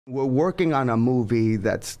We're working on a movie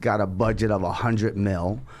that's got a budget of $100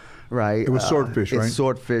 million, right? It was Swordfish, right? It's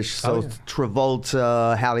Swordfish. So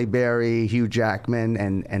Travolta, Halle Berry, Hugh Jackman,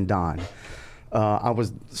 and Don. I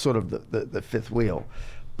was sort of the fifth wheel.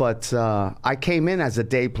 But I came in as a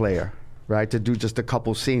day player, right, to do just a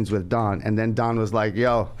couple scenes with Don. And then Don was like,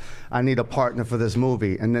 yo, I need a partner for this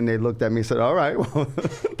movie. And then they looked at me and said, all right, well,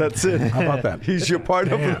 that's it. How about that? He's your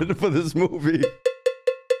partner for this movie.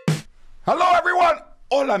 Hello, everyone.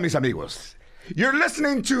 Hola, mis amigos. You're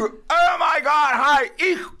listening to Oh My God, Hi,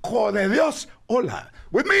 Hijo de Dios. Hola.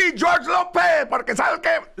 With me, George Lopez. Porque, ¿sabes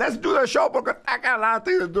qué? Let's do the show. Porque I got a lot of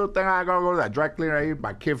things to do. I gotta go to that dry cleaner ahí.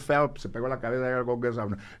 My kid fell. Se pegó la cabeza. I gotta go get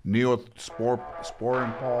some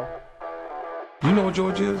Neosporin Paul. You know what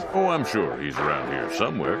George is? Oh, I'm sure he's around here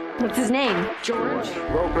somewhere. What's his name? George?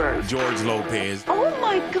 Lopez. George Lopez. Oh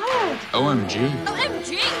my God! OMG.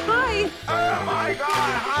 OMG! Hi! Oh my God,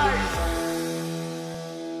 hi.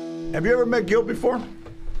 Have you ever met Gil before?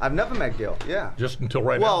 I've never met Gil, yeah. Just until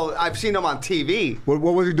right now. Well, I've seen him on TV. What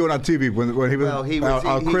was he doing on TV when he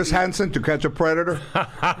was, Chris Hansen to Catch a Predator?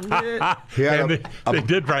 They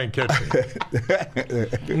did try and catch him.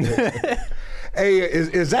 Hey,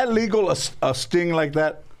 is that legal? A sting like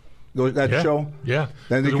that? That show? Yeah.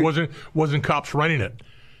 Then it wasn't cops running it.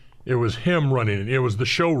 It was him running it. It was the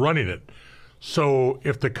show running it. So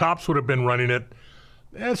if the cops would have been running it,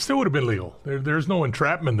 it still would have been legal. There's no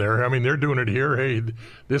entrapment there. I mean, they're doing it here. Hey,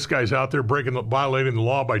 this guy's out there violating the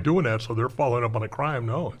law by doing that, so they're following up on a crime.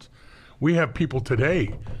 No, we have people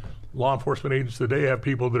today, law enforcement agents today have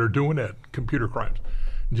people that are doing that, computer crimes,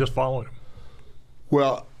 and just following them.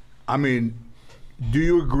 Well, I mean, do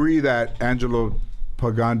you agree that, Angelo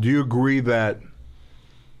Pagan, do you agree that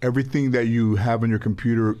everything that you have on your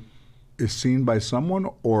computer is seen by someone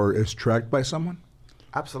or is tracked by someone?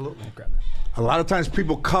 Absolutely. A lot of times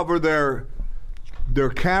people cover their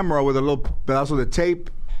camera with a little pedazo de tape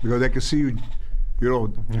because they can see you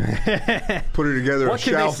putting together a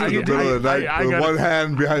shelf in the middle of the night with one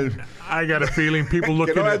hand behind. I got a feeling people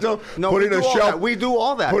looking at we do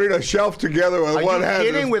all that. Putting a shelf together with one hand. Are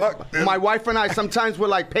you kidding? With my wife and I, sometimes we're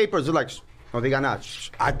like papers. We're like, oh, they got not.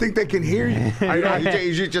 I think they can hear you.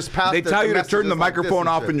 You just pass. They tell you to turn the microphone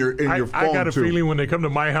off in your phone. I got a feeling when they come to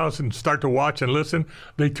my house and start to watch and listen,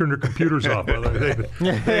 they turn their computers off.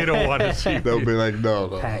 They don't want to see. They'll be like,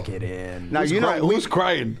 no. Pack it in. Now who's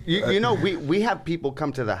crying? We have people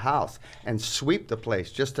come to the house and sweep the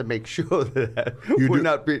place just to make sure that we're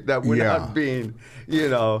not being,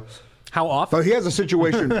 How often? But he has a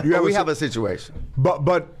situation. We have a situation.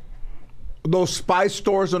 But those spy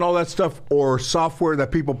stores and all that stuff, or software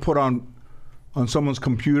that people put on someone's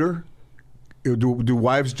computer, do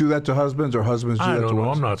wives do that to husbands, or husbands do that to wives? I don't know.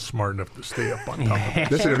 I'm not smart enough to stay up on top of it.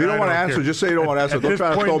 Listen, if you don't want to answer, just say you don't want to answer. Don't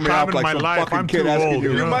try to throw me out like some fucking kid asking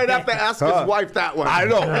you. You might have to ask his wife that one. I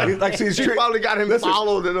know. She probably got him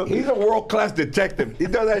followed. He's a world-class detective. He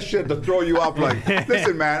does that shit to throw you off like,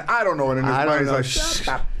 listen, man, I don't know. And in his mind, he's like, shut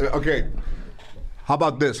up. Okay. How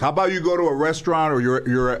about this? How about you go to a restaurant or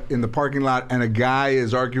you're in the parking lot and a guy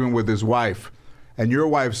is arguing with his wife, and your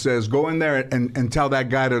wife says, "Go in there and tell that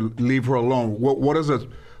guy to leave her alone."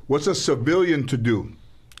 What's a civilian to do?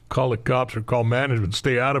 Call the cops or call management.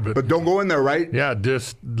 Stay out of it. But don't go in there, right? Yeah,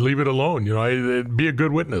 just leave it alone. Be a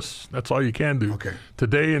good witness. That's all you can do. Okay.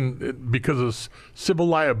 Today, because of civil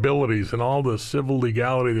liabilities and all the civil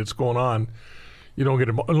legality that's going on, you don't get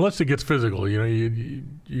it unless it gets physical.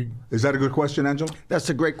 Is that a good question, Angelo? That's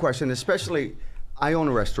a great question. Especially, I own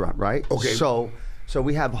a restaurant, right? Okay. So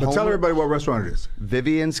we have. But tell everybody what restaurant it is.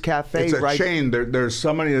 Vivian's Cafe. It's a chain. There's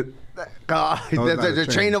so many. There's a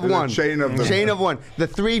chain of one. Chain of one. The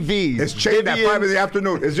 3 V's. It's chained at 5 in the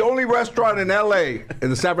afternoon. It's the only restaurant in L.A. in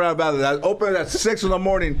the San Bernardino Valley that open at 6 in the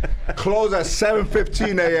morning, close at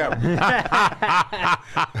 7:15 a.m.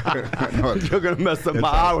 You're gonna mess up my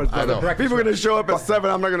hours. I know. People are gonna show up at 7.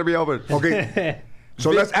 I'm not gonna be open. Okay. So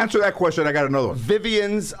let's answer that question. I got another one.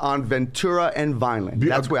 Vivian's on Ventura and Vineland.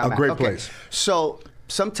 That's where I'm at. A great place. So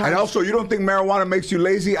sometimes. And also, you don't think marijuana makes you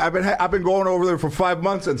lazy? I've been going over there for 5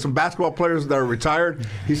 months, and some basketball players that are retired.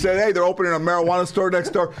 He said, "Hey, they're opening a marijuana store next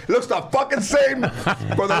door. It looks the fucking same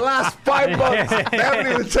for the last 5 months. They haven't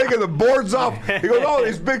even taken the boards off." He goes, "Oh,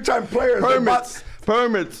 these big time players."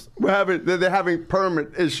 Permits. They're having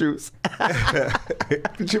permit issues. They're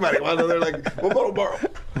like, we'll go tomorrow.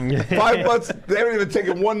 5 months, they haven't even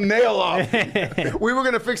taken one nail off. We were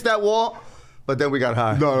gonna fix that wall, but then we got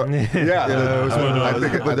high.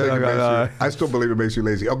 I still believe it makes you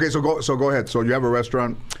lazy. Okay, so go ahead. So you have a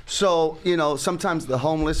restaurant. So sometimes the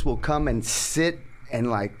homeless will come and sit and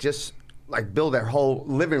just build their whole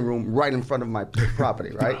living room right in front of my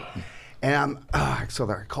property, right? And so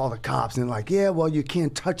I call the cops, and they're like, yeah, well, you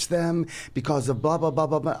can't touch them because of blah, blah, blah,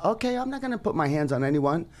 blah, blah. Okay, I'm not going to put my hands on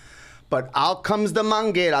anyone. But out comes the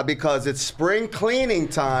manguera because it's spring cleaning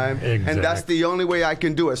time, and that's the only way I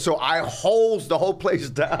can do it. So I hose the whole place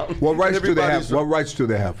down. What rights do they have? What rights do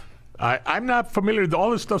they have? I'm not familiar.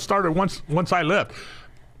 All this stuff started once I left.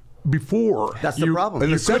 Before that's the problem.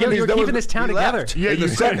 In the 70s, you're keeping this town together. Yeah, in the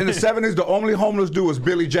 70s, the only homeless dude was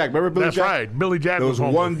Billy Jack. Remember Billy That's Jack? right. Billy Jack There was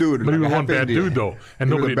one dude, but he like was a one bad half-Indian. dude though, and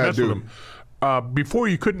He was a nobody bad messed with dude. him. Before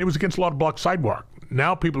you couldn't. It was against a lot of block sidewalk.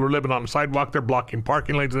 Now people are living on the sidewalk. They're blocking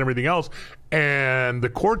parking lanes and everything else. And the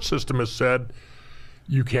court system has said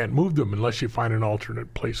you can't move them unless you find an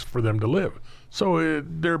alternate place for them to live. So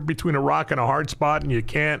they're between a rock and a hard spot, and you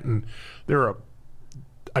can't. And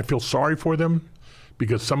I feel sorry for them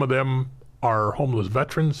because some of them are homeless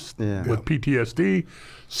veterans with PTSD.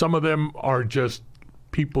 Some of them are just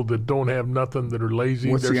people that don't have nothing, that are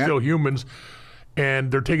lazy. They're still humans.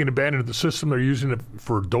 And they're taking advantage of the system. They're using it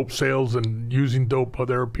for dope sales and using dope.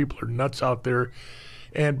 Other people are nuts out there.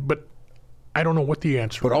 But I don't know what the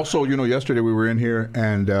answer is. But also, yesterday we were in here,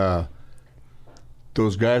 and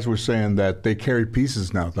those guys were saying that they carry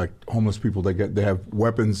pieces now, like homeless people. They have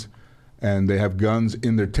weapons and they have guns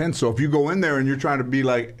in their tents. So if you go in there and you're trying to be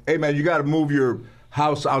like, hey, man, you got to move your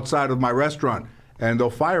house outside of my restaurant, and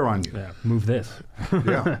they'll fire on you. Yeah, move this.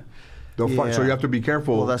 Yeah. Fire, so you have to be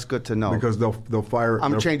careful. Well, that's good to know. Because they'll fire.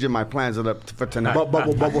 I'm changing my plans for tonight. But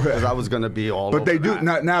because I was going to be all But over they do.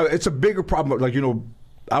 that. Now, it's a bigger problem. Like,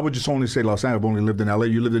 I would just only say Los Angeles. I've only lived in L.A.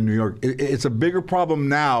 You lived in New York. It's a bigger problem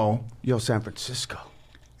now. San Francisco.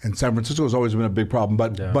 And San Francisco has always been a big problem.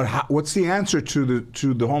 But what's the answer to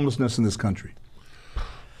the homelessness in this country?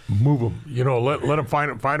 Move them. Let them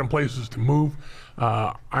find them places to move.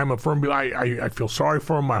 I'm a firm believer. I feel sorry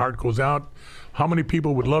for them. My heart goes out. How many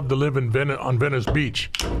people would love to live on Venice Beach,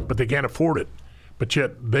 but they can't afford it? But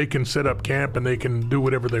yet they can set up camp and they can do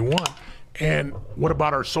whatever they want. And what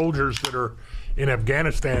about our soldiers that are in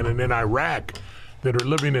Afghanistan and in Iraq that are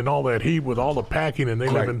living in all that heat with all the packing, and they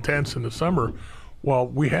live in tents in the summer? Well,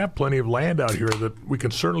 we have plenty of land out here that we can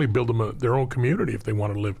certainly build them their own community if they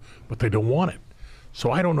want to live, but they don't want it.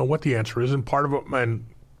 So I don't know what the answer is, and part of it, and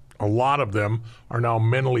a lot of them are now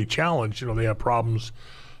mentally challenged. They have problems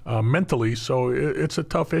mentally, so it's a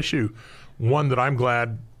tough issue, one that I'm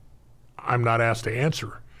glad I'm not asked to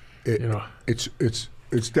answer. It's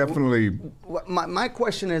definitely. My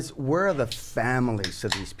question is, where are the families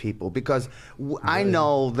of these people? Because I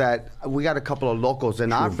know that we got a couple of locals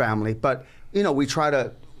in our family, but we try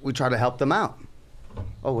to help them out.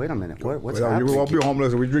 Oh, wait a minute. What's happening? You won't be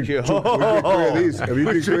homeless if we drink 3 of these. If you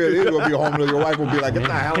drink 3 of these, we'll be homeless. Your wife will be like, get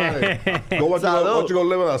the hell out of here. Why don't you go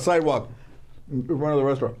live on a sidewalk in front of the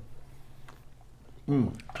restaurant?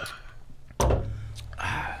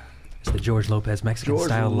 It's the George Lopez Mexican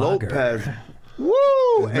style lager. Lopez. Woo!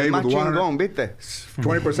 Made El with chingón, ¿viste?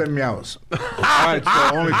 20% meows. All right,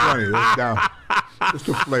 so only 20. That's down. Just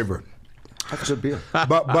the flavor. That's a good beer.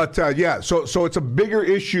 But yeah, so it's a bigger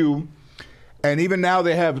issue, and even now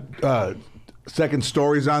they have second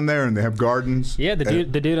stories on there, and they have gardens. Yeah, the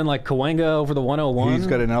dude in like Cahuenga over the 101. He's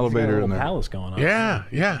got an elevator in there. Palace going on.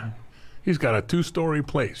 Yeah. He's got a 2-story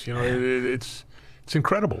place. It's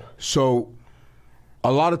incredible. So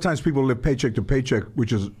a lot of times people live paycheck to paycheck,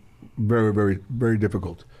 which is very, very, very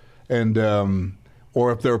difficult. And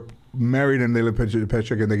or if they're married and they live paycheck to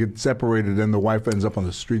paycheck and they get separated, then the wife ends up on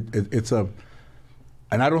the street.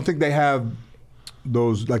 And I don't think they have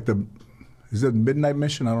those, like is it Midnight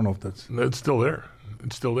Mission? I don't know if that's. It's still there.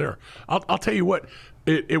 It's still there. I'll tell you what.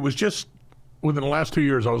 It was just within the last 2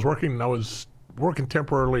 years I was working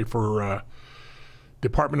temporarily for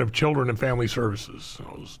Department of Children and Family Services.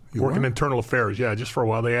 I was working internal affairs, just for a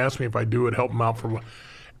while. They asked me if I'd do it, help them out for a while.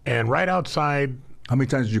 And right outside. How many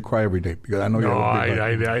times did you cry every day? Because I know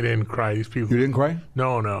I didn't cry. These people. You didn't cry?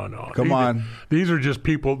 No. Come on. These are just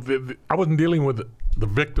people. I wasn't dealing with the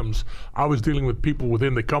victims. I was dealing with people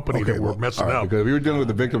within the company that were messing up. Because if you were dealing with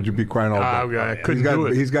the victims, you'd be crying all day. I couldn't do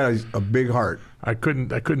it. He's got a big heart. I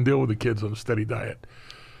couldn't deal with the kids on a steady diet.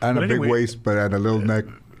 And a big waist, but and a little neck.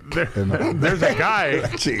 There's a guy.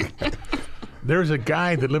 There's a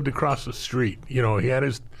guy that lived across the street. He had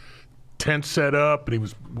his tent set up, and he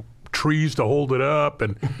was trees to hold it up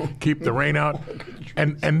and keep the rain out.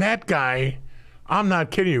 And that guy, I'm not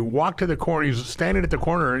kidding you, walked to the corner. He's standing at the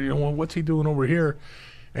corner. What's he doing over here?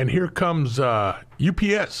 And here comes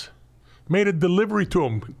UPS. Made a delivery to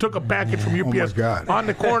him. Took a package from UPS on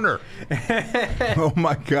the corner. Oh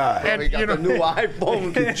my God! And we got the new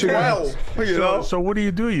iPhone 12. So what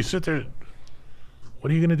do? You sit there.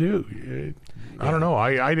 What are you going to do? I don't know.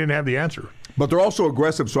 I didn't have the answer. But they're also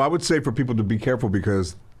aggressive, so I would say for people to be careful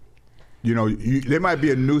because, you know, they might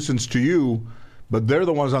be a nuisance to you, but they're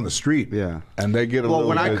the ones on the street. Yeah. And they get a little Well,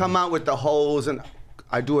 when I bit- come out with the hose, and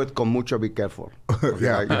I do it con mucho be careful.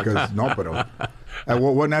 Yeah, because no, pero. And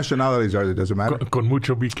what nationalities are they? Does it matter? Con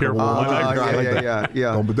mucho be careful. I like that.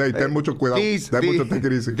 yeah. No, but ten mucho cuidado. Ten mucho take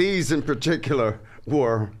it easy. These in particular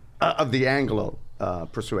were of the Anglo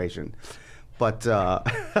persuasion. But,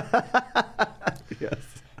 yes.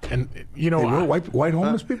 And, you know, They were white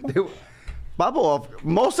homeless people? Bubble,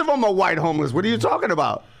 most of them are white homeless. What are you talking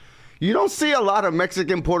about? You don't see a lot of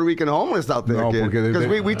Mexican, Puerto Rican homeless out there, No, kid. because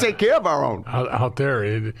Because we take care of our own. out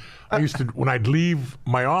there. I used to, when I'd leave,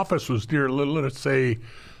 my office was near, let's say,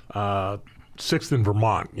 6th in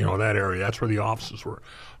Vermont, you know, that area. That's where the offices were.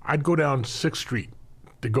 I'd go down 6th Street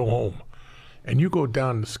to go home. And you go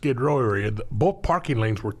down the Skid Row area, both parking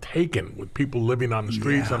lanes were taken with people living on the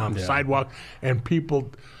streets and on the sidewalk, and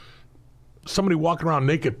somebody walking around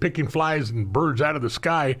naked picking flies and birds out of the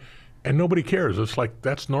sky, and nobody cares. It's like,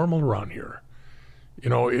 that's normal around here.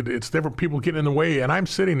 You know, it's different. People getting in the way, and I'm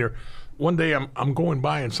sitting there. One day I'm going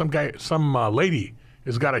by, and some lady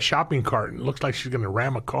has got a shopping cart, and it looks like she's going to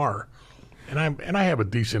ram a car. And I have a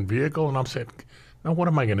decent vehicle, and I'm saying, now what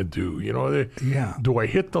am I going to do? You know, do I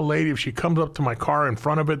hit the lady if she comes up to my car in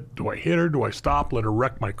front of it? Do I hit her? Do I stop, let her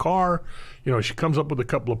wreck my car? You know, she comes up with a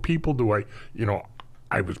couple of people.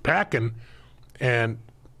 I was packing, and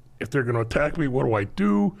if they're going to attack me, what do I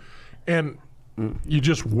do? And you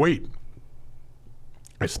just wait.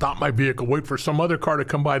 I stopped my vehicle, wait for some other car to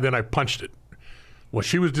come by, then I punched it. Well,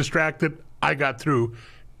 she was distracted. I got through,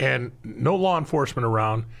 and no law enforcement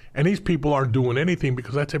around, and these people aren't doing anything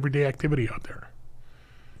because that's everyday activity out there.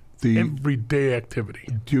 Everyday activity.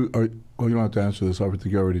 You don't have to answer this. I think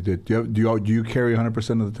you already did. Do you carry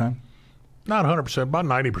 100% of the time? Not 100%, about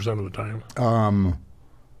 90% of the time.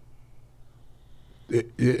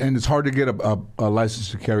 And it's hard to get a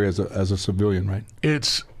license to carry as a civilian, right?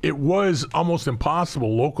 It was almost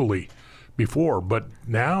impossible locally before, but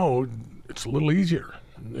now it's a little easier.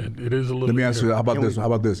 It is a little. Let me ask you. easier. How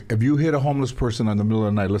about this? If you hit a homeless person in the middle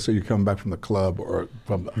of the night, let's say you're coming back from the club or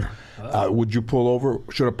from, would you pull over?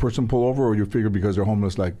 Should a person pull over, or you figure because they're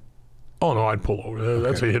homeless, like? Oh no, I'd pull over.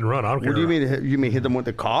 That's a hit and run. I don't care. What do you mean? You mean hit them with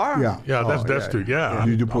the car? Yeah. Yeah, that's destitute. Yeah,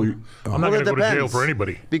 You do pull. I'm not going to go to jail for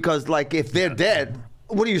anybody. Because, like, if they're dead,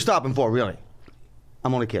 what are you stopping for, really?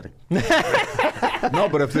 I'm only kidding. No,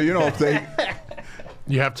 but if they,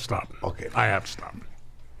 You have to stop. Okay. I have to stop.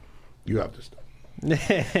 You have to stop.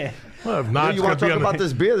 Well, if not, You want to talk about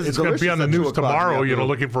this beer? This is it's going to be delicious on the at 2 news o'clock in the tomorrow. afternoon.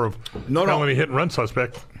 Looking for a felony hit and run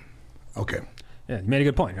suspect. Okay. Yeah, you made a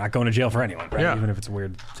good point. You're not going to jail for anyone, right? Yeah. Even if it's a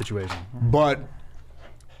weird situation. But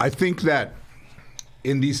I think that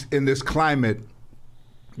in this climate,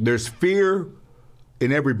 there's fear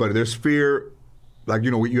in everybody. There's fear, like,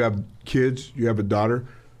 you have kids, you have a daughter,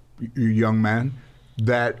 you're a young man,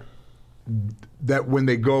 that when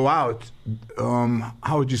they go out,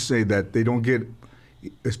 how would you say that they don't get?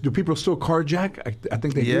 Do people still carjack? I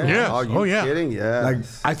think they do. Yeah. Are you Oh, yeah. kidding? Yeah. Like,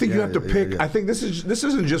 I think you have to pick. I think this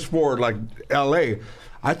isn't just for like L.A.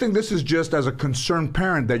 I think this is just as a concerned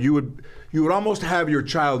parent that you would almost have your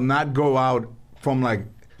child not go out from like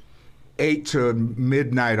 8 to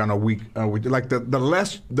midnight on a week. Like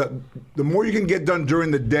the more you can get done during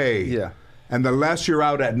the day, and the less you're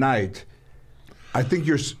out at night. I think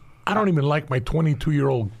I don't even like my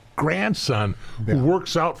 22-year-old grandson who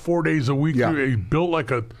works out 4 days a week. Yeah. He's built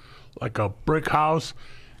like a brick house.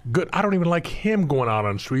 Good. I don't even like him going out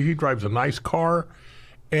on the street. He drives a nice car,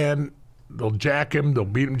 and they'll jack him. They'll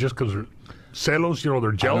beat him just because they're celos.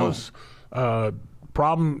 They're jealous.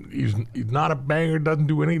 Problem. He's not a banger. Doesn't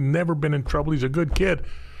do anything. Never been in trouble. He's a good kid.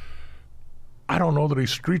 I don't know that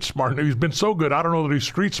he's street smart enough. He's been so good. I don't know that he's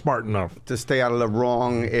street smart enough to stay out of the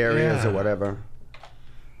wrong areas or whatever.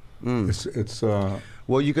 It's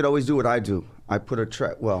Well, you could always do what I do. I put a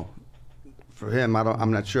track. Well, for him,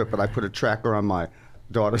 I'm not sure, but I put a tracker on my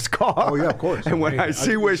daughter's car. Oh yeah, of course. And when I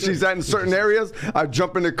see where she's at in certain areas, I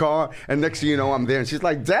jump in the car, and next thing you know, I'm there, and she's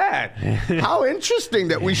like, "Dad, how interesting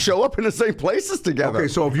that we show up in the same places together." Okay,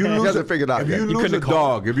 so if you He lose hasn't figured out if yet. you lose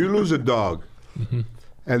a dog,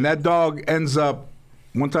 and that dog ends up.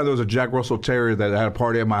 One time there was a Jack Russell Terrier that had a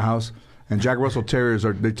party at my house, and Jack Russell Terriers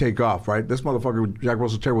they take off, right? This motherfucker, Jack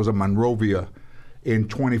Russell Terrier, was in Monrovia in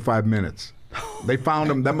 25 minutes. They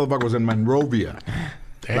found him. That motherfucker was in Monrovia.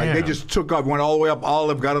 Damn. Like, they just took off, went all the way up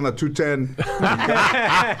Olive, got on the 210,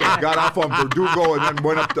 got off on Verdugo, and then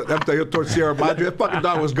went up the hill towards Sierra Madre. That fucking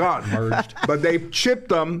dog was gone. Merged. But they chipped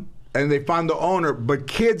them, and they found the owner. But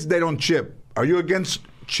kids, they don't chip. Are you against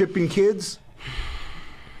chipping kids?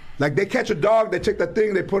 Like they catch a dog, they take that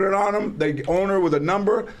thing, they put it on them, they own her with a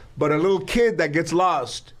number, but a little kid that gets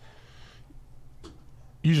lost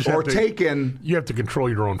You just or have to, taken. You have to control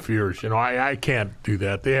your own fears. You know, I can't do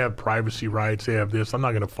that. They have privacy rights. They have this. I'm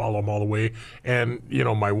not going to follow them all the way. And you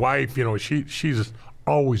know, my wife, you know, she's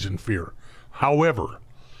always in fear. However,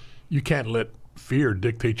 you can't let fear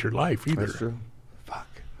dictate your life either. That's true. Fuck,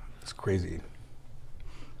 it's crazy.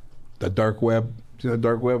 The dark web. See the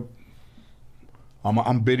dark web?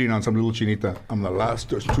 I'm bidding on some little chinita. I'm the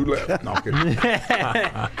last. There's 2 left. No, I'm kidding.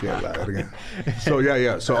 So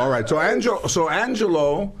yeah. So all right. So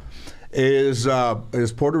Angelo is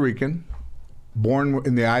Puerto Rican, born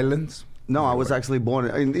in the islands. No, I was actually born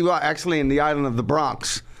in the island of the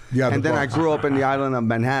Bronx. Yeah, and the then Bronx. I grew up in the island of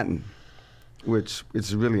Manhattan, which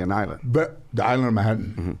is really an island. But the island of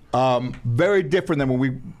Manhattan. Very different than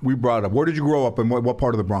when we brought up. Where did you grow up and what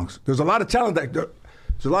part of the Bronx? There's a lot of talent.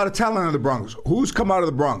 There's a lot of talent in the Bronx. Who's come out of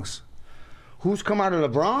the Bronx? Who's come out of the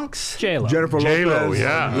Bronx? J-Lo. Jennifer J-Lo, Lopez.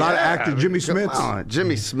 yeah. A lot of actors. Jimmy Smits. Come on,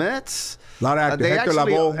 Jimmy Smits. A lot of actors. They Hector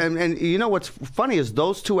actually, Lavoe. and you know what's funny is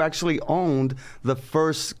those two actually owned the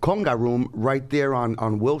first conga room right there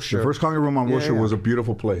on Wilshire. The first conga room on Wilshire was a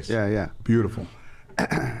beautiful place. Yeah. Beautiful.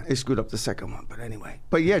 They screwed up the second one, but anyway.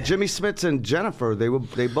 But yeah, Jimmy Smits and Jennifer,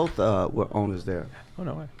 they both were owners there. Oh,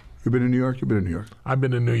 no way. You've been in New York? You've been in New York. I've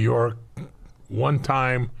been in New York one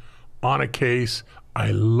time on a case.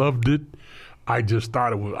 I loved it. I just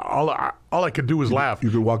thought it was all I could do was laugh. You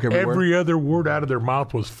could walk everywhere? Every other word out of their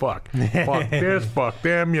mouth was fuck. Fuck this, fuck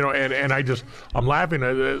them, you know, and I'm laughing.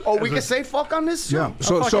 Oh, we can say fuck on this? Yeah.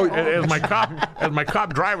 show? So as my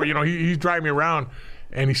cop driver, you know, he's driving me around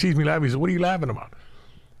and he sees me laughing. He says, "What are you laughing about?"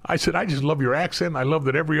 I said, "I just love your accent. I love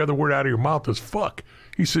that every other word out of your mouth is fuck."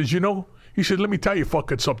 He says, "You know," he said, "let me tell you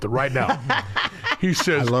fucking something right now." He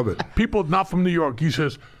says, I love it. "People not from New York," he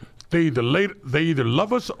says, they either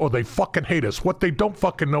love us or they fucking hate us. What they don't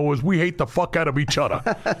fucking know is we hate the fuck out of each other."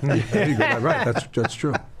 There you go. Right. That's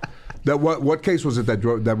true. That what case was it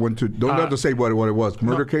that went to? Don't have to say what it was.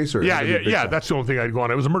 Murder case or? Yeah. That's the only thing I'd go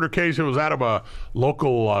on. It was a murder case. It was out of a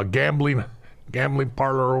local gambling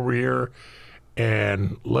parlor over here,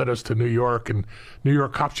 and led us to New York. And New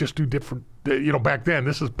York cops just do different. You know, back then,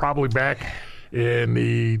 this is probably back in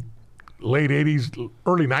the late '80s,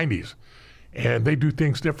 early '90s, and they do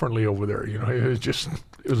things differently over there. You know,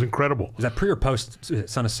 it was incredible. Is that pre or post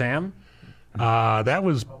Son of Sam? That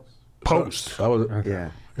was post. That was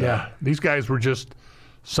Yeah. These guys were just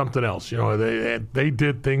something else. You know, they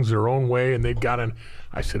did things their own way, and they'd gotten.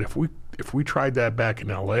 I said, if we tried that back in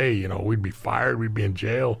L.A., you know, we'd be fired, we'd be in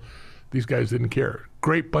jail. These guys didn't care.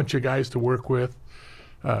 Great bunch of guys to work with.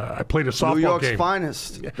 I played a softball New York's game.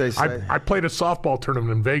 finest, they say. I played a softball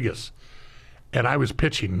tournament in Vegas, and I was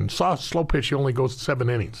pitching. And slow pitch only goes 7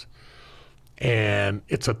 innings, and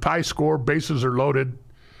it's a tie score. Bases are loaded,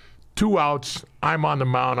 2 outs. I'm on the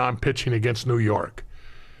mound. I'm pitching against New York.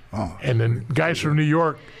 Oh, and then guys from New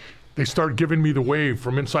York, they start giving me the wave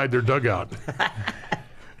from inside their dugout.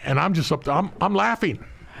 And I'm just up there, I'm laughing.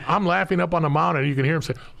 I'm laughing up on the mound, and you can hear him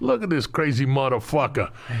say, "Look at this crazy motherfucker."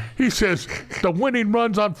 He says, "The winning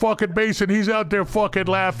run's on fucking base, and he's out there fucking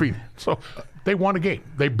laughing." So they won a game.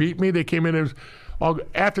 They beat me. They came in.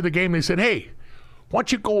 After the game, they said, "Hey, why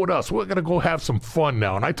don't you go with us? We're going to go have some fun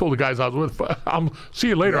now." And I told the guys I was with, "I'll see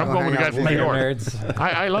you later. I'm going with the guys from New York." Nerds.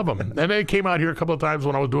 I love them. And they came out here a couple of times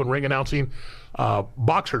when I was doing ring announcing.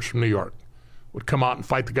 Boxers from New York would come out and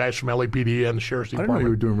fight the guys from LAPD and the Sheriff's I didn't Department. know you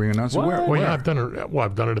were doing ring announcing. Where? Well, yeah, I've done it. Well,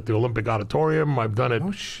 I've done it at the Olympic Auditorium. I've done it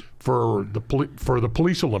for the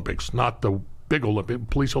police Olympics, not the big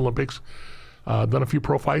police Olympics. Done a few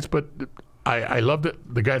pro fights, but I loved it.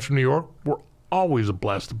 The guys from New York were always a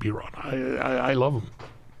blast to be around. I love them.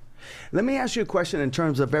 Let me ask you a question in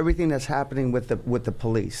terms of everything that's happening with the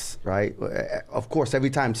police, right? Of course, every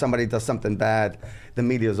time somebody does something bad, the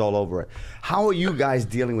media's all over it. How are you guys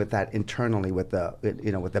dealing with that internally, with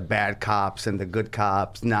the bad cops and the good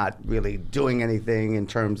cops not really doing anything in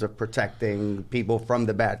terms of protecting people from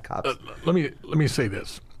the bad cops? Let me say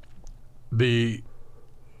this: the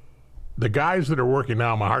guys that are working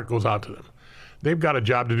now, my heart goes out to them. They've got a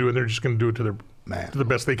job to do, and they're just going to do it to the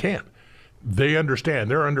best they can. They understand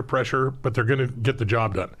they're under pressure, but they're going to get the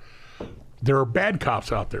job done. There are bad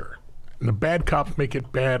cops out there, and the bad cops make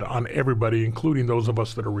it bad on everybody, including those of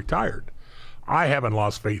us that are retired. I haven't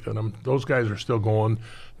lost faith in them. Those guys are still going.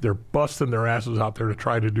 They're busting their asses out there to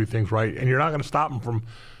try to do things right, and you're not going to stop them from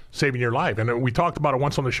saving your life. And we talked about it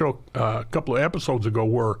once on the show a couple of episodes ago,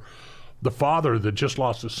 where the father that just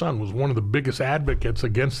lost his son was one of the biggest advocates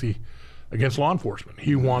against law enforcement.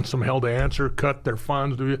 He wants them held to answer, cut their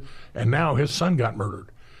funds, and now his son got murdered.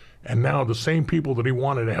 And now the same people that he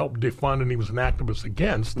wanted to help defund and he was an activist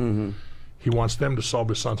against, he wants them to solve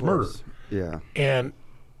his son's murder. Yeah. And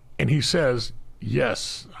he says,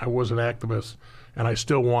 yes, I was an activist, and I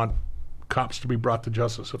still want cops to be brought to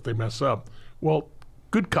justice if they mess up. Well,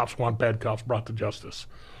 good cops want bad cops brought to justice.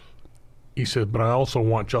 He said, but I also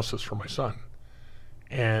want justice for my son.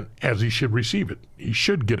 And as he should receive it. He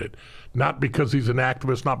should get it. Not because he's an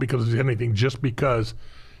activist, not because he's anything, just because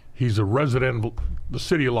he's a resident of the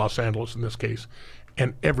city of Los Angeles in this case.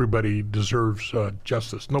 And everybody deserves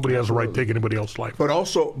justice. Nobody has a right to take anybody else's life. But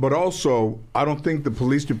also, I don't think the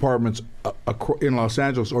police departments in Los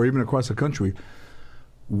Angeles or even across the country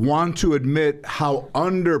want to admit how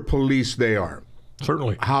under-policed they are.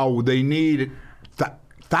 Certainly. How they need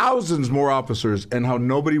thousands more officers and how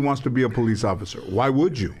nobody wants to be a police officer. Why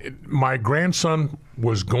would you? My grandson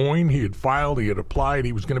was going. He had filed. He had applied.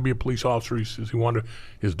 He was going to be a police officer. He says he wanted.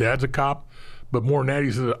 His dad's a cop. But more than that,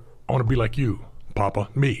 he said, I want to be like you, Papa.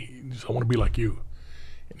 Me. He said, I want to be like you.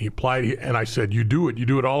 And he applied. And I said, you do it. You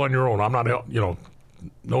do it all on your own. I'm not help.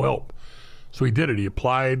 No help. So he did it. He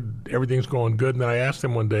applied. Everything's going good. And then I asked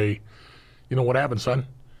him one day, what happened, son?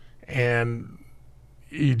 And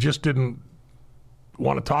he just didn't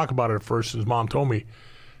want to talk about it at first. His mom told me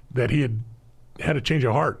that he had a change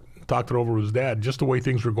of heart. Talked it over with his dad. Just the way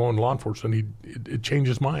things were going in law enforcement, it changed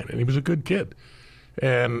his mind. And he was a good kid.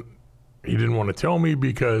 And he didn't want to tell me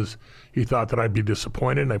because he thought that I'd be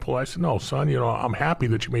disappointed. And I said, no, son, I'm happy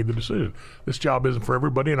that you made the decision. This job isn't for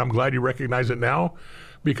everybody, and I'm glad you recognize it now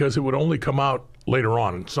because it would only come out later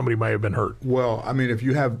on and somebody might have been hurt. Well, I mean, if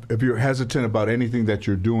you're hesitant about anything that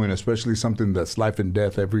you're doing, especially something that's life and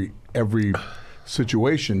death, every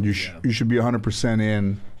situation, you should be 100%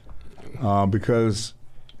 in because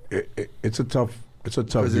it's a tough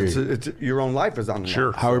gig. It's your own life is on the line.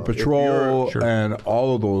 Sure. Highway Patrol and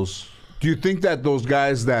all of those. Do you think that those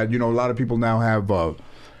guys that, a lot of people now have,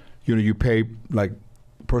 you pay like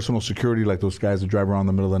personal security, like those guys that drive around in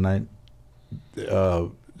the middle of the night?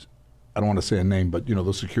 I don't want to say a name, but,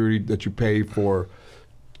 the security that you pay for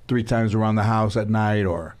 3 times around the house at night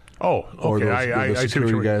or... Oh, okay. I see what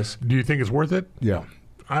you mean. Guys. Do you think it's worth it? Yeah.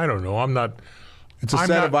 I don't know. I'm not... It's a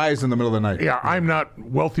set of eyes in the middle of the night. Yeah, I'm not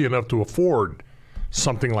wealthy enough to afford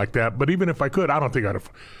something like that. But even if I could, I don't think I'd...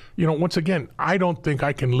 once again, I don't think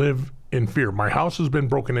I can live in fear. My house has been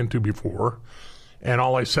broken into before, and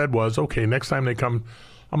all I said was, okay, next time they come,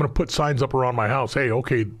 I'm going to put signs up around my house. Hey,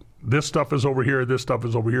 okay, this stuff is over here, this stuff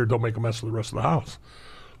is over here. Don't make a mess of the rest of the house.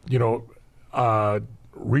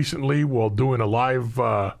 Recently, while doing a live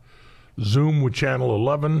Zoom with Channel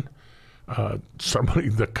 11,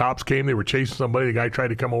 the cops came, they were chasing somebody. The guy tried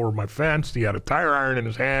to come over my fence. He had a tire iron in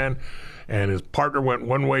his hand, and his partner went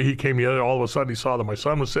one way, he came the other. All of a sudden, he saw that my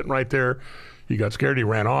son was sitting right there. He got scared, he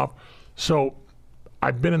ran off. So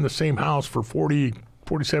I've been in the same house for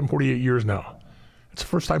 47, 48 years now. It's the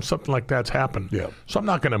first time something like that's happened. Yeah. So I'm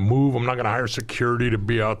not going to move. I'm not going to hire security to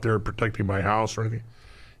be out there protecting my house or anything.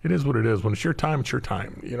 It is what it is. When it's your time, it's your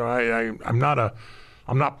time. I'm not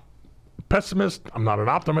pessimist. I'm not an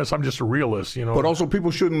optimist. I'm just a realist. But also,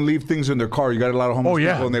 people shouldn't leave things in their car. You got a lot of homeless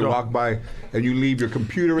people, and they walk by, and you leave your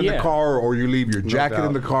computer in the car, or you leave your jacket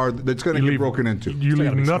in the car. That's going to get broken into. You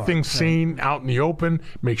leave nothing seen out in the open.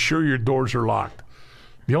 Make sure your doors are locked.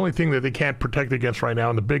 The only thing that they can't protect against right now,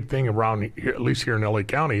 and the big thing around, at least here in LA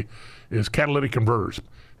County, is catalytic converters.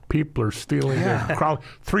 People are stealing their crowd.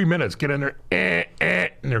 3 minutes, get in there,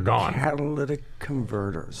 and they're gone. Catalytic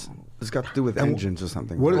converters. It's got to do with engines or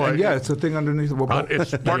something. It's a thing underneath.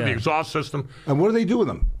 It's part of the exhaust system. And what do they do with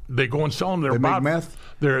them? They go and sell them. They make meth?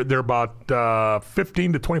 They're about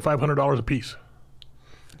 $1,500 to $2,500 a piece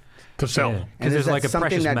to sell. Yeah. And there's like a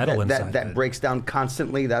precious metal inside that breaks down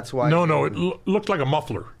constantly. That's why. No, it looks like a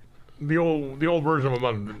muffler. The old version of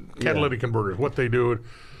a catalytic converter. What they do.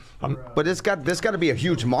 But there's got to be a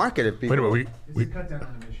huge market if people. Wait a minute, we cut down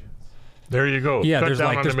on emissions. There you go. Yeah, there's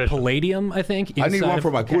palladium, I think. I need one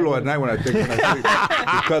for my culo at night when I take when I sleep.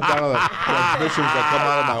 To cut down on the emissions that come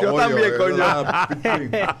out of my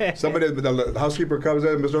oil. Somebody, the housekeeper comes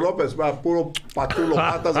in, Mr. Lopez, puro patulo,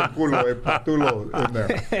 patas and culo, patulo in there.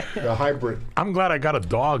 The hybrid. I'm glad I got a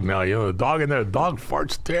dog now. The dog in there, the dog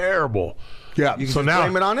farts terrible. Yeah. You can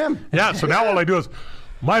blame it on him. Yeah, so now all I do is,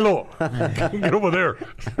 Milo, get over there.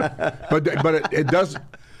 But it does.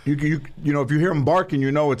 If you hear him barking,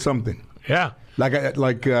 it's something. Yeah.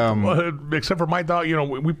 Well, except for my dog,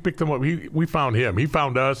 we picked him up. We found him. He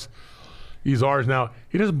found us. He's ours now.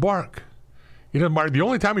 He doesn't bark. The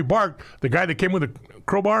only time he barked, the guy that came with a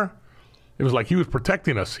crowbar, It was like he was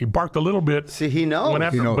protecting us. He barked a little bit. See, he knows.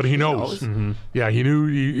 But he knows. Mm-hmm. Yeah, he knew.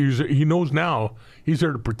 He knows now. He's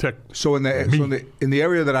there to protect. So in the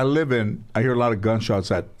area that I live in, I hear a lot of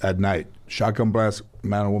gunshots at night. Shotgun blast.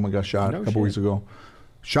 Man or woman got shot a couple weeks ago.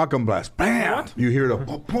 Shotgun blast. Bam! What? You hear the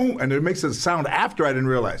boom, and it makes a sound after. I didn't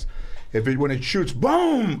realize. When it shoots,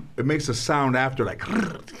 boom! It makes a sound after, like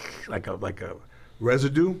a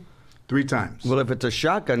residue, 3 times. Well, if it's a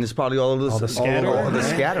shotgun, it's probably all the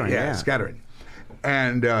scattering. Yeah, scattering.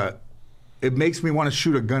 And it makes me want to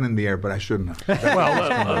shoot a gun in the air, but I shouldn't have.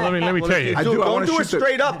 Well, let me tell you. Don't do it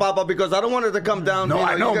straight up, Baba, because I don't want it to come down. No,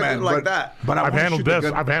 I know, man. Like that. But I've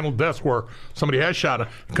handled deaths where somebody has shot and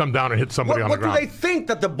come down and hit somebody on the ground. What do they think,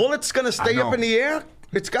 that the bullet's going to stay up in the air?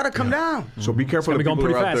 It's got to come down. So be careful. It's going to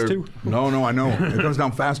be going pretty fast, too. No, I know. It comes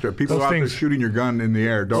down faster. People are out there shooting your gun in the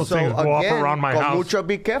air. Those things go off around my house. Mucho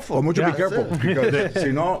be careful. Mucho be careful.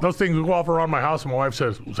 Because, those things go off around my house, and my wife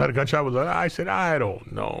says, was that a gunshot? I said, I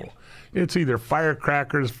don't know. It's either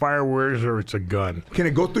firecrackers, fireworks, or it's a gun. Can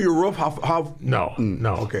it go through your roof? How? No.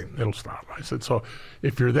 Okay. It'll stop. I said, so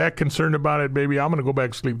if you're that concerned about it, baby, I'm going to go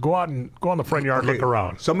back to sleep. Go out and go on the front yard, look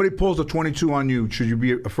around. Somebody pulls a 22 on you. Should you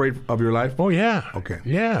be afraid of your life? Oh, yeah. Okay.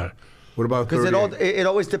 Yeah. What about 38? Because it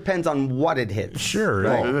always depends on what it hits. Sure.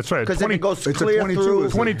 That's right. Because if it goes clear through.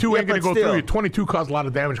 22 ain't going to go through you. 22 causes a lot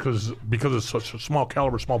of damage because it's such a small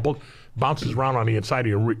caliber, small bullet. Bounces around on the inside of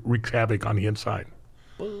you and wreaks havoc on the inside.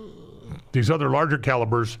 These other larger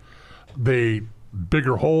calibers, they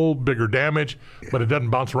bigger hole, bigger damage, but it doesn't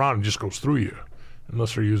bounce around and just goes through you,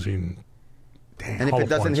 unless they're using. And if it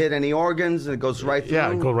doesn't hit any organs, it goes right through.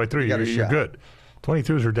 Yeah, it goes right through you. You're good.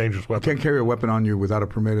 22s are dangerous weapons. You can't carry a weapon on you without a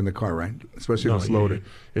permit in the car, right? Especially if it's loaded.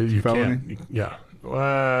 You felony? Can't. Yeah.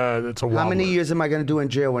 It's a wobbler. How many years am I going to do in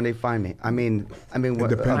jail when they find me? I mean, a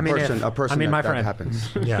person. My that friend. happens.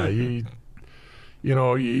 Yeah,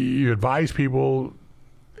 you advise people.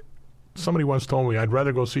 Somebody once told me, I'd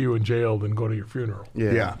rather go see you in jail than go to your funeral.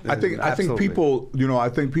 Yeah. I think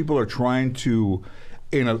people, are trying to,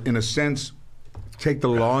 in a sense, take the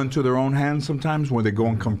law into their own hands sometimes when they go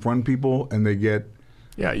and confront people and they get.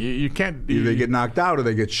 Yeah, you can't. Either they get knocked out or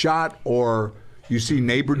they get shot, or you see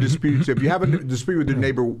neighbor disputes. If you have a dispute with your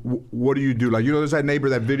neighbor, what do you do? Like, there's that neighbor,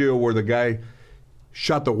 that video where the guy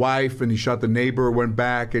shot the wife and he shot the neighbor, went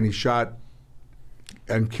back and he shot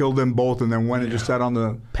and killed them both, and then went and just sat on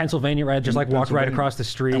the Pennsylvania, right? Just like walked right across the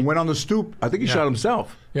street and went on the stoop. I think he shot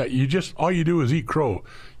himself. Yeah, all you do is eat crow.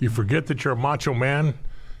 You forget that you're a macho man.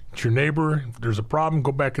 It's your neighbor. If there's a problem,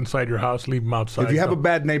 go back inside your house, leave him outside. If you have a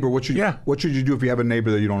bad neighbor, what should you do if you have a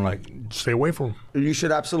neighbor that you don't like? Stay away from him. You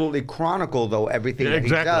should absolutely chronicle, though, everything that he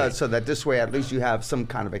does, so that this way at least you have some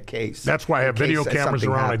kind of a case. That's why I have video cameras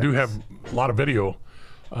around. Happens. I do have a lot of video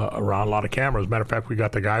around, a lot of cameras. Matter of fact, we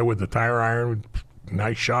got the guy with the tire iron.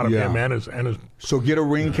 Nice shot of him and his. So get a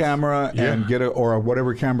Ring camera and get or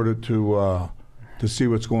whatever camera to see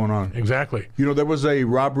what's going on. Exactly. There was a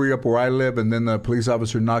robbery up where I live, and then the police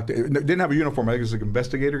officer didn't have a uniform. I think it was like an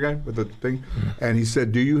investigator guy with the thing, and he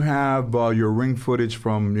said, "Do you have your Ring footage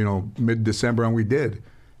from mid-December?" And we did,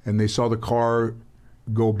 and they saw the car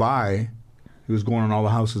go by. He was going on all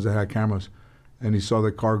the houses that had cameras, and he saw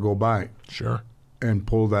the car go by. Sure. And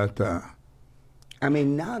pull that. I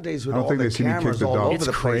mean, nowadays with all the cameras all over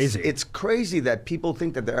the place, it's crazy that people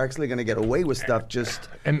think that they're actually going to get away with stuff just...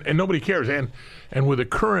 And nobody cares. And with the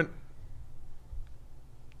current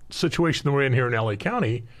situation that we're in here in L.A.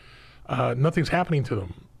 County, nothing's happening to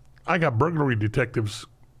them. I got burglary detectives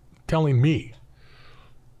telling me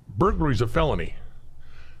burglary's a felony.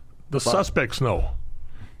 The suspects know.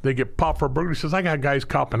 They get popped for burglary. Says, I got guys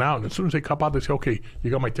copping out. And as soon as they cop out, they say, okay,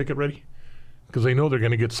 you got my ticket ready? Because they know they're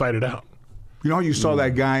going to get cited out. You saw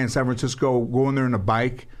that guy in San Francisco go in there in a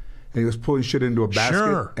bike, and he was pulling shit into a basket.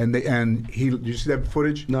 Sure. And did you see that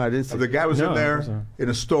footage? No, I didn't see. The guy was in there in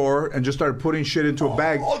a store and just started putting shit into a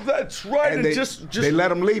bag. Oh, that's right. And they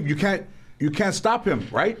let him leave. You can't stop him,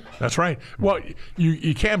 right? That's right. Well,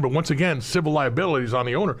 you can, but once again, civil liability is on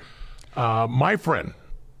the owner. My friend,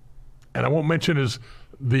 and I won't mention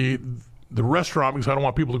the restaurant because I don't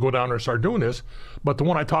want people to go down there and start doing this, but the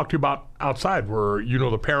one I talked to you about outside where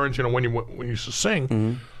the parents, when you used to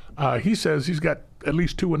sing, he says he's got at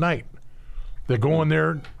least 2 a night. They go in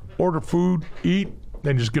there, order food, eat,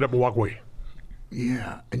 then just get up and walk away.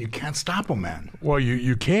 Yeah, and you can't stop them, man. Well,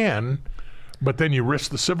 you can, but then you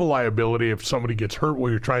risk the civil liability if somebody gets hurt while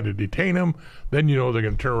you're trying to detain them. Then they're going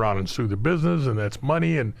to turn around and sue the business, and that's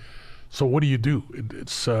money. And so what do you do?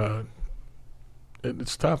 It's tough.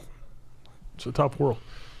 It's a tough world.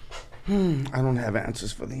 I don't have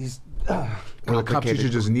answers for these. The cops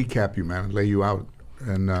should just kneecap you, man, and lay you out.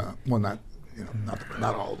 And,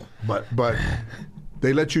 not all of them, but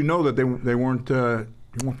they let you know that they weren't fucking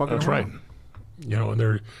That's right.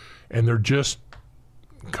 around. And they're just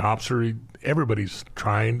cops are. Everybody's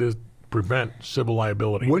trying to prevent civil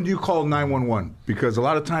liability. When do you call 911? Because a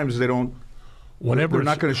lot of times they don't. Whenever they're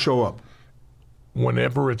not going to show up.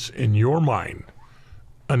 Whenever it's in your mind,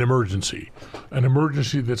 an emergency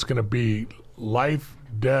that's going to be life,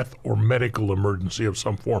 death, or medical emergency of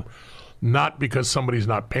some form. Not because somebody's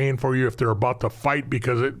not paying for you. If they're about to fight,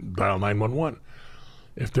 dial 911.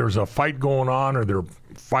 If there's a fight going on or they're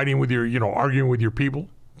fighting with your, arguing with your people,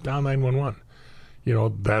 dial 911.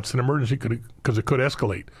 That's an emergency because it could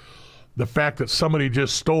escalate. The fact that somebody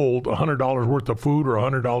just stole $100 worth of food or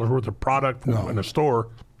 $100 worth of product in a store,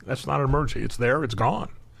 that's not an emergency. It's there, it's gone.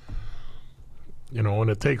 And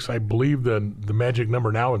it takes, I believe, the magic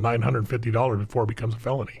number now is $950 before it becomes a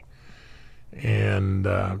felony. And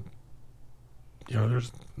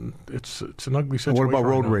it's an ugly situation. What about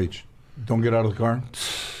road right now. rage? Don't get out of the car.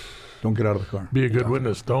 Don't get out of the car. Be a good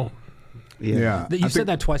witness. Don't. Yeah. You said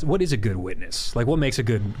that twice. What is a good witness? Like, what makes a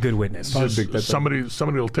good witness? Somebody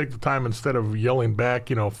will take the time instead of yelling back,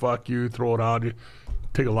 fuck you, throw it on you.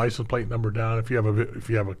 Take a license plate number down. If you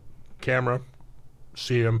have a camera,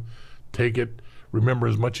 see him, take it, remember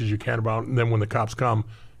as much as you can about it, and then when the cops come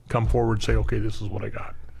forward, say, okay, this is what I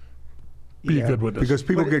got. Be a good witness. Because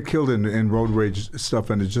people get killed in road rage stuff,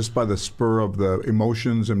 and it's just by the spur of the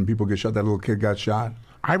emotions, and people get shot. That little kid got shot.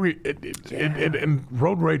 And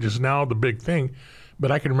road rage is now the big thing,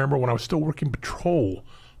 but I can remember when I was still working patrol,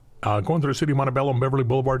 going through the city of Montebello and Beverly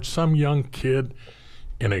Boulevard, some young kid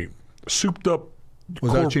in a souped up.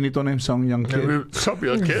 Was that a Chinito name? Some young kid? Some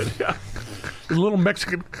young kid, yeah. A little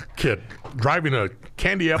Mexican kid driving a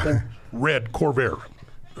candy apple red Corvair.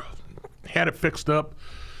 Had it fixed up.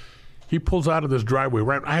 He pulls out of this driveway.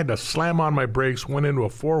 Right, I had to slam on my brakes, went into a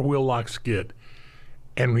four-wheel lock skid.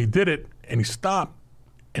 And he did it, and he stopped.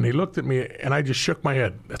 And he looked at me, and I just shook my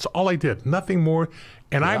head. That's all I did, nothing more.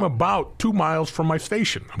 And I'm about 2 miles from my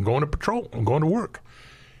station. I'm going to patrol. I'm going to work.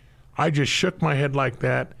 I just shook my head like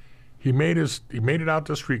that. He made it out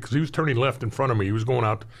the street because he was turning left in front of me. He was going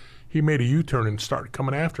out. He made a U-turn and started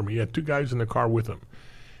coming after me. He had two guys in the car with him,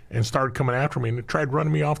 and started coming after me and tried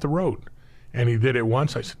running me off the road. And he did it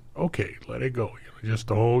once. I said, "Okay, let it go. Just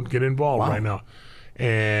don't get involved right now."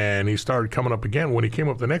 And he started coming up again. When he came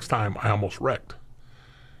up the next time, I almost wrecked.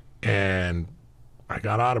 And I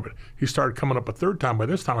got out of it. He started coming up a third time. By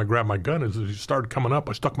this time, I grabbed my gun. As he started coming up,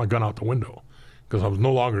 I stuck my gun out the window because I was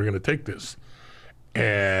no longer going to take this.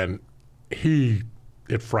 And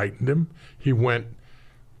it frightened him. He went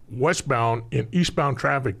westbound in eastbound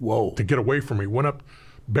traffic to get away from me. Went up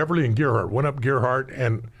Beverly and Gerhardt. Went up Gerhardt,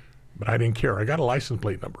 but I didn't care. I got a license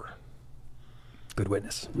plate number. Good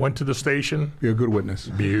witness. Went to the station. Be a good witness.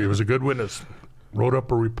 He was a good witness. Wrote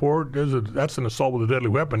up a report. That's an assault with a deadly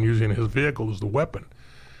weapon, using his vehicle as the weapon.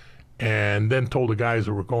 And then told the guys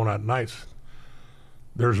that were going out nights,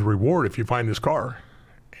 there's a reward if you find this car.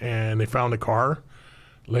 And they found the car.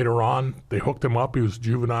 Later on, they hooked him up. He was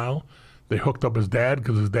juvenile. They hooked up his dad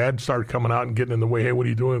because his dad started coming out and getting in the way. Hey, what are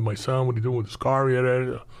you doing with my son? What are you doing with his car?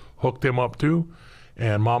 Hooked him up too.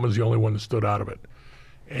 And Mom was the only one that stood out of it.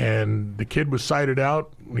 And the kid was cited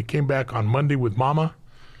out. When he came back on Monday with Mama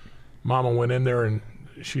went in there and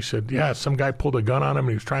she said, yeah, some guy pulled a gun on him and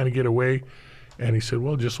he was trying to get away. And he said,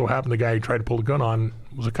 well, just so happened the guy he tried to pull the gun on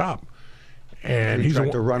was a cop. And he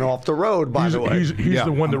tried to run off the road, by the way. He's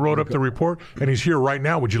the one that wrote up the report, and he's here right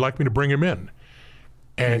now. Would you like me to bring him in?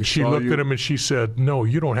 And she looked at him and she said, no,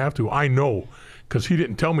 you don't have to. I know, because he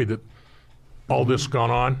didn't tell me that all this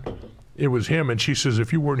gone on. It was him. And she says,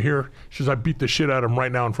 if you weren't here, she says, I beat the shit out of him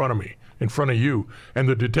right now in front of me, in front of you. And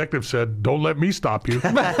the detective said, don't let me stop you.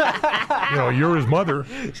 You're his mother.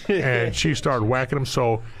 And she started whacking him.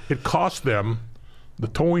 So it cost them the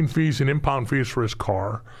towing fees and impound fees for his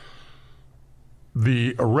car,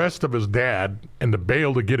 the arrest of his dad and the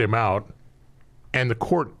bail to get him out, and the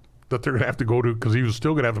court that they're going to have to go to because he was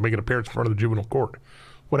still going to have to make an appearance in front of the juvenile court.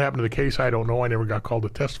 What happened to the case, I don't know. I never got called to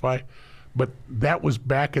testify. But that was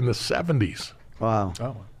back in the 70s. Wow.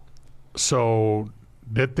 Oh. So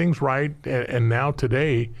did things right. And now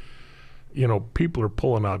today, people are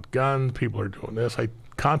pulling out guns. People are doing this. I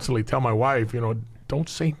constantly tell my wife, don't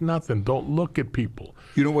say nothing. Don't look at people.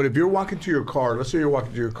 You know what? If you're walking to your car, let's say you're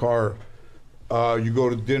walking to your car, you go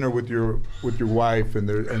to dinner with your wife,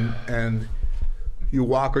 and you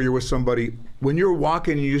walk or you're with somebody. When you're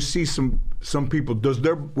walking, and you see some people.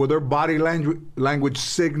 Will their body language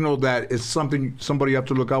signal that it's somebody you have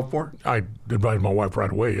to look out for? I advise my wife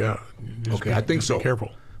right away. Yeah. I think so. Be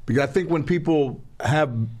careful. Because I think when people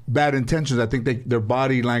have bad intentions, I think their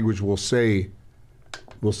body language will say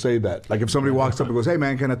that. Like if somebody walks up and goes, "Hey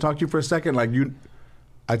man, can I talk to you for a second?" Like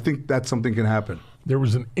I think that something can happen. There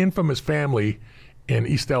was an infamous family in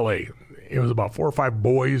East LA. It was about 4 or 5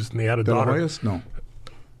 boys, and they had a daughter. Hoyas? No.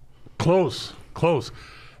 Close.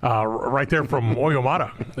 Right there from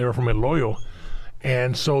Oyomata. They were from El Hoyo.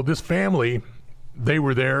 And so this family, they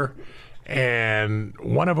were there, and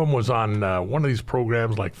one of them was on one of these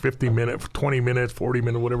programs, like 50 minutes, 20 minutes, 40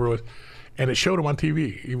 minutes, whatever it was, and it showed him on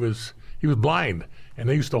TV. He was blind, and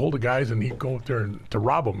they used to hold the guys, and he'd go up there to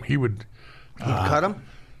rob them. He'd cut him?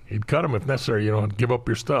 He'd cut them if necessary, give up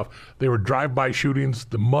your stuff. They were drive-by shootings.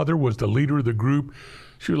 The mother was the leader of the group.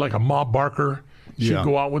 She was like a mob barker. She'd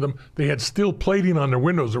go out with them. They had steel plating on their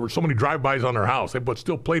windows. There were so many drive-bys on their house. They put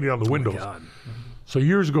steel plating on the windows. God. So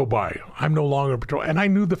years go by. I'm no longer a patrol. And I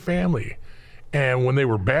knew the family. And when they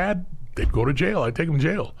were bad, they'd go to jail. I'd take them to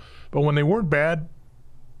jail. But when they weren't bad,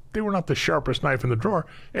 they were not the sharpest knife in the drawer.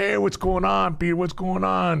 Hey, what's going on, Peter? What's going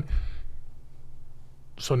on?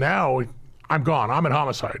 So now I'm gone. I'm at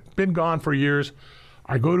homicide. Been gone for years.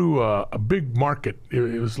 I go to a big market.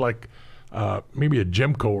 It was like maybe a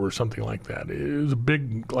Gemco or something like that. It was a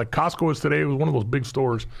big, like Costco is today. It was one of those big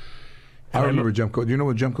stores. I remember Gemco. Do you know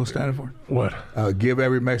what Gemco stands for? What? Give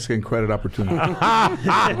every Mexican credit opportunity.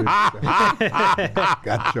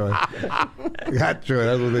 Gotcha. That's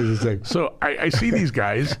what they say. So I see these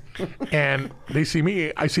guys, and they see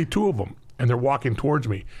me. I see 2 of them, and they're walking towards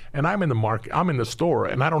me. And I'm in the market. I'm in the store,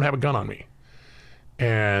 and I don't have a gun on me.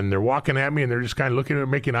 And they're walking at me, and they're just kind of looking at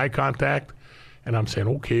me, making eye contact. And I'm saying,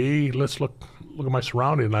 okay, let's look at my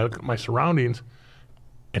surroundings. And I look at my surroundings,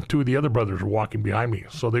 and 2 of the other brothers are walking behind me.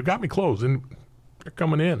 So they've got me close, and they're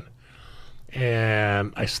coming in.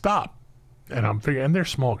 And I stop, and I'm figuring, and they're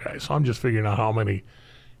small guys, so I'm just figuring out how I'm going to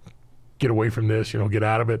get away from this, get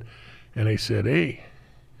out of it. And they said, hey,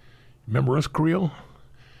 remember us, Carrillo?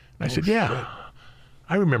 And I said, yeah,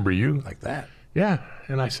 I remember you. Like that. Yeah.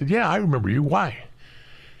 And I said, yeah, I remember you. Why?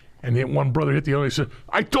 And then one brother hit the other. He said,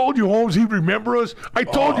 I told you, Holmes, he'd remember us. I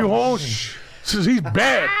told you, Holmes. Says he's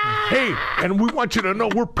bad. Hey, and we want you to know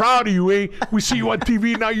we're proud of you, eh? We see you on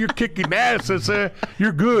TV now. You're kicking ass.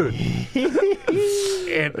 You're good.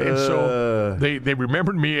 and so they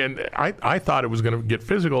remembered me, and I thought it was going to get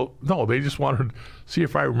physical. No, they just wanted to see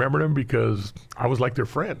if I remembered him because I was like their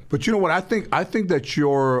friend. But you know what? I think that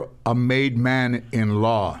you're a made man in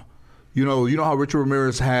law. You know how Richard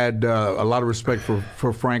Ramirez had a lot of respect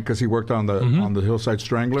for Frank because he worked on the Hillside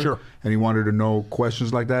Strangler, sure, and he wanted to know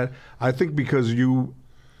questions like that. I think because you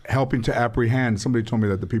helping to apprehend, somebody told me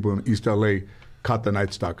that the people in East LA caught the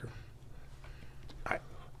Night Stalker.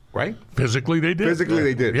 Right? Physically, they did. Physically,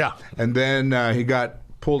 they did. Yeah. And then he got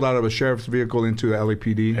pulled out of a sheriff's vehicle into the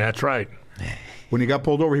LAPD. That's right. When he got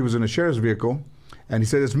pulled over, he was in a sheriff's vehicle. And he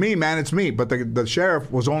said, "It's me, man. It's me." But the sheriff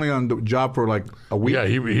was only on the job for like a week. Yeah,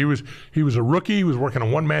 he was a rookie. He was working a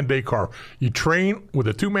one-man day car. You train with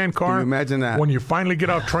a 2-man car. Can you imagine that? When you finally get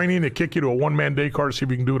out training, they kick you to a 1-man day car to see if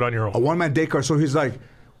you can do it on your own. A 1-man day car. So he's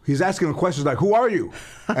asking him questions like, "Who are you?"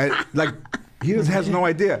 And like he just has no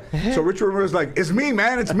idea. So Richard Ramirez is like, "It's me,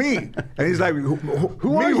 man. It's me." And he's like,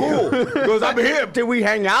 "Who are you?" He goes, "I'm him." Did we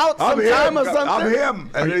hang out sometime or something? I'm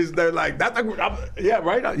him. And they're like, yeah,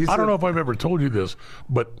 right? I don't know if I've ever told you this,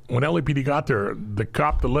 but when LAPD got there, the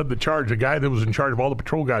cop that led the charge, the guy that was in charge of all the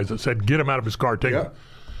patrol guys that said, "Get him out of his car, take him."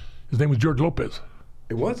 His name was George Lopez.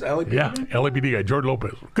 It was LAPD? Yeah, LAPD guy, George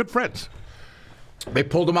Lopez. Good friends. They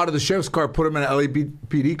pulled him out of the sheriff's car, put him in an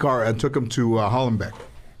LAPD car, and took him to Hollenbeck.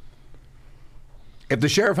 If the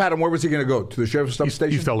sheriff had him, where was he going to go? To the sheriff's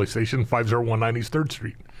substation? East LA Station, 5019 East 3rd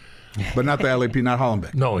Street. But not the LAP, not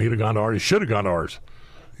Hollenbeck. No, he'd have gone to ours. He should have gone to ours.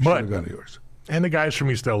 Should have gone to yours. And the guys from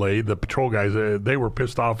East LA, the patrol guys, they were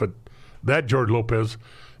pissed off at that George Lopez.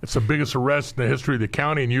 It's the biggest arrest in the history of the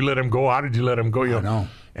county, and you let him go. How did you let him go? I know.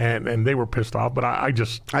 And they were pissed off, but I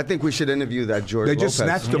think we should interview that George Lopez. They just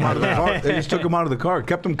snatched him out of the car. They just took him out of the car,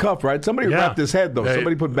 kept him cuffed, right? Somebody wrapped his head, though.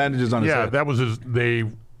 Somebody put bandages on his head. Yeah, that was the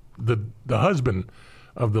husband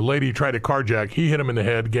of the lady he tried to carjack. He hit him in the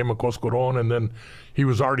head, gave him a coscorón, and then he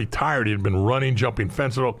was already tired. He had been running, jumping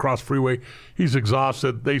fences across freeway. He's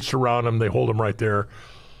exhausted. They surround him. They hold him right there.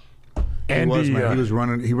 He was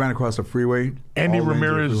running. He ran across the freeway. Andy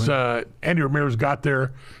Ramirez got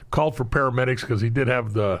there, called for paramedics because he did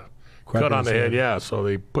have the cut on the head. Yeah, so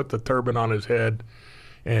they put the turban on his head,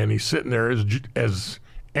 and he's sitting there as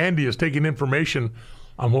Andy is taking information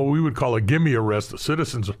on what we would call a gimme arrest. The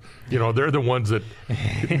citizens, they're the ones that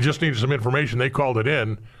just needed some information. They called it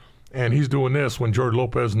in, and he's doing this when George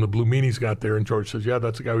Lopez and the Blue Meanies got there, and George says, "Yeah,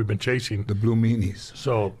 that's the guy we've been chasing." The Blue Meanies.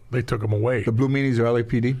 So they took him away. The Blue Meanies are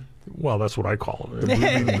LAPD? Well, that's what I call them. The blue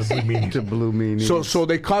meanies. The blue meanies. So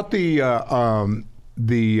they caught the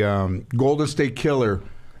Golden State Killer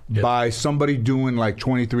by somebody doing like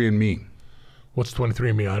 23andMe. What's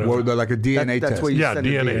 23andMe? I don't Or know. like a DNA That's test. where you Yeah, send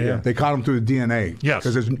the DNA, yeah. They caught him through the DNA. Yes.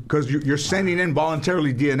 Because you're sending in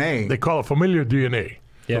voluntarily DNA. They call it familiar DNA.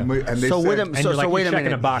 Yeah. And they So said, wait a And you're like, wait you a check in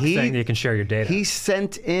minute. a box saying you can share your data. He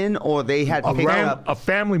sent in, or they had picked up. A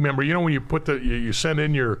family member. You know when you put you send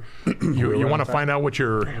in your you want to find out what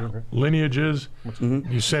your lineage is.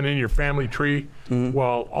 You send in your family tree.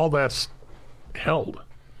 Well, all that's held,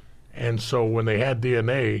 and so when they had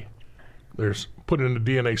DNA, there's put in a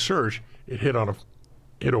DNA search. It hit on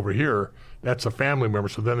hit over here. That's a family member.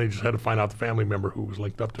 So then they just had to find out the family member who was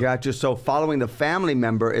linked up to. Gotcha. So following the family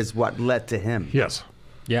member is what led to him. Yes.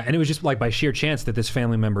 Yeah, and it was just like by sheer chance that this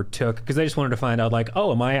family member took, because they just wanted to find out, like,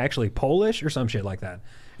 oh, am I actually Polish or some shit like that?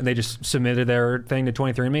 And they just submitted their thing to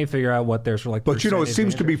 23andMe, figure out what their sort of like. But you know, it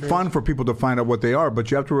seems to be percentage fun for people to find out what they are.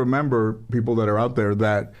 But you have to remember, people that are out there,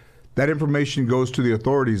 that information goes to the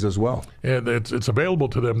authorities as well. And it's available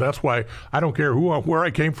to them. That's why I don't care where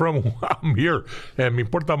I came from. I'm here. And me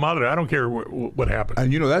importa madre. I don't care what happened.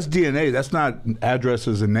 And you know, that's DNA. That's not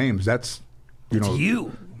addresses and names. That's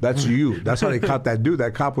you. That's you. That's how they caught that dude.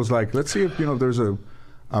 That cop was like, let's see if there's a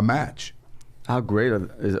match. How great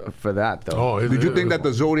is it for that, though? Oh, Did you think that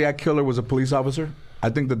the Zodiac Killer was a police officer? I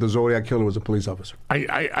think that the Zodiac Killer was a police officer.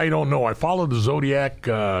 I don't know. I followed the Zodiac,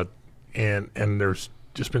 and there's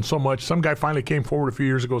just been so much. Some guy finally came forward a few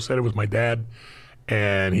years ago, said it was my dad,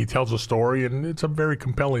 and he tells a story, and it's a very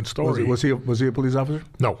compelling story. Was he a police officer?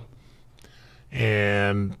 No.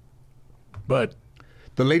 But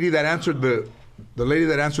The lady that answered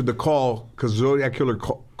the call, because Zodiac Killer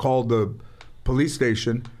called the police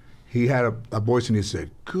station, he had a voice and he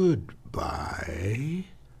said, "Goodbye,"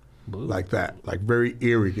 like that, like very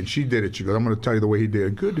eerie. And she did it. She goes, "I'm going to tell you the way he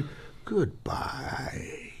did it.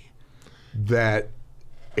 Goodbye." That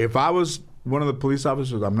if I was one of the police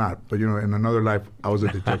officers, I'm not, but in another life, I was a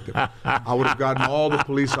detective. I would have gotten all the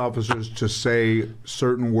police officers to say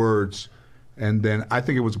certain words, and then I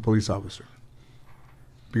think it was a police officer.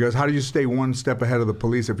 Because how do you stay one step ahead of the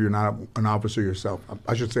police if you're not an officer yourself?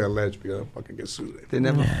 I should say alleged, because I'll fucking get sued. They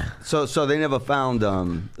never. So they never found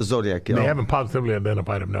the Zodiac Killer. they haven't positively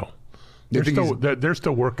identified him, no. They're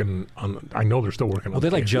still working on. I know they're still working on. Well, they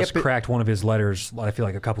like the case. just cracked one of his letters, I feel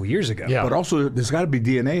like a couple years ago. Yeah. But also, there's got to be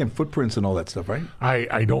DNA and footprints and all that stuff, right?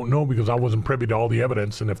 I don't know, because I wasn't privy to all the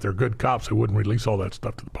evidence, and if they're good cops, they wouldn't release all that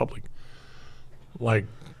stuff to the public, like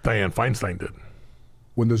Dianne Feinstein did.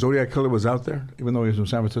 When the Zodiac Killer was out there, even though he was in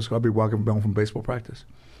San Francisco, I'd be walking home from baseball practice.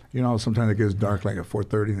 Sometimes it gets dark like at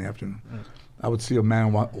 4:30 in the afternoon. I would see a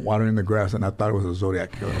man watering the grass, and I thought it was a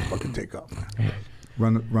Zodiac Killer. I'd fucking take off, man.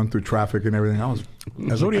 Run through traffic and everything. I was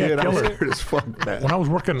as Zodiac a kid, I was Killer. scared as fuck, man. When I was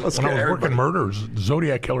working everybody. murders,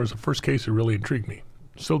 Zodiac Killer is the first case that really intrigued me.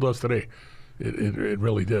 Still does today. It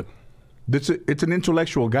really did. It's an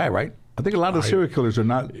intellectual guy, right? I think a lot of the serial killers are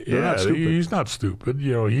not. They're not stupid. He's not stupid.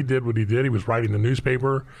 He did what he did. He was writing the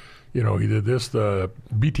newspaper. He did this. The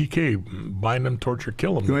BTK, bind them, torture,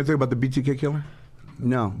 kill them. You know anything about the BTK killer?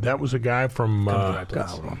 No. That was a guy from.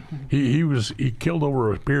 He killed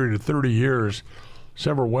over a period of 30 years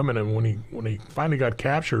several women, and when he finally got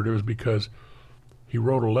captured, it was because he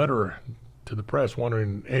wrote a letter to the press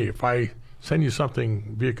wondering, hey, if I send you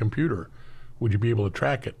something via computer, would you be able to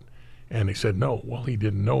track it? And they said no. Well, he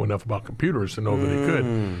didn't know enough about computers to know that he could,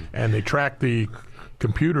 and they tracked the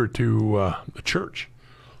computer to the church.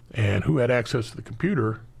 And who had access to the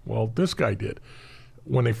computer? Well, this guy did.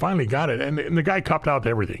 When they finally got it, and the guy copped out to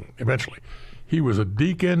everything eventually. He was a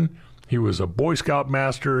deacon. He was a Boy Scout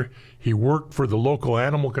master. He worked for the local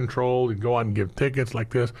animal control. He'd go out and give tickets like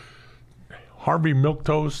this. Harvey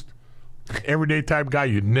Milquetoast, everyday type guy.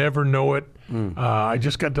 You'd never know it. I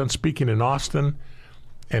just got done speaking in Austin,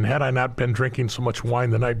 and had I not been drinking so much wine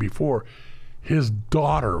the night before, his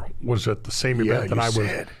daughter was at the same event that I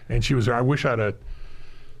was, and she was there. I wish I'd have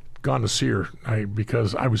gone to see her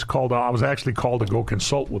because I was called out. I was actually called to go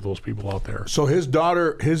consult with those people out there. So his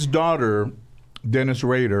daughter, Dennis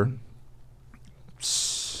Rader.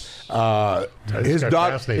 His daughter.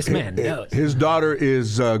 This man knows. His daughter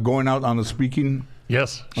is going out on the speaking.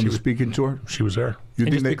 Yes, on the speaking tour. She was there. You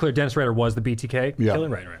And think just to be clear, Dennis Rader was the BTK killer?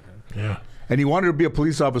 Right. Yeah. And he wanted to be a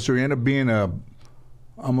police officer. He ended up being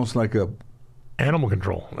almost like a animal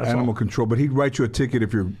control. Animal control. But he'd write you a ticket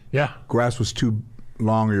if your grass was too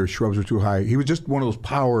long or your shrubs were too high. He was just one of those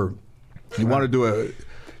power. He wanted to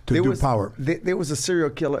do power. There was a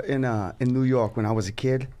serial killer in New York when I was a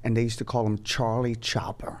kid, and they used to call him Charlie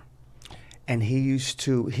Chopper. and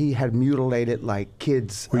he had mutilated like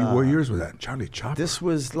kids. What years was that? Charlie Chopper. This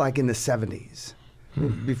was like in the 70s,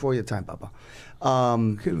 before your time, Papa.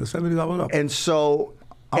 Okay, the 70s, I was up. And so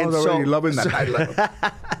I was already loving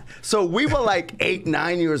that. So we were like 8,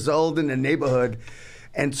 9 years old in the neighborhood.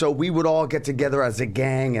 And so we would all get together as a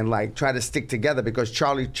gang and like try to stick together because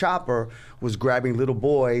Charlie Chopper was grabbing little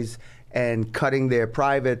boys and cutting their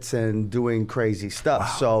privates and doing crazy stuff.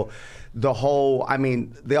 Wow. So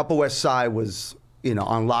the Upper West Side was,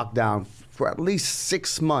 on lockdown for at least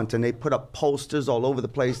 6 months, and they put up posters all over the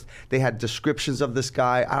place. They had descriptions of this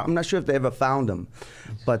guy. I'm not sure if they ever found him,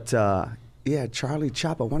 but yeah, Charlie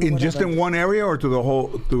Chopper. In one area or to the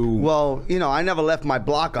whole? Well, I never left my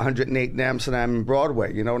block, 108 in Amsterdam and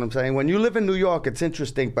Broadway. You know what I'm saying? When you live in New York, it's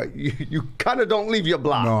interesting, but you kind of don't leave your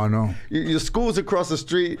block. No, I know. Your school's across the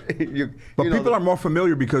street. But people are more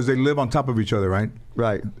familiar because they live on top of each other, right?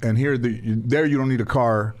 Right. And here, there you don't need a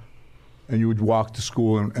car. And you would walk to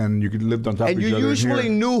school, and you could live on top of each other. And you usually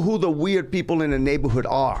knew who the weird people in the neighborhood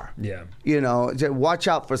are. Yeah. Watch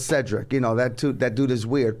out for Cedric. That dude is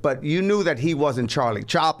weird. But you knew that he wasn't Charlie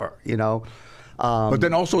Chopper. But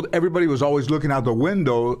then also everybody was always looking out the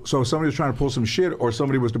window. So if somebody was trying to pull some shit, or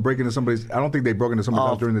somebody was to break into somebody's. I don't think they broke into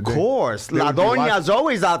somebody's house during the day. Of course, La Doña's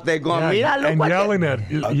always out there going, "Mira, look and what yelling at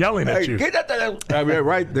you.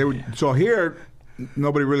 Right. So here,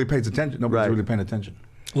 nobody really pays attention. Nobody's really paying attention.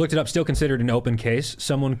 Looked it up, still considered an open case.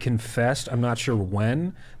 Someone confessed, I'm not sure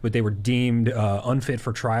when, but they were deemed unfit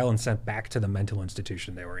for trial and sent back to the mental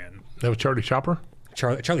institution they were in. That was Charlie Chopper?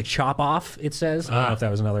 Charlie Chop-Off, it says. I don't know if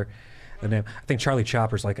that was the name. I think Charlie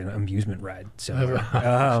Chopper's like an amusement ride. So,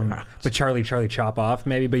 but Charlie Chop-Off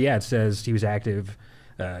maybe. But yeah, it says he was active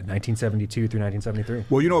 1972 through 1973.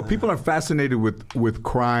 Well, people are fascinated with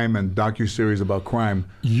crime and docuseries about crime.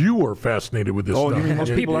 You are fascinated with this stuff. You mean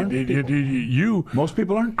most people aren't? Most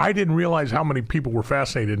people aren't? I didn't realize how many people were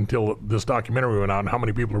fascinated until this documentary went out and how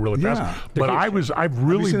many people are really fascinated. But I've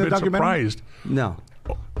really been surprised. No.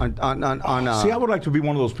 See, I would like to be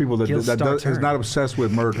one of those people that is not obsessed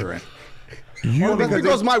with murder.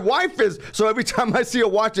 Because my wife is. So every time I see her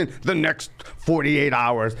watching the next 48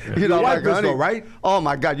 hours, your wife is though, right? Oh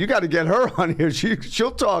my God, you got to get her on here.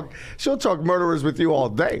 She'll talk murderers with you all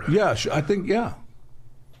day. Yeah, I think.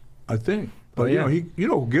 But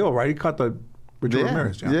Gill, right? He caught the Richard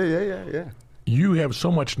Ramirez. Yeah. You have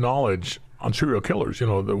so much knowledge on serial killers.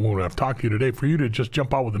 When I've talked to you today, for you to just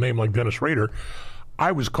jump out with a name like Dennis Rader.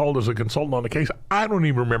 I was called as a consultant on the case. I don't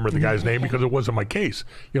even remember the guy's name because it wasn't my case.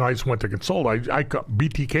 I just went to consult.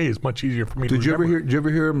 BTK is much easier for me to remember. Did you ever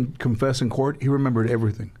hear him confess in court? He remembered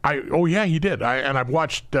everything. Oh yeah, he did. And I've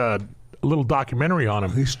watched a little documentary on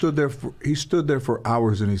him. He stood there for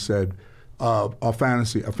hours and he said, "A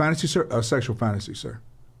fantasy, sir, a sexual fantasy, sir."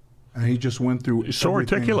 And he just went through so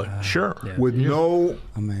articulate, sure, with no.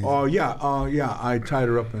 Amazing. I tied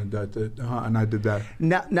her up and I did that.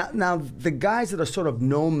 Now, the guys that are sort of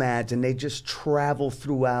nomads and they just travel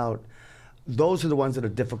throughout, those are the ones that are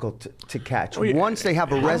difficult to catch. Once they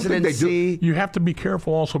have a residency, you have to be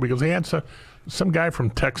careful also because they had some guy from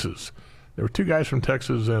Texas. There were two guys from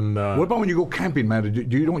Texas, and what about when you go camping, man?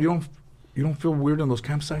 You don't feel weird on those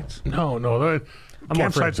campsites? No.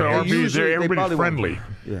 Campsites are RVs. Everybody's friendly.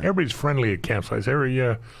 Yeah. Everybody's friendly at campsites.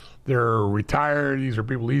 They're retired. These are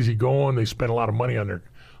people easygoing. They spend a lot of money on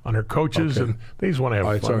their coaches, and they just want to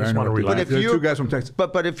have fun. They just want to relax. But two guys from Texas.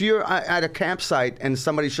 But if you're at a campsite and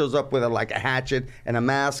somebody shows up with a hatchet and a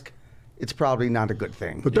mask, it's probably not a good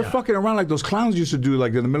thing. But they're fucking around like those clowns used to do.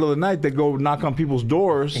 Like in the middle of the night, they go knock on people's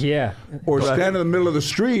doors. Yeah. Or stand in the middle of the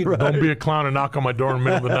street. Right. Don't be a clown and knock on my door in the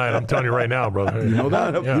middle of the night. I'm telling you right now, brother. You know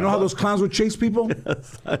that? Yeah. You know how those clowns would chase people?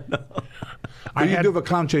 Yes, I know. What do you do if a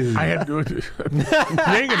clown chases you? You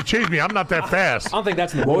ain't gonna chase me. I'm not that fast. I don't think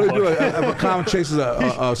that's in the What do you do if a clown chases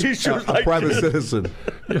a private citizen?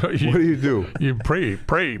 What do you do? You pray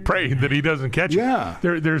that he doesn't catch you. Yeah.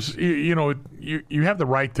 There's you have the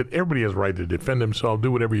right to. Everybody has the right to defend himself.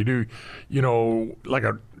 Do whatever you do. Like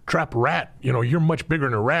a trapped rat. You're much bigger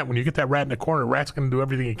than a rat. When you get that rat in the corner, the rat's going to do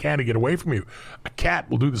everything it can to get away from you. A cat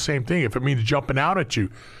will do the same thing if it means jumping out at you.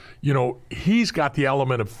 He's got the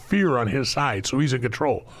element of fear on his side, so he's in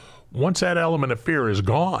control. Once that element of fear is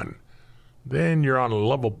gone, then you're on a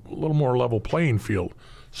little more level playing field.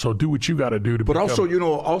 So do what you got to do to. But also,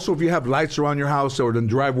 if you have lights around your house or the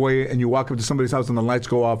driveway, and you walk up to somebody's house and the lights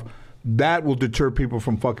go off, that will deter people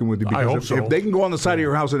from fucking with you. Because I hope so. If they can go on the side of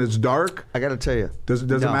your house and it's dark, I got to tell you, does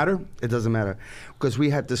it matter? It doesn't matter, because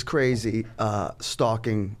we had this crazy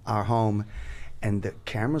stalking our home, and the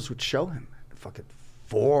cameras would show him fucking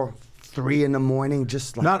 4, 3 in the morning,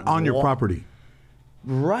 just like not on your property,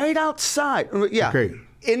 right outside. Yeah. Okay.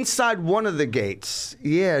 inside one of the gates.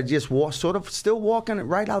 Yeah, just sort of still walking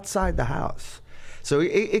right outside the house. So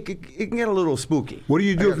it can get a little spooky. What do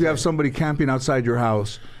you do if you have somebody camping outside your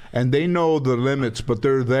house and they know the limits, but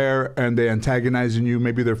they're there and they're antagonizing you?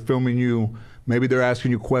 Maybe they're filming you. Maybe they're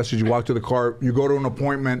asking you questions. You walk to the car. You go to an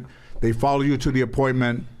appointment. They follow you to the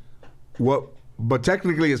appointment. But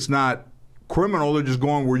technically, it's not criminal. They're just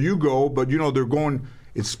going where you go. But they're going.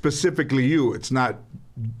 It's specifically you. It's not.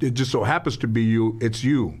 It just so happens to be you. It's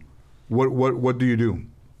you. What do you do?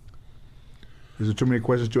 Is there too many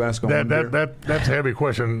questions to ask on that's a heavy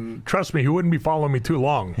question. Trust me, he wouldn't be following me too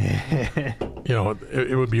long.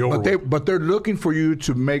 It would be over. But they're looking for you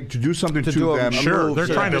to do something to them. Sure, they're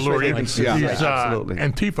trying to lure you. Absolutely.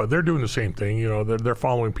 Antifa, they're doing the same thing. They're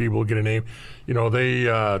following people, get a name. They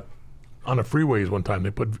on the freeways one time they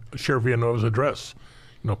put Sheriff Villanova's address.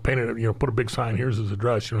 Painted it. Put a big sign. Here's his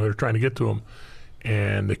address. They're trying to get to him,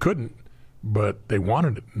 and they couldn't, but they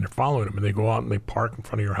wanted it, and they're following him. And they go out and they park in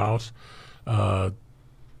front of your house.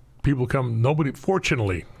 People come.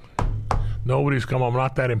 Fortunately, nobody's come. I'm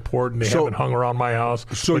not that important. They haven't hung around my house.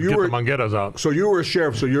 So get the mangueras out. So you were a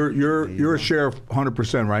sheriff. So you're a sheriff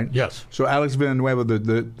 100%, right? Yes. So Alex Villanueva,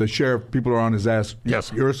 the sheriff, people are on his ass.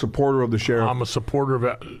 Yes. You're a supporter of the sheriff. I'm a supporter of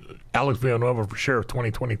Alex Villanueva for sheriff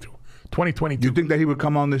 2022. 2022. Do you think that he would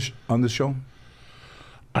come on this show?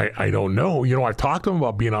 I don't know. I've talked to him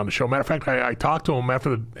about being on the show. Matter of fact, I talked to him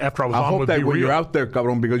after I was I on hope with that Be when Real. you're out there,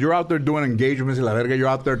 cabrón, because you're out there doing engagements, la verga, you're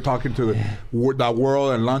out there talking to the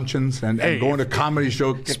world and luncheons and going to comedy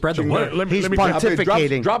shows. Spread the word. He's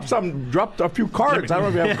pontificating. Drop a few cards. I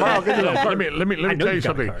don't know if you have a card. I'll get you a card. Let me tell you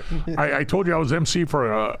something. I told you I was MC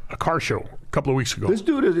for a car show a couple of weeks ago. This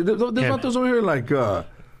dude there's not those over here like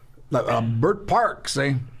Burt Parks,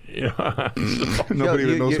 eh? Yeah. Nobody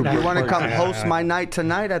even knows who You Burt want to Parks come is. host my night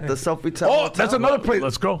tonight at the Sofitel? Oh, Hotel? that's another place.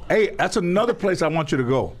 Let's go. Hey, that's another place I want you to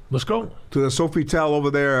go. Let's go. To the Sofitel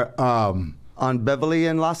over there. On Beverly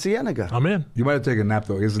and La Cienega. I'm in. You might have taken a nap,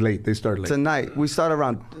 though. It's late. They start late. Tonight. We start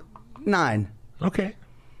around 9, Okay.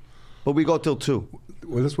 but we go till 2.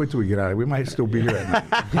 Well, let's wait till we get out of it. We might still be here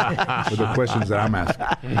at night with the questions that I'm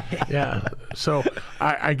asking. Yeah. So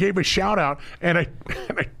I gave a shout out, and I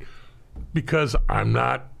because I'm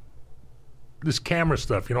not this camera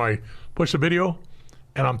stuff. I push the video,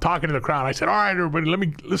 and I'm talking to the crowd. I said, "All right,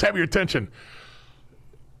 everybody, let's have your attention.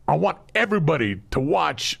 I want everybody to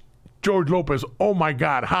watch George Lopez. Oh my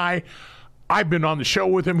God, hi." I've been on the show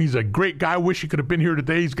with him. He's a great guy. Wish he could have been here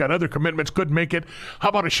today. He's got other commitments. Couldn't make it. How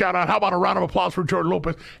about a shout out? How about a round of applause for George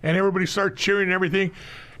Lopez? And everybody started cheering and everything.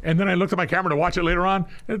 And then I looked at my camera to watch it later on.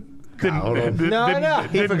 He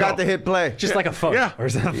forgot to hit play. Just like a phone or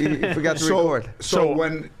something. He forgot to record. So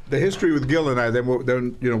when the history with Gil and I, then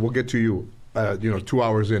we'll get to you. 2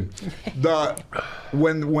 hours in.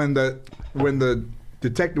 When the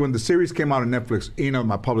series came out on Netflix,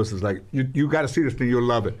 my publicist was like, you got to see this thing. You'll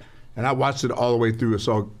love it. And I watched it all the way through.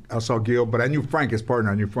 I saw Gil, but I knew Frank, his partner.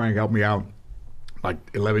 I knew Frank helped me out like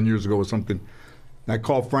 11 years ago or something. And I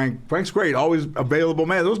called Frank. Frank's great, always available,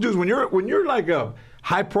 man. Those dudes, when you're like a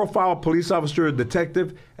high-profile police officer, a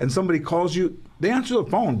detective, and somebody calls you, they answer the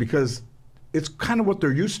phone because it's kind of what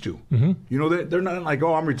they're used to. Mm-hmm. They're not like,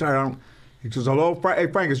 oh, I'm retired. He says, hello, Frank. Hey,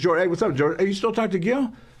 Frank, it's George. Hey, what's up, George? Hey, you still talk to Gil?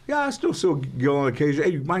 Yeah, I still see Gil on occasion.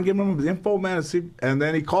 Hey, you mind giving him the info, man? And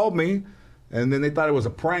then he called me. And then they thought it was a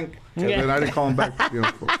prank, and then I didn't call him back,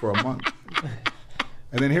 for a month.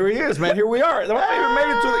 And then here he is, man. Here we are. He even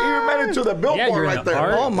made it to the billboard right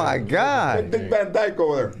there. Oh my God! Dick Van Dyke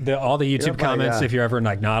over there. All the YouTube comments, if you're ever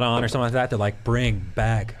like not on or something like that, they're like, "Bring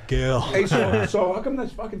back Gil." Hey, so how come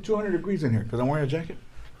that's fucking 200 degrees in here? Because I'm wearing a jacket.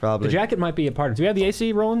 Probably. The jacket might be a part of it. Do we have the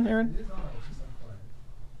AC rolling, Aaron?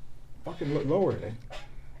 Fucking lower it. Eh?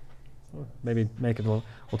 Maybe make it. We'll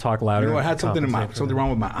talk louder. I had something wrong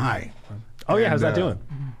with my eye. Oh yeah, how's that doing?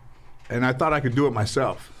 And I thought I could do it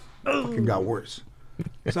myself. Fucking got worse.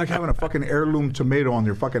 It's like having a fucking heirloom tomato on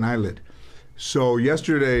your fucking eyelid. So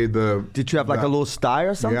yesterday Did you have like a little sty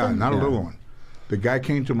or something? Yeah, not a little one. The guy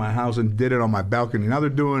came to my house and did it on my balcony. Now they're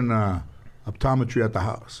doing optometry at the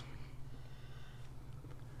house.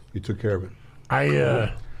 You took care of it.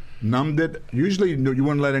 I numbed it. Usually you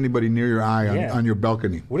wouldn't let anybody near your eye on your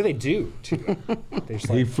balcony. What do they do to it?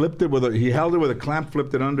 He flipped it he held it with a clamp,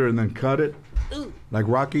 flipped it under, and then cut it. Like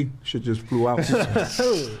Rocky, shit just flew out.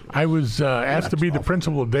 I was asked to be the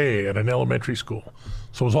principal today at an elementary school.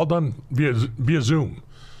 So it was all done via Zoom.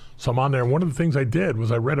 So I'm on there, and one of the things I did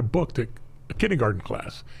was I read a book to a kindergarten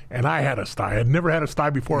class, and I had a sty. I had never had a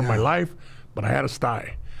sty before in my life, but I had a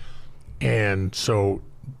sty. And so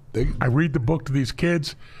I read the book to these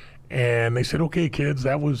kids, and they said, okay, kids,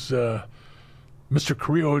 that was Mr.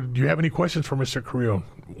 Carrillo, do you have any questions for Mr. Carrillo?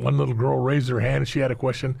 One little girl raised her hand and she had a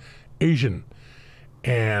question, Asian,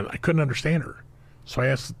 and I couldn't understand her. So I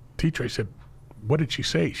asked the teacher, I said, what did she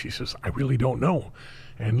say? She says, I really don't know.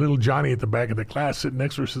 And little Johnny at the back of the class sitting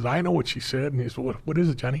next to her says, I know what she said. And he said, what is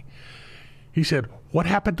it, Johnny? He said, what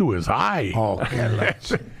happened to his eye? Oh, okay.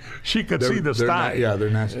 She could see the sty. Yeah, they're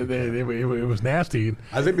nasty. It was nasty.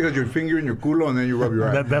 I think because you're fingering your culo and then you rub your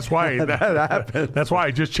eye. That's why. That's why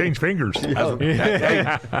I just changed fingers. Hey,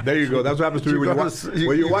 there you go. That's what happens to me when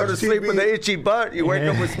you watch to TV. sleep with an itchy butt. You wake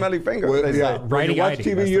up with smelly fingers. When you watch Righty-ighty,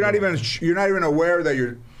 TV, you're not even aware that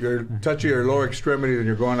you're touching your lower extremity and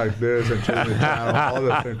you're going like this and changing the channel all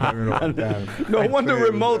the same time. No wonder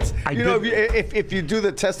remotes. If you do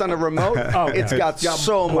the test on a remote, it's got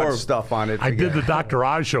so much stuff on it. I did the Dr.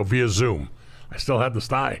 Oz show via Zoom. I still had the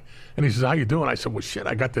sty. And he says, how you doing? I said, well, shit,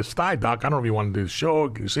 I got this sty, Doc. I don't know if you want to do the show.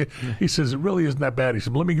 Can you see it? He says, it really isn't that bad. He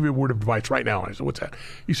said, let me give you a word of advice right now. I said, what's that?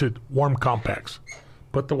 He said, warm compacts.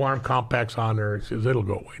 Put the warm compacts on there. He says, it'll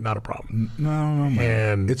go away. Not a problem. No, man.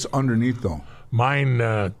 And it's underneath, though. Mine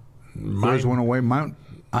Yours went away.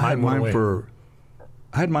 I had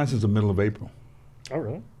mine since the middle of April. Oh,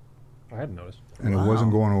 really? I hadn't noticed. And it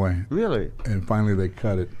wasn't going away. Really? And finally they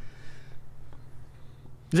cut it.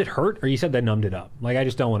 Does it hurt? Or you said they numbed it up? Like, I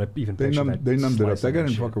just don't want to even picture that. They numbed it up. slicing That guy that didn't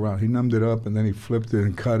shit. fuck around. He numbed it up and then he flipped it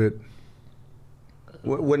and cut it.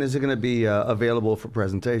 When is it going to be available for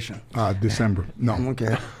presentation? December. No.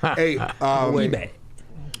 Okay. Hey, eBay.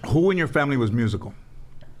 who in your family was musical?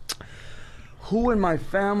 Who in my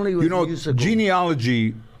family was musical?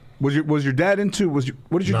 Genealogy. Was your dad into? What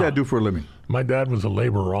did your dad do for a living? My dad was a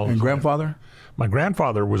laborer all his And life. grandfather? My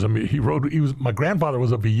grandfather was my grandfather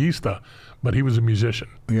was a villista, but he was a musician.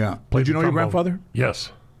 Yeah. Played Did you the know your trombone. grandfather?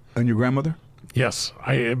 Yes. And your grandmother? Yes.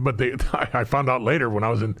 I found out later when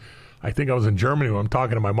I think I was in Germany when I'm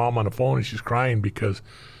talking to my mom on the phone and she's crying because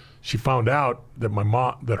she found out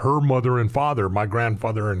that her mother and father, my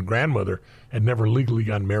grandfather and grandmother, had never legally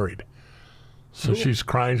gotten married. So she's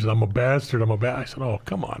crying. She says, I'm a bastard. I said, oh,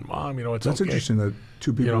 come on, Mom. It's That's okay. interesting that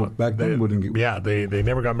two people back then wouldn't get. Yeah, they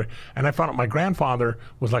never got married. And I found out my grandfather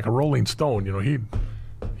was like a Rolling Stone.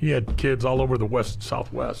 He had kids all over the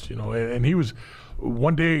Southwest. And he was.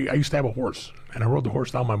 One day I used to have a horse, and I rode the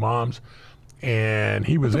horse down my mom's, and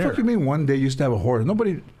he was What the there. fuck you mean one day you used to have a horse?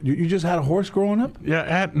 Nobody. You just had a horse growing up?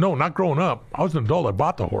 Yeah, no, not growing up. I was an adult. I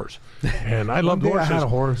bought the horse, and I loved day I horses. had a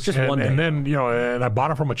horse. Just and, one day. And then and I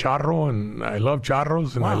bought it from a charro, and I love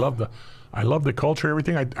charros, and I love the culture,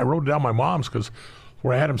 everything. I rode down my mom's because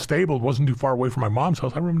where I had him stabled wasn't too far away from my mom's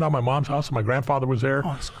house. I rode him down my mom's house, and my grandfather was there,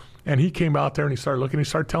 and he came out there and he started looking. He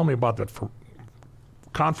started telling me about that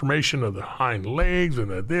conformation of the hind legs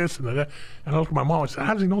and the this and the that. And I looked at my mom and said,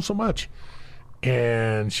 "How does he know so much?"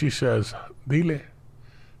 And she says, "Dile."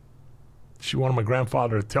 She wanted my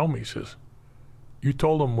grandfather to tell me. He says, "You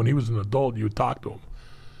told him when he was an adult you would talk to him."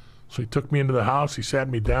 So he took me into the house. He sat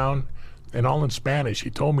me down, and all in Spanish, he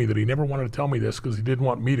told me that he never wanted to tell me this because he didn't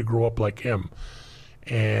want me to grow up like him.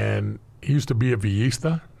 And he used to be a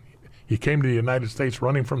villista. He came to the United States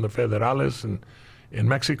running from the Federales in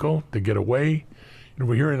Mexico to get away. And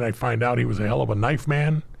over here, and I find out he was a hell of a knife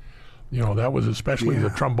man. That was especially the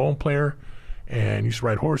trombone player. And he used to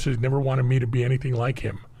ride horses. Never wanted me to be anything like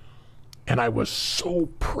him. And I was so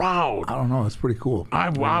proud. I don't know. That's pretty cool.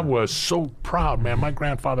 I was so proud, man. My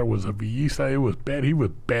grandfather was a villista. It was bad. He was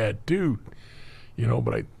bad dude.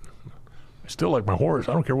 But I still like my horse.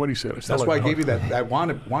 I don't care what he said. That's why I gave you that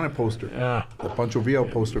wanted poster. Yeah. The Pancho Villa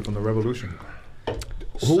poster from the Revolution.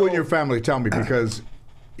 Who in your family? Tell me, because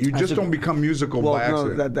you just don't become musical by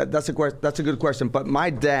accident. No, that's a good question. But my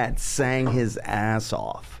dad sang his ass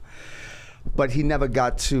off. But he never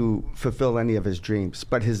got to fulfill any of his dreams.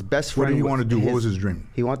 But his best friend. What did he want to do? What was his dream?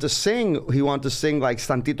 He wanted to sing. He wanted to sing like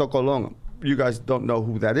Santito Colón. You guys don't know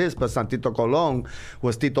who that is, but Santito Colón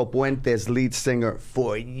was Tito Puente's lead singer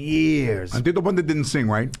for years. And Tito Puente didn't sing,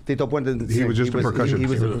 right? Tito Puente didn't He sing. was just a percussionist. He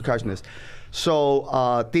was a percussionist.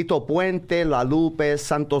 So Tito Puente, La Lupe,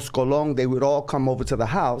 Santos Colón, they would all come over to the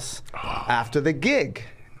house after the gig.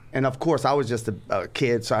 And of course, I was just a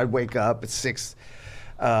kid, so I'd wake up at 6.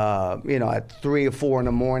 At 3 or 4 in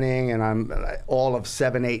the morning, and I'm all of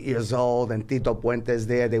 7, 8 years old, and Tito Puente's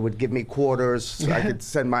there. They would give me quarters so I could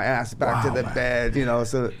send my ass back to the bed,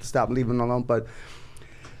 so stop leaving alone. But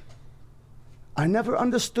I never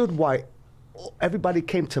understood why everybody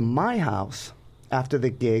came to my house after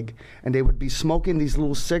the gig, and they would be smoking these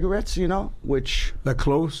little cigarettes, which... That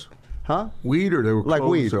close? Huh? Weed, or they were like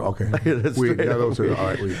close? weed. Okay. That's weed. straight Yeah, up those are weed. all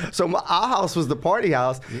right. Weed. So our house was the party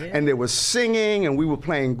house, and they were singing, and we were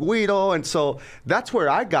playing Guido, and so that's where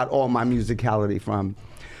I got all my musicality from.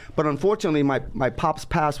 But unfortunately, my pops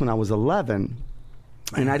passed when I was 11.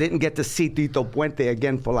 And I didn't get to see Tito Puente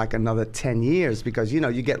again for like another 10 years because, you know,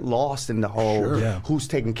 you get lost in the whole who's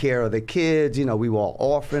taking care of the kids. You know, we were all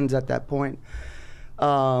orphans at that point.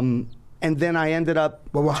 And then I ended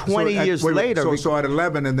up 20 years later. So at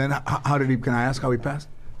 11, and then how did he, can I ask how he passed?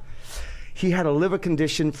 He had a liver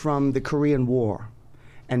condition from the Korean War.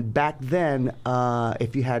 And back then,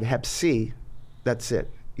 if you had Hep C, that's it.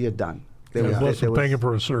 You're done. It was thank you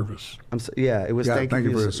for his service. It was thank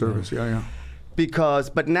you for his service. Yeah.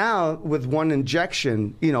 But now with one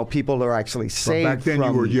injection, you know, people are actually saved. But back then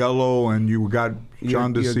you were yellow and you got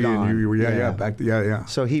jaundice and you were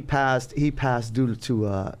So he passed due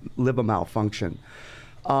to liver malfunction,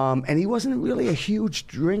 and he wasn't really a huge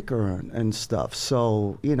drinker and stuff.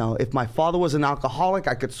 So you know, if my father was an alcoholic,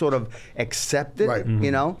 I could sort of accept it, you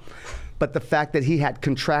know. But the fact that he had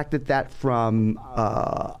contracted that from,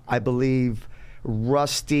 I believe,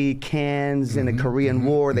 rusty cans in the Korean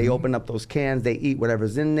War. They open up those cans, they eat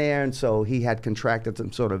whatever's in there, and so he had contracted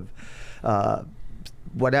some sort of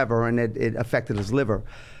whatever, and it affected his liver.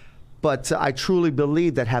 But I truly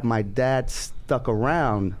believe that had my dad stuck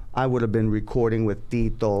around, I would have been recording with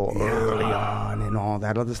Tito early on and all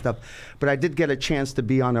that other stuff. But I did get a chance to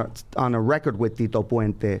be on a record with Tito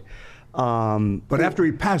Puente. But after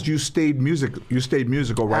he passed, you stayed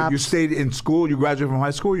musical, right? You stayed in school. You graduated from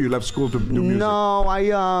high school. Or you left school to do music. No,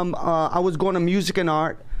 I was going to music and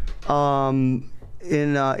art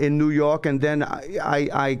in New York, and then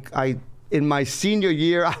I in my senior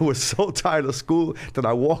year, I was so tired of school that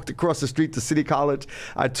I walked across the street to City College.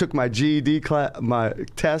 I took my GED my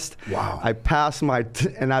test. Wow! I passed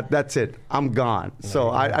that's it. I'm gone. So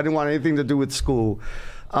I didn't want anything to do with school.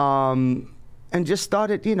 And just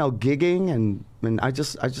started, you know, gigging, and I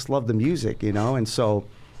just loved the music, you know, and so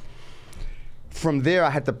from there I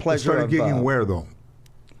had the pleasure of gigging where though?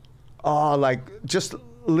 Like just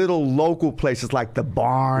little local places like the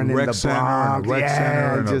Barn in the Bronx,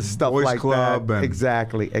 Center, just stuff boys like club that.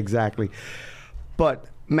 Exactly. But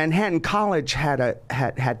Manhattan College had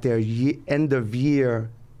their end of year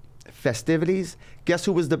festivities. Guess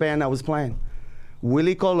who was the band that was playing?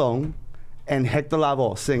 Willie Colon and Hector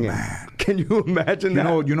Lavoe singing. Man. Can you imagine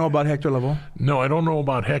that? You know about Hector Lavoe? No, I don't know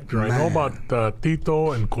about Hector. Man. I know about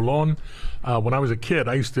Tito and Colon. When I was a kid,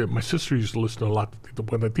 my sister used to listen to a lot to Tito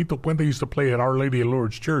Puente. Tito Puente used to play at Our Lady of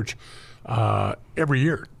Lourdes Church every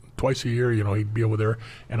year. Twice a year, you know, he'd be over there.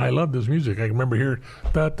 And I loved his music. I remember hearing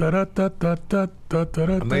amazing.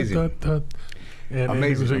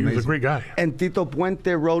 And he was a great guy. And Tito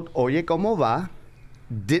Puente wrote Oye Como Va,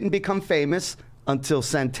 didn't become famous until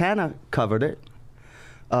Santana covered it.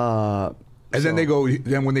 And then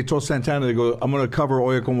then when they told Santana, they go, I'm going to cover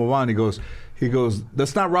Oye Como Va, and he goes,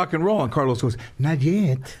 that's not rock and roll. And Carlos goes, not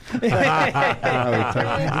yet. I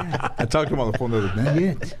talked to him on the phone the other day. Not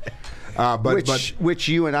yet. Which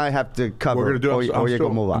you and I have to cover. We're going to do Oye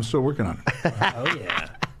Como Va. I'm still working on it. Oh, yeah.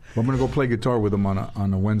 I'm going to go play guitar with him on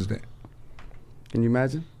a Wednesday. Can you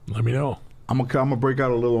imagine? Let me know. I'm gonna break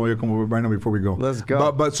out a little Oye Como Va right now before we go. Let's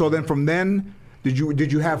go. But so then from then,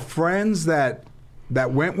 did you have friends that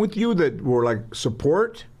went with you that were like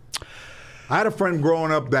support? I had a friend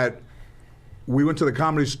growing up that we went to the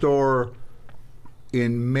Comedy Store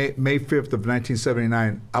in May 5th of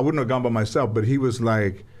 1979. I wouldn't have gone by myself, but he was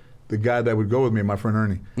like the guy that would go with me, my friend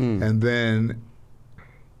Ernie. And then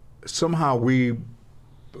somehow we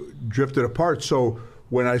drifted apart. So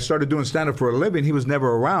when I started doing stand-up for a living, he was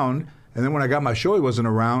never around. And then when I got my show, he wasn't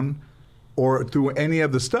around or through any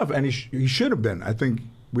of the stuff. And he should have been. I think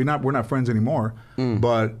we're not friends anymore.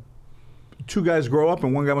 But two guys grow up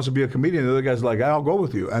and one guy wants to be a comedian. The other guy's like, I'll go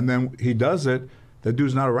with you. And then he does it. That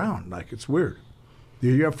dude's not around. Like, it's weird. Do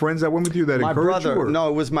you have friends that went with you that encouraged you? No,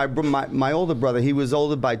 it was my older brother. He was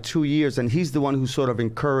older by 2 years, and he's the one who sort of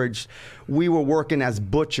encouraged. We were working as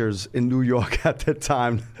butchers in New York at that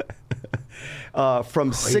time.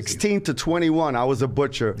 From 16 to 21, I was a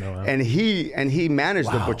butcher, and he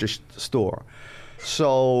managed the butcher store.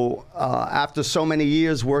 So after so many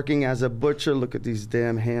years working as a butcher, look at these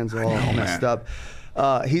damn hands all messed up.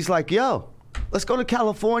 He's like, yo, let's go to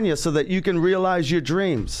California so that you can realize your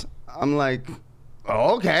dreams. I'm like,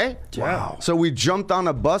 oh, okay. Wow. So we jumped on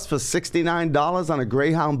a bus for $69 on a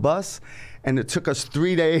Greyhound bus, and it took us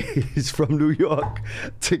 3 days from New York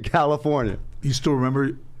to California. You still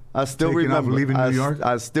remember? I still remember leaving New York.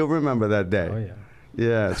 I still remember that day. Oh, yeah.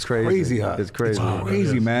 Yeah, it's crazy. Crazy, huh? It's crazy. It's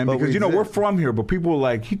crazy, man. But because we're from here, but people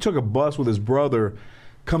like he took a bus with his brother,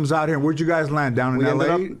 comes out here. And where'd you guys land? Down in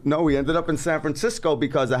L.A.? We ended up in San Francisco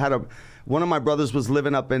because I had one of my brothers was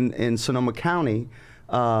living up in Sonoma County,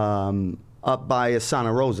 up by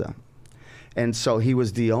Santa Rosa, And so he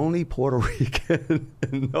was the only Puerto Rican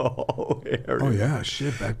in the whole area. Oh yeah,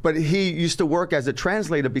 shit. But he used to work as a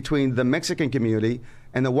translator between the Mexican community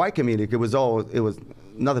and the white community. It was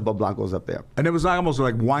nothing but blancos up there. And it was almost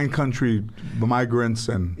like wine country, migrants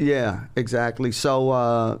and. Yeah, exactly.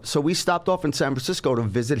 So we stopped off in San Francisco to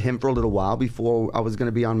visit him for a little while before I was going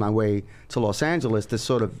to be on my way to Los Angeles to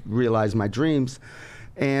sort of realize my dreams.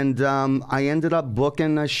 And I ended up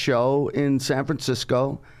booking a show in San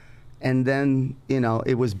Francisco. And then,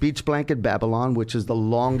 it was Beach Blanket Babylon, which is the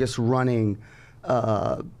longest running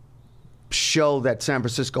show that San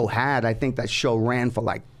Francisco had. I think that show ran for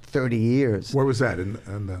like 30 years. Where was that?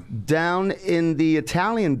 Down in the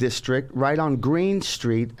Italian district, right on Green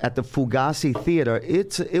Street at the Fugazi Theater.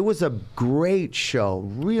 It was a great show.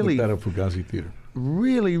 Really. Look that up, Fugazi Theater.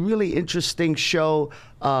 Really, really interesting show.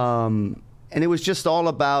 And it was just all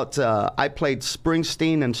about, I played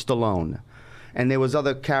Springsteen and Stallone. And there was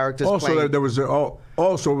other characters playing. So there was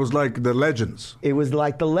also it was like the legends. It was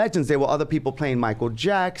like the legends. There were other people playing Michael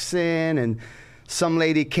Jackson, and some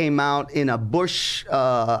lady came out in a Bush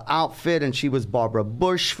outfit, and she was Barbara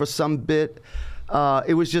Bush for some bit.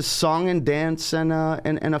 It was just song and dance and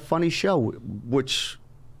a funny show, which.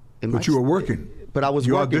 But you were working. But I was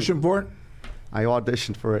working. You auditioned for it? I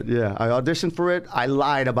auditioned for it. Yeah, I auditioned for it. I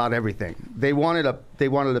lied about everything. They wanted a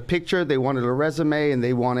picture, they wanted a resume, and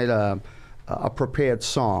they wanted a prepared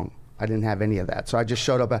song. I didn't have any of that. So I just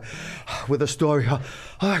showed up with a story. Oh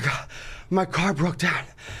my God, my car broke down.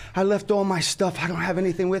 I left all my stuff. I don't have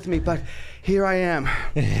anything with me, but here I am.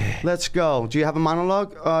 Let's go. Do you have a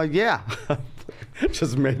monologue? Yeah.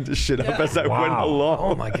 Just made this shit up as I went along.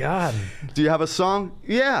 Oh my God. Do you have a song?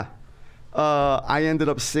 Yeah. I ended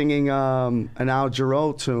up singing an Al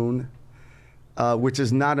Jarreau tune, which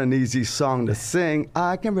is not an easy song to sing.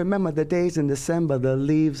 I can remember the days in December, the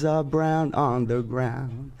leaves are brown on the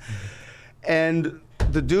ground. And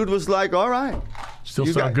the dude was like, all right. Still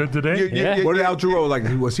sound good today? What did Al Jarreau, like,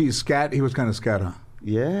 was he scat? He was kind of scat, huh?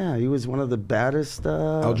 Yeah, he was one of the baddest.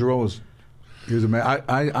 Al Jarreau he was amazing.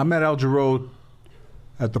 I met Al Jarreau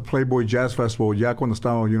at the Playboy Jazz Festival, ya cuando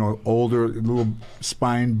estaba, older, little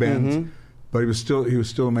spine bent. Mm-hmm. But he was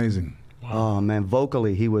still amazing. Wow. Oh man,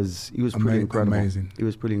 vocally he was pretty incredible. Amazing. He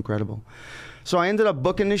was pretty incredible. So I ended up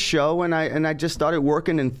booking this show, and I just started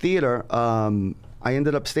working in theater. I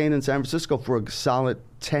ended up staying in San Francisco for a solid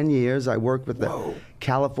 10 years. I worked with the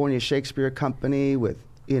California Shakespeare Company, with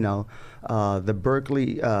the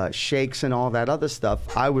Berkeley Shakes and all that other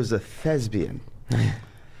stuff. I was a thespian.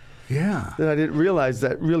 Yeah. Then I didn't realize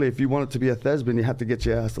that really, if you wanted to be a thespian, you had to get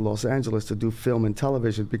your ass to Los Angeles to do film and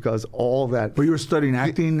television, because all that. But you were studying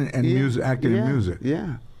acting and music, and music.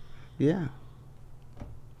 Yeah, yeah.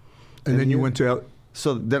 And then you went to.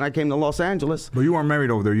 So then I came to Los Angeles. But you weren't married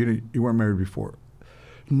over there. You weren't married before.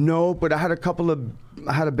 No, but I had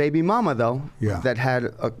a baby mama though. Yeah. That had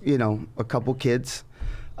a couple kids.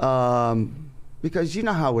 Because you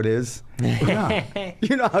know how it is. Yeah.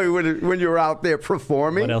 You know how when you're out there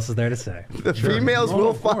performing. What else is there to say? The females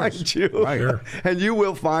will find you. Right. And you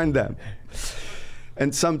will find them.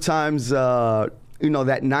 And sometimes, that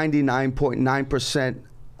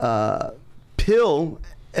 99.9% pill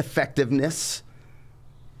effectiveness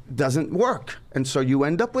doesn't work. And so you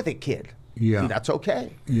end up with a kid. Yeah. And that's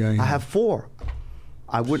okay. Yeah. I have 4.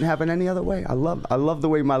 I wouldn't have it any other way. I love the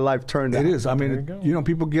way my life turned out. It is. I mean,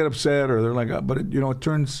 people get upset, or they're like, but it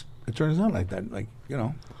turns out like that. Like,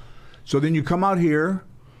 So then you come out here.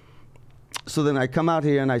 So then I come out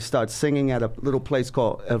here and I start singing at a little place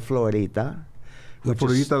called El Florida. La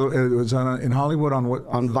Floridita was in Hollywood on what?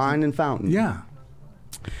 On Vine and Fountain. Yeah.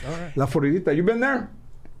 All right. La Floridita. You been there?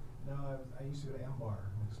 No, I used to go to M-Bar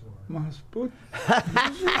next door.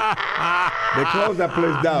 They closed that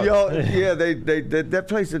place down. Yo, yeah, they that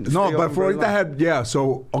place didn't No, stay but open very Florida long.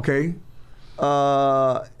 so okay.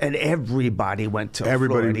 And everybody went to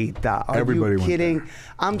Everybody- Florida. Are everybody you went kidding? there.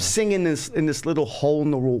 I'm singing in this little hole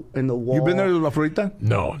in the wall. You been there to La Florida?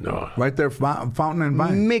 No. Right there, Fountain and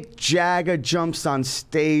Vine. Mick Jagger jumps on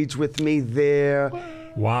stage with me there.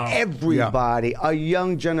 Wow. Everybody, a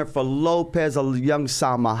young Jennifer Lopez, a young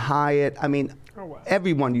Salma Hayek. I mean,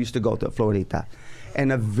 everyone used to go to Florida.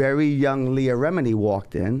 And a very young Leah Remini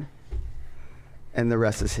walked in, and the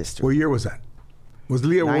rest is history. What year was that? Was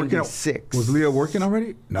Leah 96. working? Was Leah working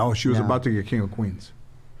already? No, she was No. about to get King of Queens.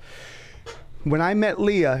 When I met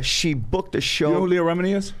Leah, she booked a show. You know who Leah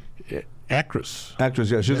Remini is? Actress. Actress,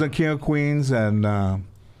 yeah. She was in King of Queens and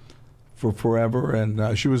for forever,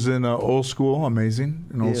 and she was in Old School. Amazing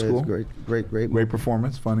in Old School. It was Great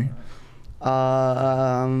performance. Funny.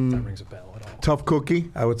 That rings a bell at all. Tough cookie,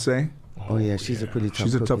 I would say. Oh yeah, she's a pretty tough.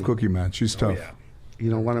 She's a tough cookie, man. She's tough. Yeah. You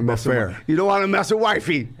don't want to mess fair. with. You don't want to mess with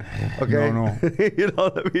wifey. Okay. No. You know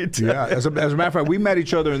what I mean? Yeah. As a matter of fact, we met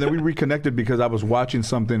each other and then we reconnected because I was watching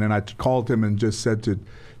something and I called him and just said to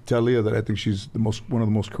tell Leah that I think she's one of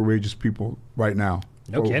the most courageous people right now.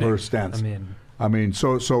 No for kidding. her stance. I mean,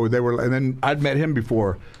 so they were, and then I'd met him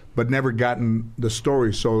before, but never gotten the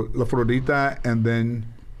story. So La Florita, and then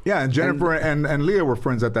and Jennifer and Leah were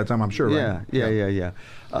friends at that time, I'm sure. Right? Yeah.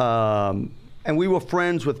 And we were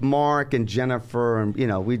friends with Mark and Jennifer, and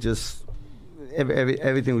we just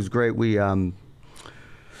everything was great. We,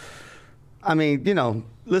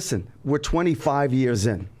 listen, we're 25 years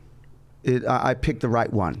in. I picked the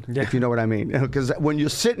right one, if you know what I mean. Because when you're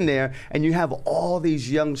sitting there and you have all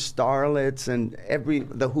these young starlets and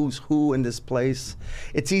the who's who in this place,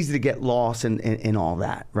 it's easy to get lost in all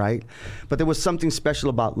that, right? But there was something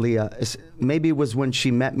special about Leah. Maybe it was when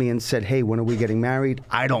she met me and said, "Hey, when are we getting married?"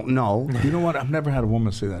 I don't know. You know what? I've never had a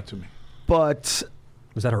woman say that to me. But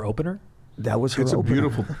was that her opener? That was her opener.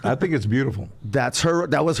 Beautiful. I think it's beautiful. That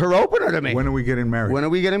was her opener to me. When are we getting married? When are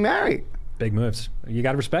we getting married? Big moves. You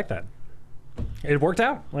got to respect that. It worked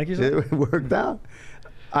out, like you said. It worked out.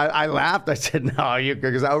 I laughed. I said, "No,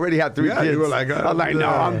 because I already have 3 kids." You were like, I'm like, "No,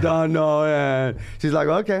 I'm done." No, and she's like,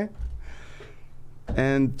 "Okay."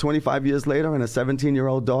 And 25 years later, and a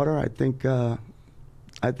 17-year-old daughter, I think we're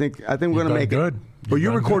gonna make good. it. But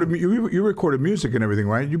you recorded music and everything,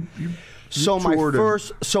 right?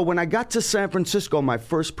 So when I got to San Francisco, my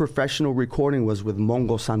first professional recording was with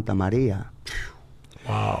Mongo Santa Maria.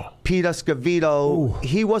 Wow. Pete Escovedo,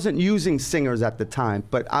 he wasn't using singers at the time,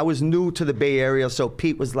 but I was new to the Bay Area, so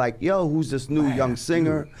Pete was like, "Yo, who's this new young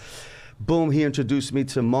singer?" Boom, he introduced me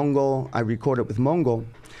to Mongo. I recorded with Mongo.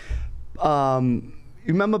 You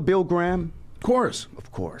remember Bill Graham?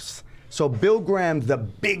 Of course. So Bill Graham, the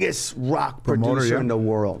biggest rock producer in the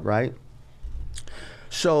world, right?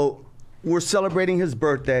 So we're celebrating his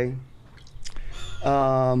birthday.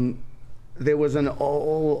 There was an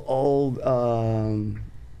old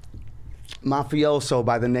mafioso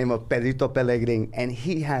by the name of Pedrito Pellegrin, and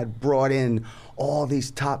he had brought in all these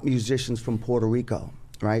top musicians from Puerto Rico,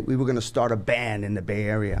 right? We were going to start a band in the Bay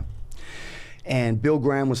Area. And Bill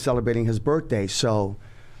Graham was celebrating his birthday, so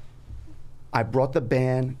I brought the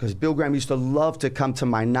band, because Bill Graham used to love to come to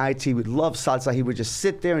my nights. He would love salsa. He would just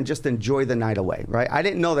sit there and just enjoy the night away, right? I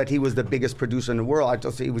didn't know that he was the biggest producer in the world. I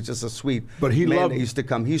just he was just a sweet man that used to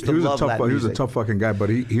come. He used to love that music. He was a tough fucking guy, but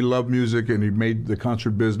he loved music, and he made the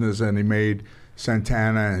concert business, and he made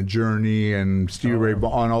Santana and Journey and Stevie Ray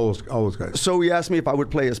Vaughan, all those guys. So he asked me if I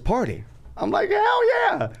would play his party. I'm like, hell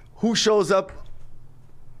yeah. Who shows up?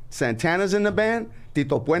 Santana's in the band.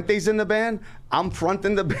 Tito Puente's in the band. I'm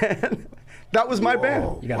fronting the band. That was my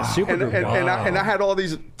band. You got a super group. And I had all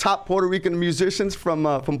these top Puerto Rican musicians from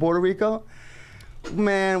Puerto Rico.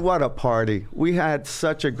 Man, what a party. We had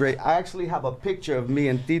such a great... I actually have a picture of me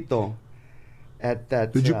and Tito at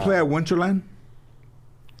that... Did you play at Winterland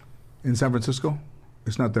in San Francisco?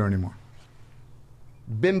 It's not there anymore.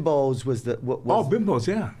 Bimbo's was the... Bimbo's,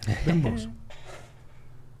 yeah. Bimbo's.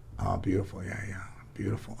 Oh, beautiful. Yeah.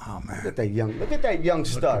 Beautiful. Oh, man. Look at that young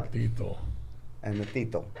stud. Tito. And the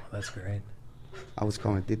Tito. Oh, that's great. I was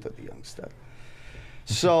calling Tito the young stud.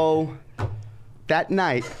 So that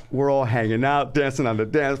night, we're all hanging out, dancing on the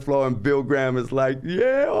dance floor, and Bill Graham is like,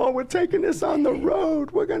 "Yeah, we're taking this on the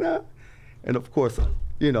road. We're gonna..." And of course,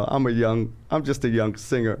 I'm just a young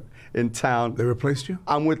singer in town. They replaced you?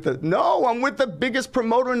 I'm with the biggest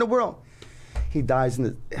promoter in the world. He dies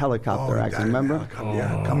in a helicopter accident, remember?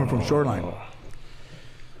 Yeah, coming from Shoreline.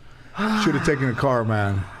 Should have taken a car,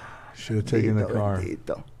 man. Should have taken the car.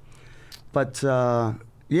 But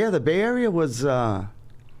the Bay Area was...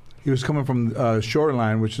 He was coming from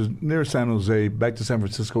Shoreline, which is near San Jose, back to San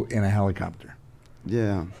Francisco in a helicopter.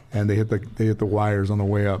 Yeah. And they hit the wires on the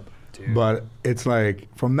way up. Dude. But it's like,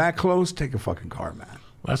 from that close, take a fucking car, man.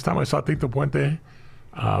 Last time I saw Tito Puente,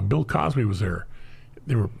 Bill Cosby was there.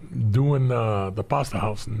 They were doing the Pasta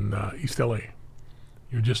House in East LA.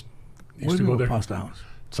 You just used to go there. Pasta House?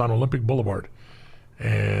 It's on Olympic Boulevard.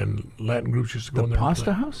 And Latin groups used to go in there. The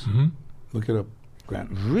Pasta House? Mm-hmm. Look it up, Grant.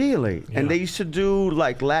 Really? Yeah. And they used to do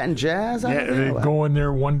like Latin jazz? Yeah, they'd go in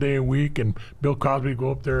there one day a week, and Bill Cosby would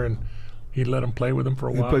go up there, and he'd let them play with him for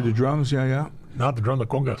a while. He played the drums, yeah. Not the drum, the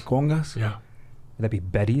congas. Congas? Yeah. Would that be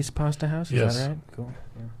Betty's Pasta House? Yes. Is that right? Cool.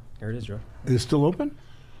 Yeah. There it is, Joe. Is it still open?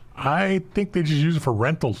 I think they just use it for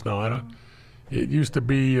rentals now. It used to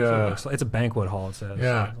be... it's a banquet hall, it says.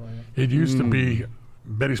 Yeah. It used to be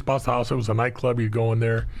Betty's Pasta House. It was a nightclub. You'd go in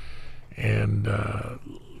there, and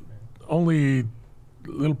only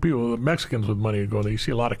little people, the Mexicans with money, would go there. You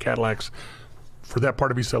see a lot of Cadillacs for that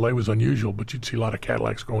part of East LA was unusual, but you'd see a lot of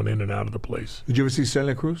Cadillacs going in and out of the place. Did you ever see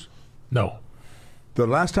Cella Cruz? No. The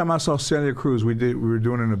last time I saw Cella Cruz, we were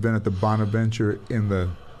doing an event at the Bonaventure in the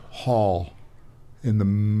hall in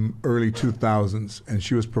the early 2000s, and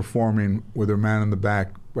she was performing with her man in the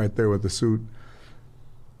back right there with the suit.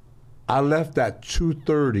 I left at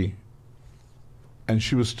 2:30, and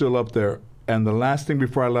she was still up there. And the last thing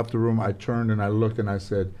before I left the room, I turned and I looked and I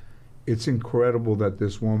said, it's incredible that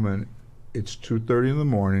this woman, it's 2:30 in the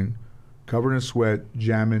morning, covered in sweat,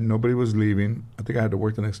 jamming, nobody was leaving. I think I had to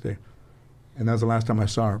work the next day. And that was the last time I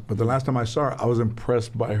saw her. But the last time I saw her, I was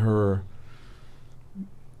impressed by her.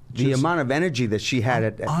 The amount of energy that she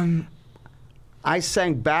had I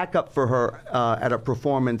sang backup for her at a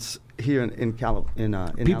performance here in People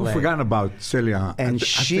LA. forgotten about Celia. And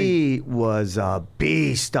she was a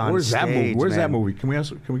beast on Where's stage. that movie? Where's that man. movie?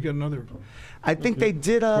 Can we get another? I think they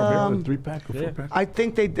did a a 3-pack or 4-pack. I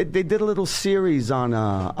think they did a little series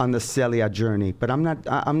on the Celia journey, but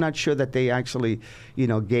I'm not sure that they actually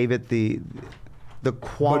gave it the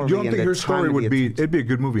quality. But you don't and think the her story time would and be? the It'd be a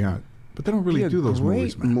good movie, huh? But they don't really do those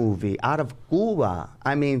movies, man. Great movie out of Cuba.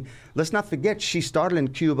 I mean, let's not forget she started in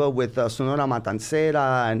Cuba with Sonora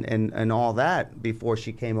Matancera and all that before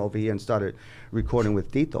she came over here and started recording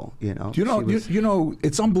with Tito. You know,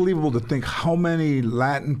 It's unbelievable to think how many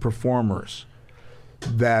Latin performers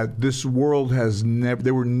that this world has never.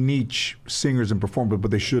 They were niche singers and performers,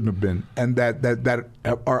 but they shouldn't have been, and that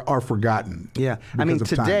are forgotten. Yeah, I mean,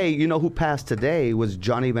 today, you know who passed today was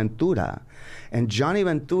Johnny Ventura, and Johnny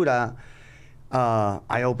Ventura.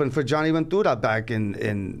 I opened for Johnny Ventura back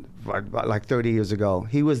in like 30 years ago.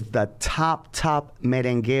 He was the top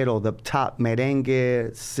merenguero, the top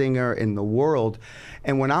merengue singer in the world.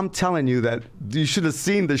 And when I'm telling you that you should have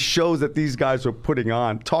seen the shows that these guys were putting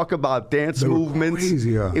on, talk about dance movements.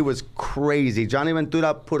 Crazy, yeah. It was crazy. Johnny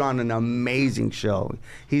Ventura put on an amazing show.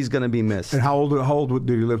 He's going to be missed. And how old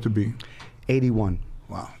did he live to be? 81.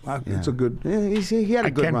 Wow, it's a good. Yeah, he had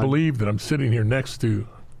a good I can't run. believe that I'm sitting here next to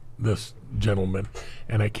this gentleman,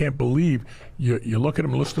 and I can't believe you look at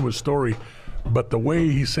him, listen to his story, but the way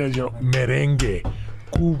he says, merengue,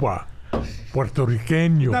 Cuba, Puerto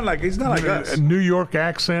Riqueño. He's not like us. A New York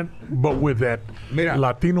accent, but with that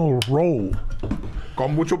Latino roll.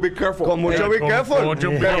 Con mucho be careful. Con mucho be careful.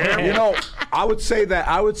 I would say that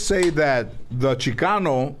the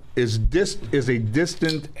Chicano is a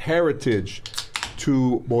distant heritage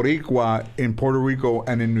to Boricua in Puerto Rico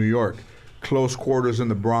and in New York. Close quarters in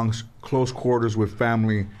the Bronx, close quarters with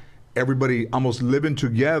family, everybody almost living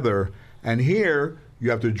together. And here, you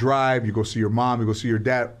have to drive, you go see your mom, you go see your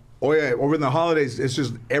dad. Oh yeah, over in the holidays, it's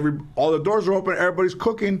just all the doors are open, everybody's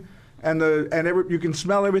cooking, and you can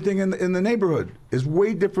smell everything in the neighborhood. It's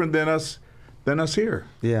way different than us here.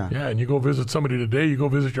 Yeah. Yeah, and you go visit somebody today, you go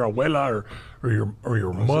visit your abuela or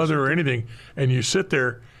your mother or anything, and you sit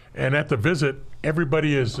there, and at the visit,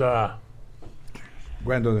 everybody is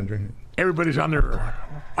Granddaughter drinking. Everybody's on their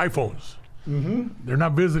iPhones. Mm-hmm. They're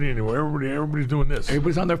not visiting anywhere. Everybody's doing this.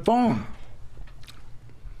 Everybody's on their phone.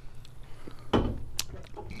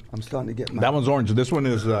 I'm starting to get that one's orange. This one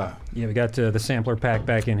is. Yeah, we got the sampler pack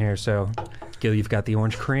back in here. So, Gil, you've got the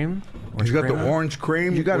orange cream. You got the orange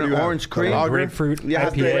cream. You got an orange cream. Grapefruit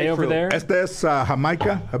IPA over there. Este es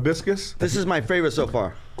Jamaica hibiscus. This is my favorite so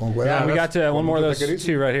far. Yeah, we got one more of those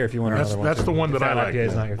two right here. If you want another one. That's the one that I like. IPA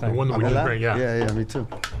is not your thing. The one that we just drank. Yeah. Yeah, me too.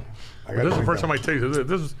 This is the first time I taste it.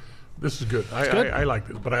 This is good. I like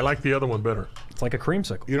this, but I like the other one better. It's like a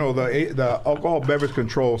creamsicle. You know, the alcohol beverage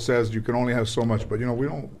control says you can only have so much, but we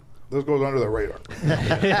don't. This goes under the radar.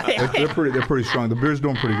 They're pretty strong. The beer's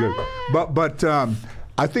doing pretty good. But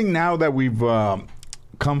I think now that we've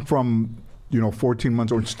come from 14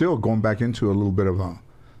 months, or still going back into a little bit of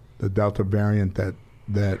the Delta variant that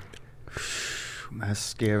that's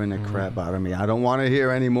scaring the crap out of me. I don't want to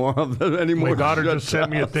hear any more of that anymore. My daughter just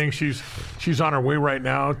sent me a thing. She's on her way right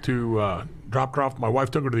now to drop her off. My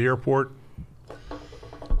wife took her to the airport.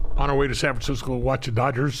 On her way to San Francisco to watch the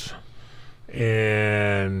Dodgers.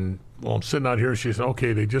 And I'm sitting out here. She said,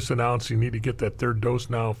 "Okay, they just announced you need to get that third dose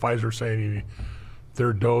now. Pfizer saying you need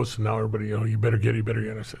third dose, and now everybody, you better get it,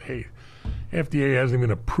 And I said, "Hey, FDA hasn't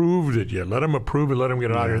even approved it yet. Let them approve it. Let them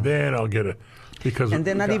get it out here. Then I'll get it." And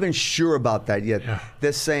they're not even sure about that yet. Yeah.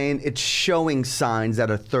 They're saying it's showing signs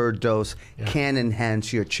that a third dose can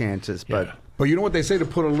enhance your chances. But you know what they say, to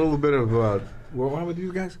put a little bit of what with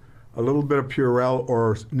you guys? A little bit of Purell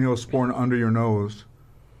or Neosporin under your nose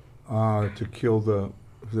to kill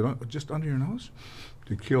just under your nose?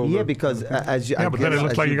 To kill because as you but then it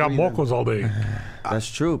looks like you got mocos all day. That's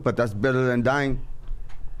true, but that's better than dying.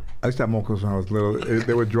 I used to have mocos when I was little.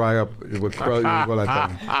 They would dry up. It would swell you.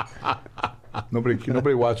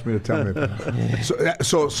 Nobody watched me to tell me.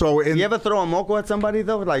 So in You ever throw a moco at somebody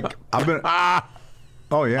though? Like, I've been.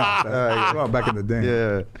 Oh yeah, well, back in the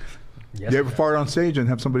day. yeah. You ever fart on stage and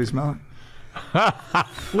have somebody smell it? Hard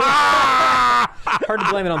to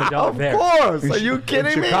blame it on the dog there. Of course. Are you In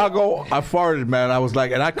kidding me? Chicago, I farted, man. I was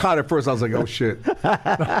like, and I caught it first. I was like, oh shit,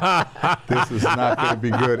 this is not going to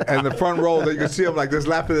be good. And the front row, that you can see them like this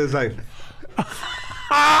laughing. It's like.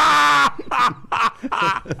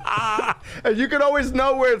 And you can always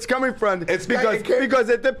know where it's coming from. It's because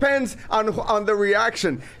it depends on the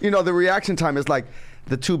reaction. You know, the reaction time is like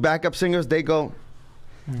the two backup singers, they go,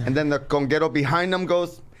 and then the conguero behind them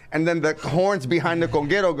goes, and then the horns behind the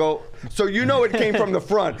conguero go. So you know it came from the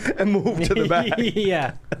front and moved to the back.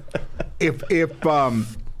 Yeah.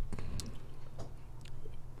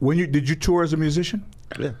 When did you tour as a musician?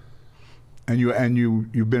 Yeah. And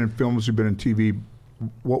you've been in films, you've been in TV.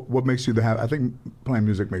 What makes you the happy? I think playing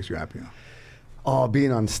music makes you happy. Huh? Oh,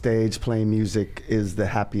 being on stage playing music is the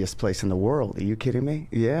happiest place in the world. Are you kidding me?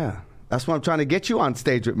 Yeah. That's why I'm trying to get you on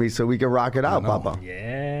stage with me so we can rock it out, Papa.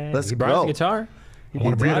 Yeah. Let's he brought go. his guitar. He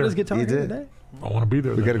wanna be brought there. his guitar He here did. today. I want to be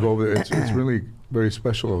there. We got to go over there. It's really very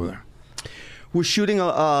special over there. We're shooting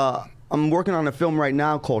I'm working on a film right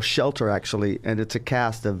now called Shelter, actually, and it's a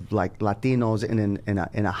cast of like Latinos in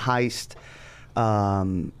a heist.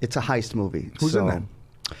 It's a heist movie. Who's in that?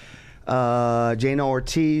 Jana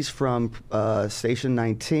Ortiz from Station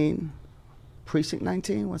 19, Precinct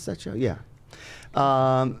 19. What's that show? Yeah.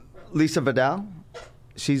 Lisa Vidal,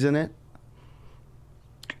 she's in it.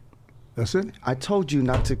 That's it? I told you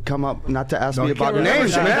not to ask me you about can't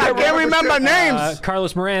names, remember man. shit. I can't remember names.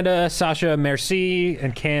 Carlos Miranda, Sasha Merci,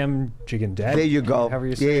 and Cam Jigendet. There you go. However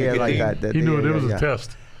you say Yeah, it. like that. He knew yeah, it was yeah. a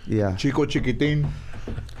test. Yeah. Chico Chiquitin.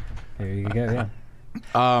 There you go,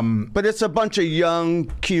 yeah. But it's a bunch of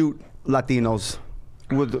young, cute Latinos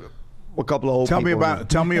with a couple of old Tell me people.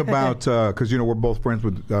 about because we're both friends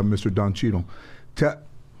with Mr. Don Cheadle.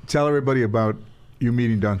 Tell everybody about you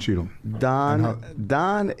meeting Don Cheadle.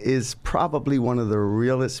 Don is probably one of the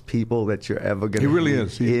realest people that you're ever going to He really meet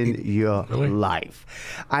is. in your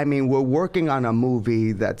life. I mean, we're working on a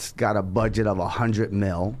movie that's got a budget of $100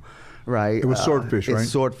 million. Right. It was Swordfish, right?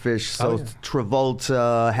 It's Swordfish. So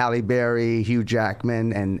Travolta, Halle Berry, Hugh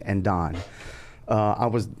Jackman, and Don. I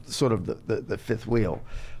was sort of the fifth wheel.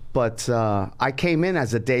 But I came in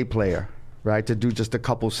as a day player, right, to do just a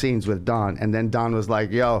couple scenes with Don. And then Don was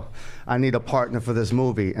like, yo, I need a partner for this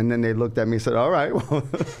movie. And then they looked at me and said, all right, well,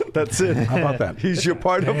 that's it. How about that? He's your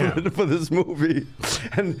partner for this movie.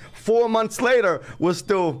 And 4 months later, we're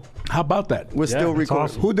still How about that? still recording.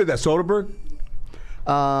 awesome. Who did that? Soderbergh?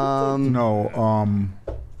 No.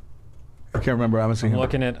 I can't remember. I haven't seen him. We're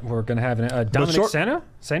going to have Dominic Senna?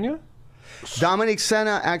 Dominic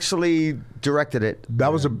Senna actually directed it.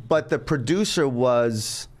 That was But the producer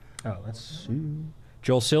was Oh, let's see.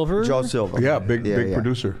 Joel Silver? Joe Silva. big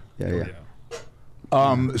producer. Yeah.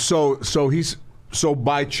 So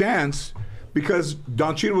by chance, because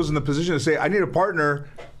Don Cheadle was in the position to say, I need a partner.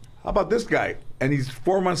 How about this guy? And he's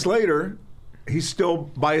 4 months later, he's still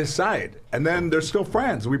by his side. And then they're still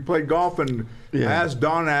friends. We played golf, and I asked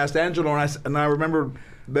Don, I asked Angelo, and I remember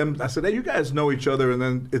them. I said, hey, you guys know each other, and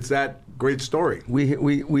then it's that great story.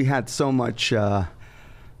 We had so much.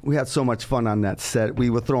 We had so much fun on that set. We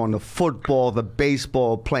were throwing the football, the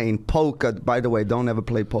baseball, playing poker. By the way, don't ever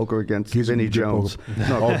play poker against Vinny Jones.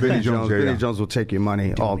 No, Vinny Jones. Vinny Jones will take your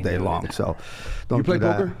money all day long. So, don't You play do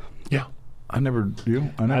that. poker? Yeah. I never do.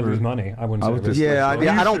 I lose money. I wouldn't I say was I lose just- money.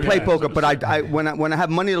 Yeah, I don't play Yeah. poker, but I when I have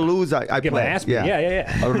money to lose, I Get play. my ass beat.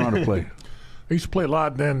 Yeah. I don't know how to play. I used to play a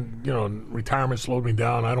lot. Then retirement slowed me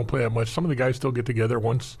down. I don't play that much. Some of the guys still get together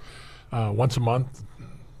once a month,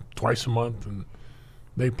 twice a month, and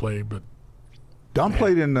they play. But Don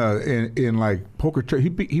played in like poker. He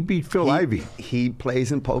beat Phil Ivey. He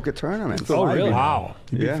plays in poker tournaments. Oh, really? wow,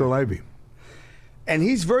 He beat Yeah. Phil Ivey. And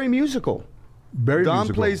he's very musical. Very Don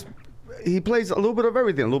musical. plays a little bit of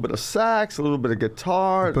everything, a little bit of sax, a little bit of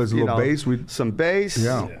guitar. He plays a little bass. Some bass.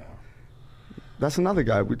 Yeah. That's another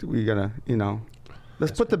guy we gotta,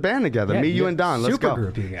 let's put the band together. Yeah, Me, you, yeah, and Don. Let's super go.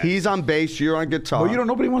 group you guys. He's on bass, you're on guitar. Well,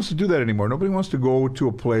 nobody wants to do that anymore. Nobody wants to go to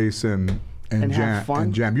a place and And jam. have fun.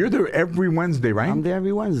 And jam. You're there every Wednesday, right? I'm there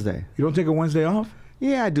every Wednesday. You don't take a Wednesday off?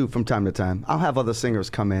 Yeah, I do from time to time. I'll have other singers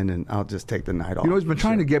come in and I'll just take the night off. He's been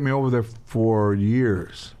trying to get me over there for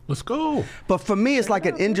years. let's go. But for me, it's like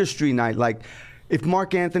an industry night. Like, if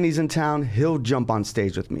Mark Anthony's in town, he'll jump on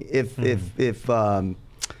stage with me.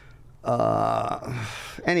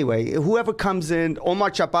 Anyway, whoever comes in,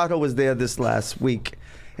 Omar Chaparro was there this last week,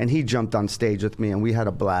 and he jumped on stage with me, and we had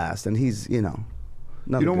a blast. And he's,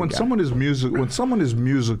 Another You know, good when guy. someone is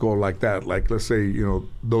musical like that, like let's say, you know,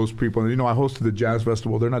 those people. You know, I hosted the jazz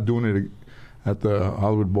festival. They're not doing it at the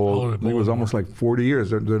Hollywood Bowl. Hollywood I think it Bowl was anymore. almost like 40 years.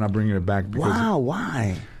 They're not bringing it back because Wow,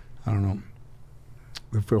 why? I don't know.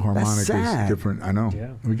 The Philharmonic is sad. different. I know.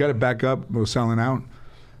 Yeah. We got it back up. It was selling out.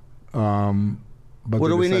 But What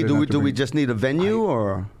they do we need? decided Do not we to do we bring- just need a venue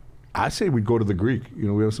or? I say we go to the Greek. You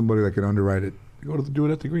know, we have somebody that can underwrite it. Do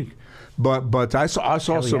it at the Greek. But I saw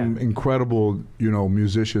Hell some yeah. incredible, you know,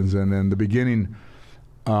 musicians, and in the beginning,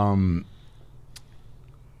 I've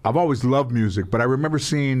always loved music, but I remember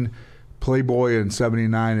seeing Playboy in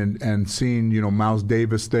 '79 and seeing, you know, Miles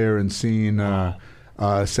Davis there, and seeing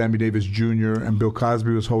Sammy Davis Jr. and Bill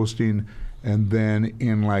Cosby was hosting, and then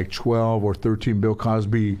in like 12 or 13, Bill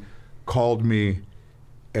Cosby called me.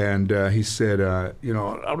 And he said, you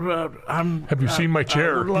know, Have you seen my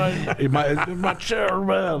chair? my chair,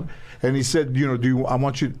 man. And he said, you know,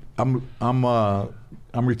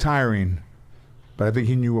 I'm retiring, but I think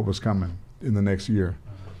he knew what was coming in the next year,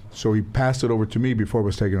 so he passed it over to me before it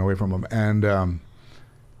was taken away from him. And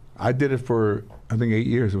I did it for I think 8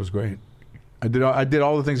 years. It was great. I did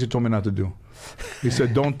all the things he told me not to do. He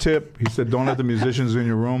said, don't tip. He said, don't let the musicians in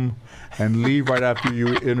your room, and leave right after you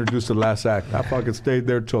introduce the last act. I fucking stayed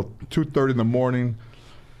there till 2:30 in the morning.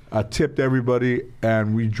 I tipped everybody,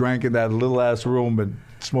 and we drank in that little ass room and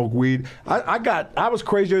smoked weed. I was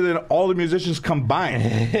crazier than all the musicians combined.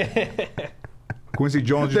 Quincy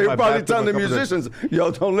Jones. They used were my probably bathtub telling the a couple musicians,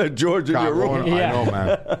 "Yo, don't let George in your room." times. I Yeah. know,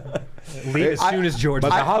 man. Leave as soon as George. But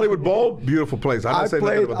the Hollywood Bowl, beautiful place. I'm not saying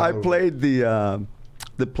nothing about the I Hollywood Bowl. played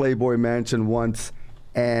the Playboy Mansion once,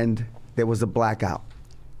 and there was a blackout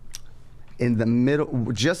in the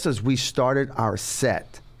middle. Just as we started our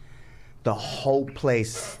set, the whole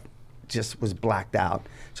place just was blacked out.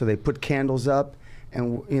 So they put candles up,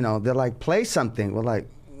 and you know they're like, "Play something." We're like,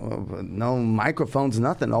 well, no microphones,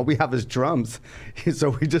 nothing. All we have is drums. So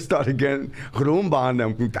we just started getting rumba on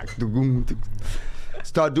them.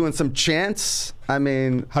 Start doing some chants. I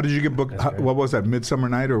mean, How did you get booked? What was that? Midsummer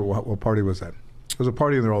Night, or what party was that? There was a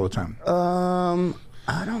party in there all the time.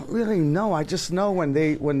 I don't really know. I just know when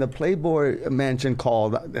the Playboy Mansion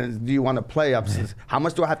called, do you want to play? How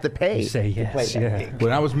much do I have to pay? You say to play yes, that yeah. gig?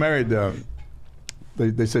 When I was married,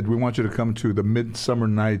 they said, we want you to come to the Midsummer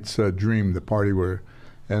Night's Dream, the party where,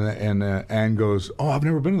 and Ann goes, oh, I've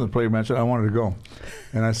never been to the Playboy Mansion. I wanted to go.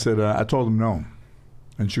 And I said, I told him no.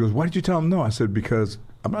 And she goes, why did you tell him no? I said, because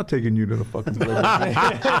I'm not taking you to the fucking Playboy Mansion.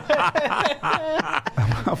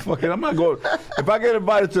 I'm not going. If I get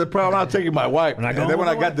invited to the prom, I'm not taking my wife. And then when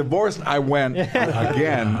I got divorced, I went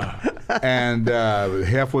again. And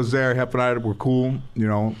Hef was there. Hef and I were cool. You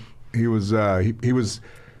know, he was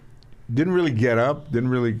didn't really get up. Didn't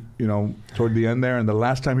really, you know, toward the end there. And the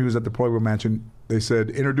last time he was at the Playboy Mansion, they said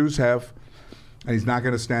introduce Hef, and he's not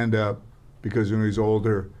going to stand up because you know he's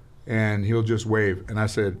older. And he'll just wave. And I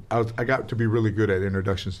said, I got to be really good at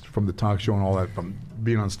introductions from the talk show and all that, from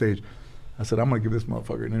being on stage. I said, I'm going to give this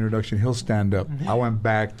motherfucker an introduction. He'll stand up. I went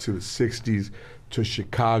back to the 60s, to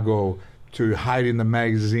Chicago, to hiding the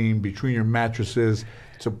magazine between your mattresses,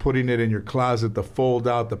 to putting it in your closet, the fold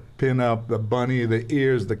out, the pin up, the bunny, the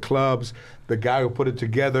ears, the clubs, the guy who put it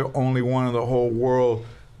together, only one in the whole world,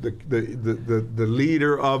 the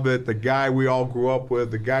leader of it, the guy we all grew up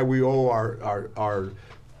with, the guy we owe our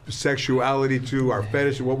sexuality to, our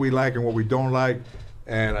fetish, what we like and what we don't like.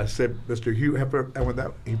 And I said, Mr. Hugh Hefner, and when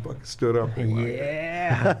that, he fucking stood up.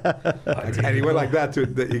 Yeah. And he went like that to,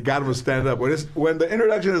 you got him to stand up. When the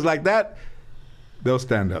introduction is like that, they'll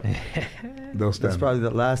stand up. They'll stand That's up. probably the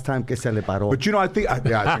last time que se le paró. But you know, I think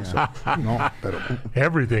so. No, pero,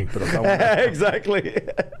 Everything. Exactly.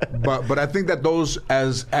 but I think that those,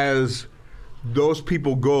 as those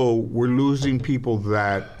people go, we're losing people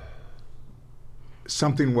that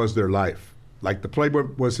something was their life. Like the Playboy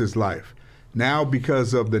was his life. Now,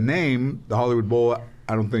 because of the name, the Hollywood Bowl,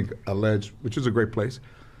 I don't think alleged, which is a great place,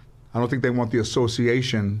 I don't think they want the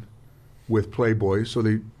association with Playboy, so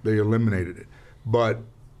they eliminated it. But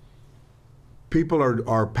people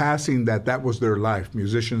are passing that was their life.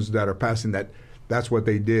 Musicians that are passing that's what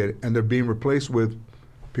they did, and they're being replaced with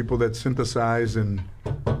people that synthesize and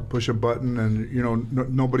push a button, and you know,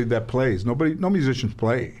 nobody that plays. No musicians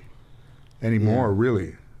play anymore,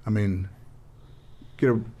 really. I mean,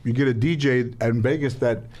 you get a DJ in Vegas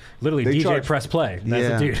that Literally, they DJ charge- press play.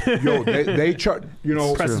 That's the dude. Yo, they charge, you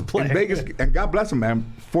know, Press play. in Vegas, and God bless them,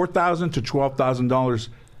 man, $4,000 to $12,000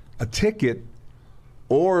 a ticket,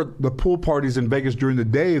 or the pool parties in Vegas during the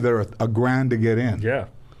day, they're $1,000 to get in. Yeah.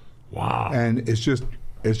 Wow. And it's just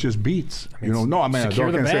beats. You know, no, I mean, I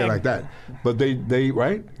secure can't the say it bag. like that. But they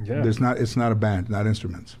right? Yeah. It's not a band, not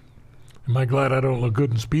instruments. Am I glad I don't look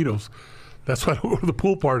good in Speedos? That's why I don't go to the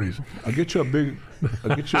pool parties. I'll get you a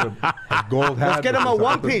gold hat. Let's get him a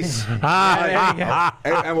one piece.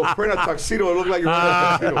 And we'll print a tuxedo. It'll look like you're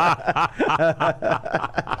wearing a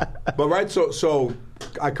tuxedo. But right, so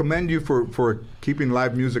I commend you for keeping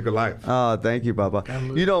live music alive. Oh, thank you, Baba.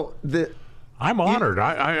 You know, I'm honored.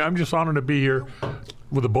 I'm just honored to be here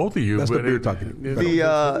with the both of you. That's the beer talking.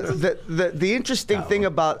 The interesting thing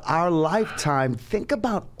about our lifetime, think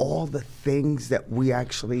about all the things that we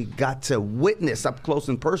actually got to witness up close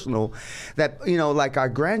and personal that, you know, like our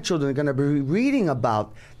grandchildren are going to be reading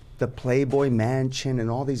about the Playboy Mansion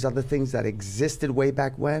and all these other things that existed way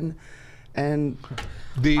back when. And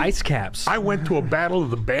the ice caps. I went to a battle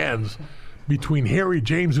of the bands between Harry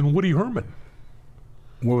James and Woody Herman.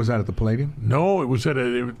 Where was that, at the Palladium? No, it was at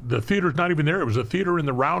the theater's not even there. It was a theater in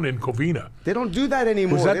the Round in Covina. They don't do that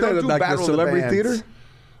anymore. Was that the celebrity theater?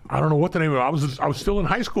 I don't know what the name of it. I was still in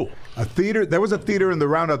high school. A theater. There was a theater in the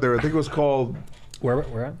Round out there. I think it was called. Where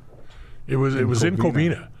at? It was in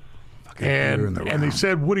Covina. And they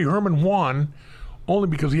said Woody Herman won only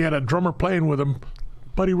because he had a drummer playing with him,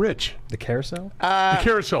 Buddy Rich. The Carousel? The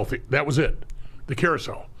Carousel. That was it. The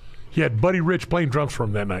Carousel. He had Buddy Rich playing drums for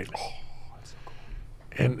him that night.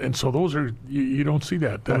 And so those are, you don't see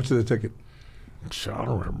that. How much is the ticket? I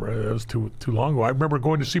don't remember. That was too long ago. I remember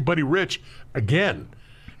going to see Buddy Rich again,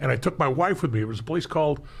 and I took my wife with me. It was a place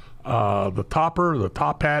called the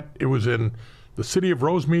Top Hat. It was in the city of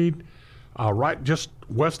Rosemead, right just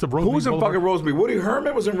west of Rosemead. Who was in fucking Rosemead? Woody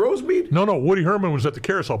Herman was in Rosemead? No, Woody Herman was at the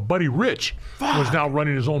Carousel. Buddy Rich was now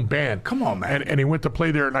running his own band. Come on, man. And he went to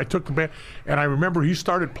play there, and I took the band, and I remember he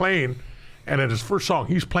started playing, and at his first song,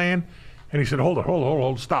 he's playing, and he said, hold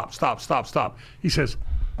on, stop. He says,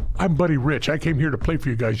 I'm Buddy Rich. I came here to play for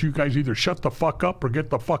you guys. You guys either shut the fuck up or get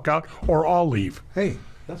the fuck out, or I'll leave. Hey,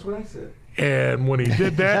 that's what I said. And when he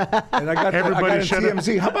did that, and everybody shut up.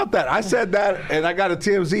 TMZ. How about that? I said that, and I got a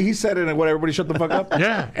TMZ. He said it, and what? Everybody shut the fuck up.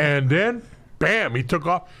 Yeah, and then, bam, he took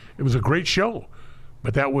off. It was a great show,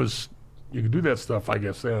 but that was, you could do that stuff, I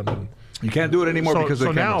guess. Then and you can't do it anymore because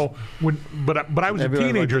of the cameras. Now, but I was a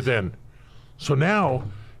teenager then, so now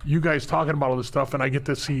you guys talking about all this stuff, and I get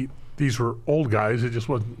to see. These were old guys. It just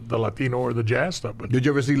wasn't the Latino or the jazz stuff. But did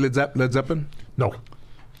you ever see Led Zeppelin? No.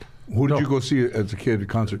 Who did you go see as a kid at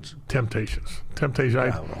concerts? Temptations.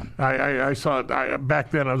 I saw it. Back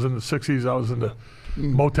then, I was in the 60s. I was into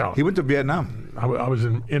Motown. He went to Vietnam. I was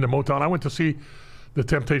into Motown. I went to see the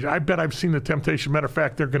Temptations. I bet I've seen the Temptations. Matter of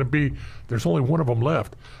fact, there's only one of them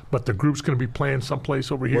left, but the group's going to be playing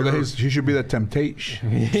someplace over here. Well, he should be the Temptation.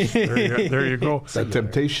 There you go. The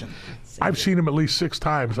Temptation. I've seen him at least 6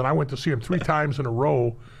 times, and I went to see him 3 times in a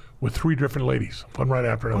row with 3 different ladies, one right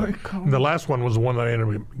after another. And the last one was the one that I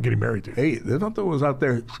ended up getting married to. Hey, there's nothing was out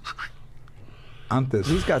there. Antes.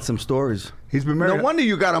 He's got some stories. He's been married. No wonder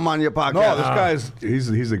you got him on your podcast. No, this guy's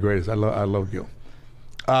he's the greatest. I love Gil.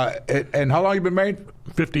 And how long you been married?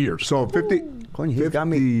 50 years. So 50. He's got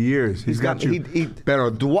me. Years. He's got you.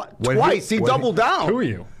 Twice. He doubled down. Who are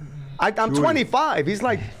you? I'm 25. He's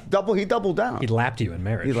like he doubled down. He lapped you in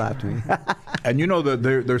marriage. He lapped me. And you know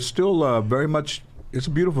they're still very much. It's a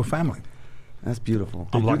beautiful family. That's beautiful.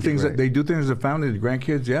 They do things as a family. The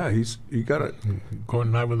grandkids. Yeah, you got it. Going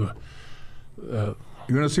tonight with you're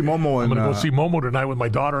going to see Momo. I'm going to go see Momo tonight with my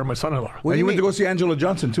daughter and my son-in-law. And you went to go see Angela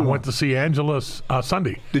Johnson too. I went to see Angela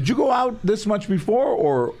Sunday. Did you go out this much before,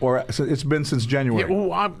 or it's been since January? Yeah,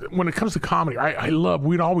 well, when it comes to comedy, I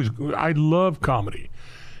love comedy.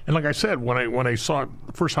 And like I said, when I saw it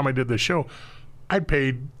the first time I did this show, I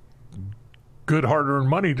paid good hard-earned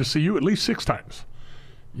money to see you at least 6 times,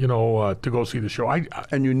 to go see the show.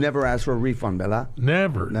 And you never asked for a refund, Bella?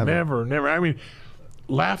 Never. I mean,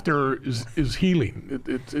 laughter is healing.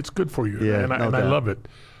 It's good for you, and I love it.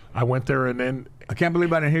 I went there and then. I can't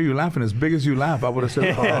believe I didn't hear you laughing as big as you laugh. I would have said,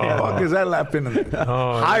 "Oh, fuck is that laughing?"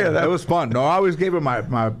 Higher. That was fun. No, I always gave it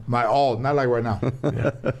my all. Not like right now.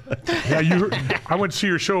 Yeah, I went to see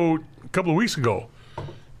your show a couple of weeks ago,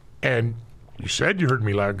 and you said you heard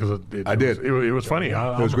me laugh because I did. It was funny.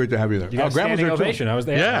 It was great to have you there. You got a standing ovation. I was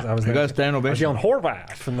there. Yeah, I was there. You got a standing ovation. I was yelling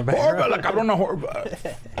Horvath from the back. Horvath, like I don't know Horvath.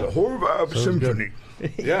 The Horvath Symphony.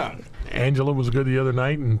 Yeah. Angela was good the other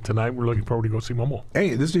night, and tonight we're looking forward to go see Momo.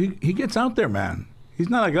 Hey, he gets out there, man. He's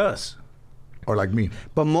not like us, or like me.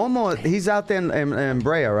 But Momo, he's out there in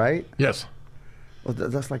Brea, right? Yes. Well,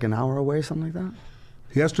 that's like an hour away, something like that?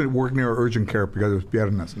 He has to work near urgent care because it's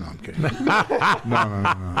piernas. No, I'm kidding.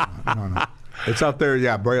 No. It's out there.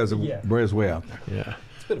 Yeah, Brea's way out there. Yeah.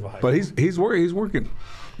 It's a bit of a hike. But he's working.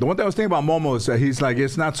 The one thing I was thinking about Momo is that he's like,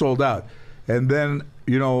 it's not sold out. And then,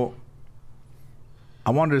 I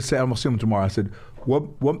wanted to say, I'm going to see him tomorrow. I said,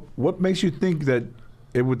 What makes you think that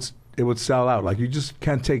it would sell out? Like, you just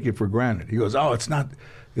can't take it for granted. He goes, oh, it's not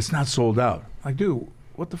sold out. Like, dude,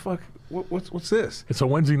 what the fuck? What's this? It's a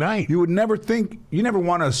Wednesday night. You would never think. You never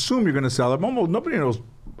want to assume you're going to sell it. Almost nobody knows.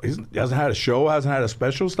 He hasn't had a show, hasn't had a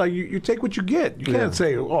special. It's like you take what you get. You can't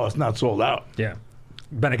say, oh, it's not sold out. Yeah.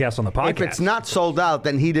 Been a guest on the podcast. If it's not sold out,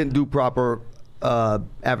 then he didn't do proper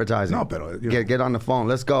advertising. No, pero, you know. Get on the phone.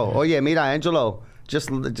 Let's go. Oh, yeah, mira, Angelo, just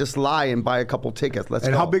lie and buy a couple tickets. Let's go.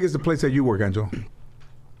 And how big is the place that you work, Angelo?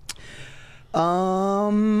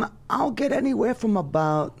 I'll get anywhere from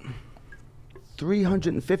about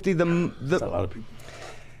 350. That's a lot of people.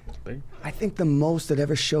 I think the most that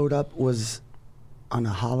ever showed up was on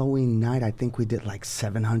a Halloween night. I think we did like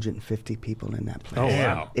 750 people in that place. Oh,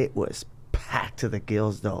 wow. It was packed to the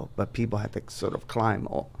gills, though, but people had to sort of climb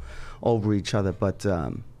over each other. But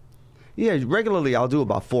yeah, regularly I'll do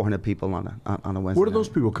about 400 people on a Wednesday. Where do those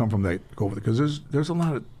people come from that go over there? Because there's a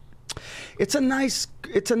lot of. It's a nice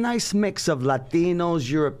mix of Latinos,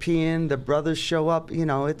 European. The brothers show up. You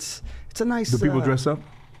know, it's a nice. Do people dress up?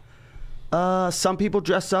 Some people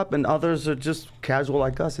dress up, and others are just casual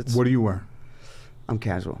like us. What do you wear? I'm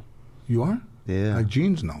casual. You are? Yeah. Like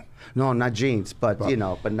jeans? No. No, not jeans, but you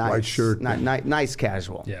know, but nice. White shirt. Nice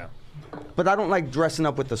casual. Yeah. But I don't like dressing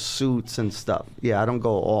up with the suits and stuff. Yeah, I don't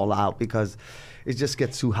go all out because it just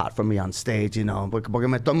gets too hot for me on stage, you know. Porque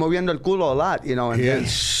me estoy moviendo el culo a lot, you know. And then,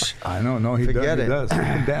 I know. No, he forget does. He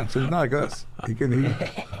can dance. He's not like us.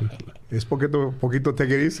 Es poquito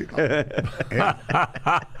tequerici.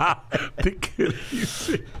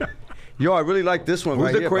 Yo, I really like this one. Who's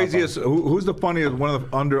right the here, craziest? Papa. Who's the funniest? One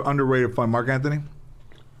of the underrated fun? Mark Anthony.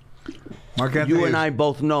 Mark Anthony. You and I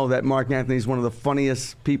both know that Mark Anthony is one of the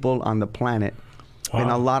funniest people on the planet,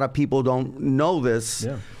 and a lot of people don't know this.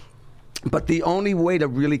 Yeah. But the only way to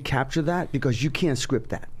really capture that, because you can't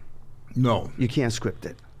script that. No, you can't script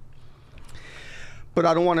it. But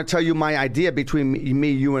I don't want to tell you my idea between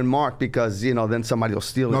me, you, and Mark, because, you know, then somebody will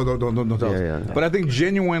steal it. No, don't tell us. Yeah. But I think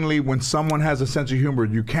genuinely, when someone has a sense of humor,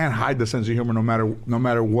 you can't hide the sense of humor no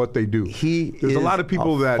matter what they do. There's a lot of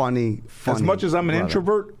people that funny. As much as I'm an brother.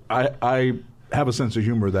 introvert, I have a sense of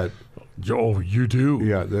humor that. Oh, you do.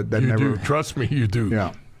 Yeah, that you never. do. Trust me, you do.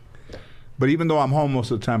 Yeah. But even though I'm home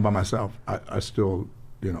most of the time by myself, I still,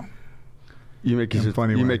 you know. You make out.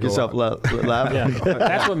 yourself laugh. Yeah,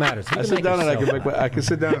 that's what matters. I sit down and I can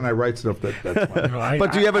sit down and I write stuff that's funny. You know,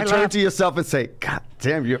 But do you ever turn laugh, to yourself and say, "God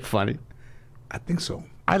damn, you're funny"? I think so.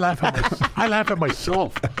 I laugh at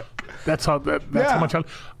myself. That's how much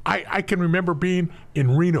I can remember being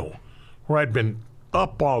in Reno, where I'd been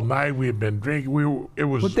up all night. We had been drinking.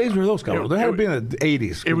 What days were those, Carlos? They had been in the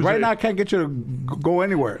 80s. Right now, I can't get you to go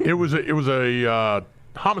anywhere. It was a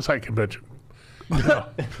homicide convention.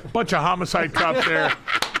 Bunch of homicide cops there.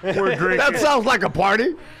 We're drinking. That sounds like a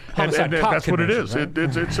party. And that's what it is. Right?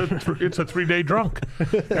 It's a 3-day drunk.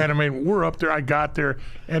 And I mean, we're up there. I got there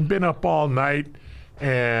and been up all night.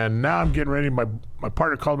 And now I'm getting ready. My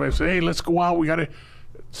partner called me and said, "Hey, let's go out. We got to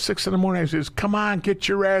 6 in the morning." I says, "Come on, get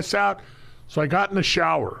your ass out." So I got in the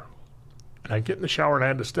shower. And I get in the shower and I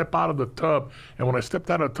had to step out of the tub. And when I stepped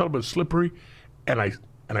out of the tub, it was slippery, and I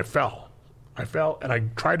fell. I fell and I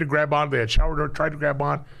tried to grab on. They had shower door. Tried to grab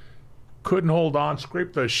on, couldn't hold on.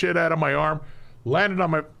 Scraped the shit out of my arm. Landed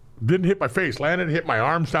on my. Didn't hit my face. Landed, hit my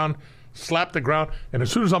arms down, slapped the ground. And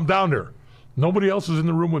as soon as I'm down there, nobody else is in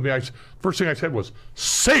the room with me. First thing I said was,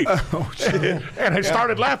 "Safe!" Oh, and I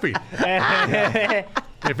started laughing.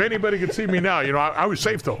 If anybody could see me now, you know, I was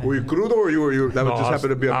safe though. Were you crudo or you that just happened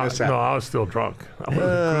to be a mishap? No, I was still drunk. I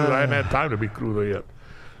hadn't had time to be crudo yet.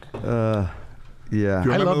 Yeah. Do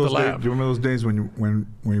you I love remember to laugh. Do you remember those days when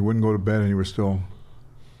you wouldn't go to bed and you were still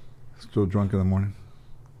drunk in the morning?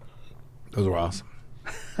 Those were awesome.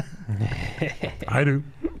 I do.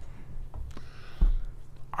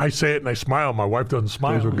 I say it and I smile. My wife doesn't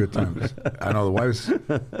smile. Those were good times. I know the wives.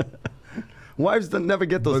 Wives don't never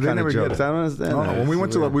get those kind of jokes. I don't understand. No, when we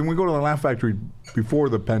went when we go to the Laugh Factory before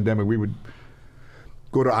the pandemic, we would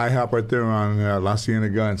go to IHOP right there on La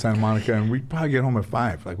Cienega in Santa Monica, and we'd probably get home at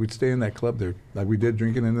 5. Like, we'd stay in that club there, like we did,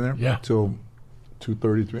 drinking in there, till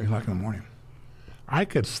 2:30, 3 o'clock in the morning. I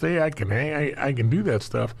could stay. I can hang. I can do that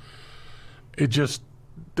stuff. It just,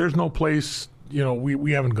 there's no place, you know,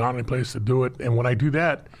 we haven't gone any place to do it. And when I do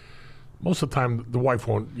that, most of the time the wife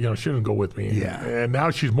won't, you know, she doesn't go with me. Yeah. And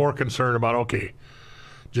now she's more concerned about, okay,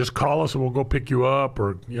 just call us and we'll go pick you up,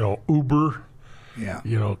 or, you know, Uber. Yeah.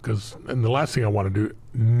 You know, and the last thing I want to do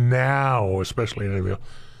now, especially in interview,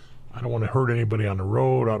 I don't want to hurt anybody on the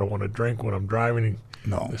road. I don't want to drink when I'm driving.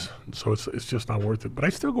 No. So it's just not worth it. But I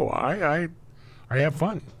still go. I have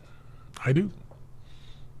fun. I do.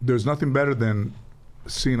 There's nothing better than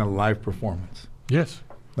seeing a live performance. Yes.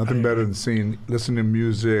 Nothing better than listening to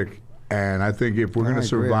music. And I think if we're going to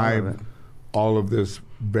survive all of this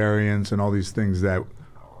variance and all these things that,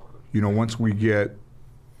 once we get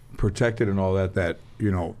protected and all that, the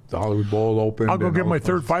Hollywood Bowl opened. I'll go get my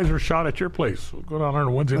third Pfizer shot at your place. We'll go down there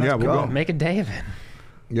on Wednesday night. Yeah, we'll go. Make a day of it.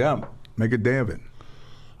 Yeah, make a day of it.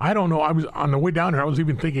 I don't know. I was on the way down here. I was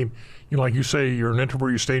even thinking, like you say, you're an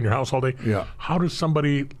introvert. You stay in your house all day. Yeah. How does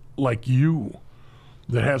somebody like you,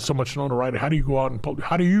 that has so much notoriety, how do you go out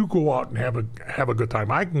and have a good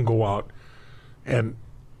time? I can go out,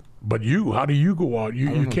 but how do you go out?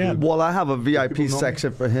 You can't. Well, I have a VIP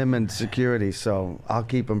section for him and security, so I'll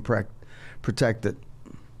keep him protected.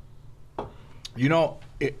 I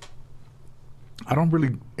don't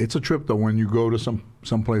really. It's a trip though when you go to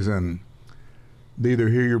someplace and they either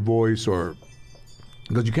hear your voice or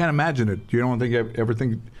because you can't imagine it. You don't ever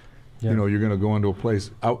think. You're going to go into a place.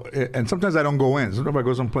 And sometimes I don't go in. Sometimes I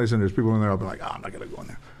go someplace and there's people in there. I'll be like, I'm not going to go in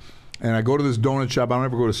there. And I go to this donut shop. I don't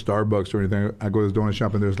ever go to Starbucks or anything. I go to this donut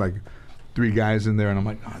shop and there's like 3 guys in there. And I'm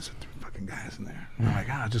like, there's 3 fucking guys in there. And I'm like,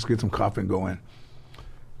 I'll just get some coffee and go in.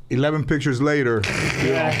 11 pictures later,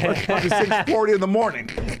 it's probably 6:40 in the morning.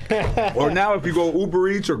 Or now if you go Uber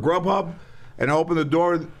Eats or Grubhub and I open the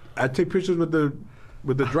door, I take pictures with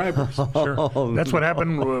the drivers. Sure. That's what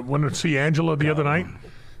happened when I see Angela the other night.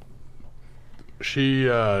 She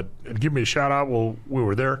gave me a shout out while we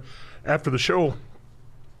were there. After the show,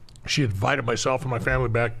 she invited myself and my family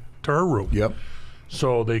back to her room. Yep.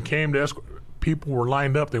 So they came to escort. People were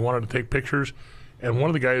lined up. They wanted to take pictures. And one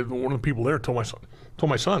of the people there told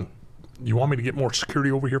my son, you want me to get more security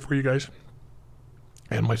over here for you guys?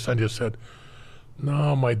 And my son just said,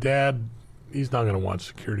 no, my dad, he's not going to want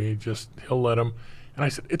security. He'll let him. And I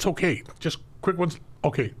said, it's okay. Just quick ones.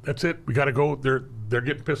 Okay, that's it. We got to go. They're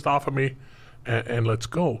getting pissed off at me. And let's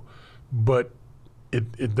go. But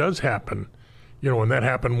it does happen, and that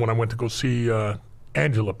happened when I went to go see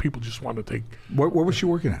Angela. People just wanted to take. Where was she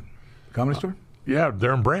working at? Comedy store? Yeah,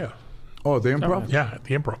 they're in Brea. Oh, the Improv? Yeah, at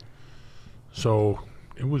the Improv. So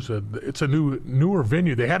it's a newer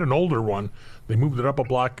venue. They had an older one. They moved it up a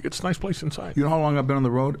block. It's a nice place inside. You know how long I've been on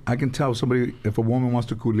the road? I can tell somebody if a woman wants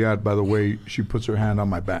to culiar by the way she puts her hand on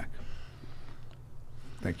my back.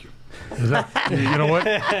 Thank you. Is that, you know what?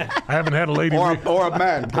 I haven't had a lady. Or a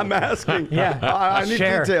man. I'm asking. Yeah. I need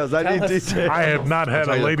details. I need details. I have not had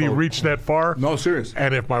a lady reach that far. No, serious.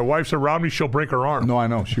 And if my wife's around me, she'll break her arm. No, I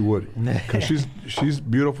know she would. Because she's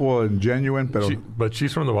beautiful and genuine, but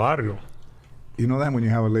she's from the barrio. You know that when you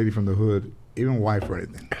have a lady from the hood, even wife or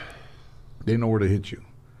anything, they know where to hit you.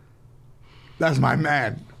 That's my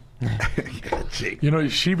man.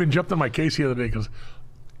 She even jumped on my case the other day because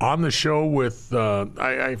on the show with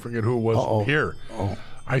I forget who it was here.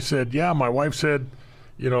 I said, my wife said,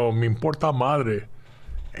 me importa madre,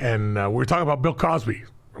 and we were talking about Bill Cosby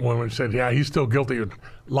when we said, he's still guilty. And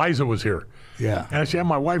Liza was here. Yeah. And I said,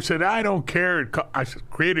 my wife said, I don't care. I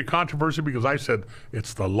created controversy because I said,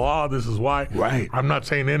 it's the law. This is why. Right. I'm not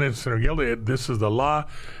saying innocent or guilty. This is the law.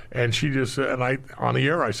 And she just, on the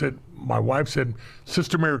air, I said, my wife said,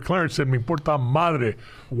 Sister Mary Clarence said, me importa madre,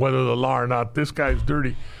 whether the law or not. This guy's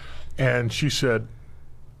dirty. And she said,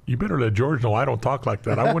 you better let George know I don't talk like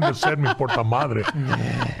that. I wouldn't have said me importa madre.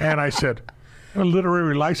 And I said, a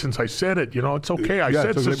literary license. I said it. It's okay. I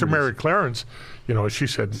said Sister Mary Clarence. She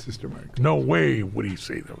said, Sister Mary. No way would he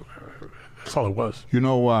say that. That's all it was.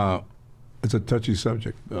 It's a touchy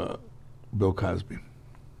subject, Bill Cosby.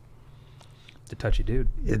 It's a touchy dude.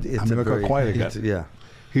 Look how quiet he got. Yeah.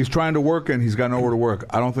 He's trying to work and he's got nowhere to work.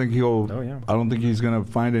 I don't think I don't think he's going to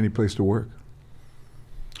find any place to work.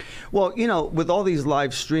 Well, with all these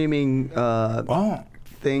live streaming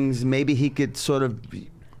things, maybe he could sort of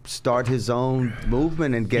start his own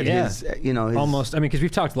movement and get his. Almost. I mean, because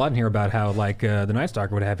we've talked a lot in here about how, the Night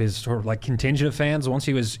Stalker would have his sort of contingent of fans once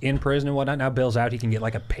he was in prison and whatnot. Now Bill's out, he can get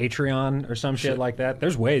a Patreon or some shit like that.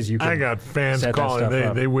 There's ways you can. I got fans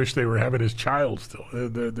calling. They wish they were having his child still.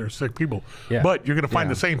 They're sick people. Yeah. But you're going to find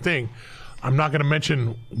the same thing. I'm not going to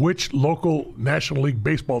mention which local National League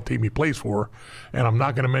baseball team he plays for, and I'm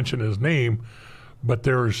not going to mention his name, but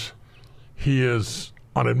he is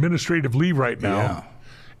on administrative leave right now,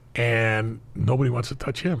 and nobody wants to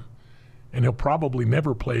touch him, and he'll probably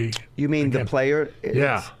never play. You mean again. The player?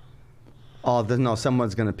 Yeah. Oh, no,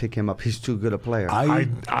 someone's going to pick him up. He's too good a player.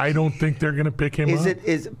 I don't think they're going to pick him up.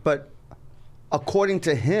 But according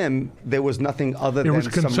to him, there was nothing other than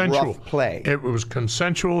some rough play. It was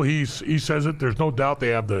consensual. He says it. There's no doubt they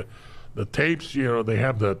have the tapes. They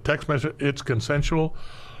have the text message. It's consensual.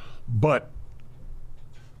 But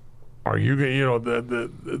are you going?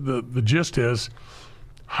 The gist is,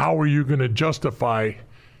 how are you going to justify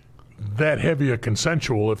that heavy a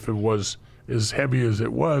consensual if it was as heavy as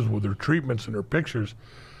it was with her treatments and her pictures?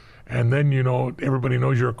 And then, you know, everybody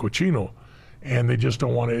knows you're a cochino, and they just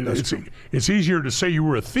don't want to. It's easier to say you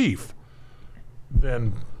were a thief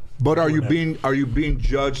than. But are you being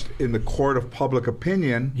judged in the court of public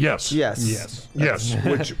opinion? Yes. Yes.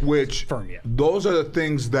 Which Firm, yeah. those are the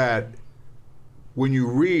things that when you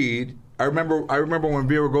read. I remember when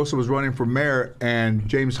Villaraigosa was running for mayor, and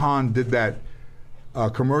James Hahn did that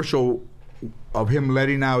commercial of him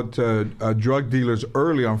letting out drug dealers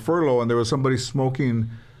early on furlough, and there was somebody smoking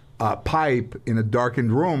a pipe in a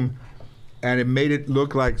darkened room, and it made it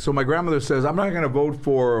look like. So my grandmother says, "I'm not going to vote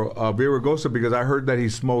for Villaraigosa because I heard that he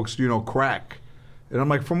smokes, crack," and I'm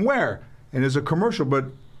like, "From where?" And there's a commercial, but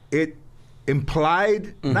it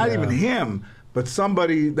implied not even him, but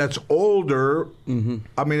somebody that's older.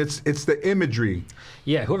 I mean, it's the imagery.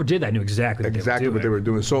 Yeah, whoever did that knew exactly what they were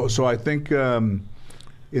doing. So I think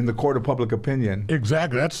in the court of public opinion.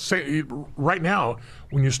 Exactly. That's right now,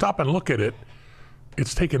 when you stop and look at it,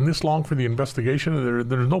 it's taken this long for the investigation.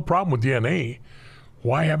 There's no problem with DNA.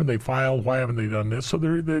 Why haven't they filed? Why haven't they done this? So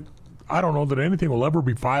I don't know that anything will ever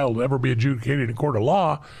be filed, ever be adjudicated in court of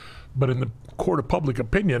law, but in the court of public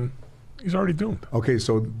opinion, he's already doomed. Okay,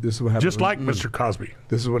 so this is what happens. Just like Mr. Cosby.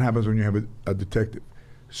 This is what happens when you have a detective.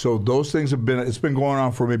 So those things it's been going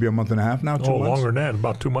on for maybe a month and a half now, 2 months? Longer than that,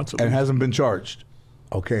 about 2 months. And hasn't been charged.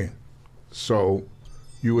 Okay, so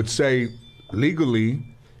you would say legally,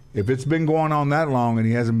 if it's been going on that long and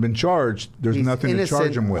he hasn't been charged, there's He's nothing to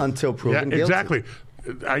charge him with. Until proven guilty. Exactly.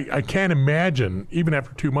 I can't imagine, even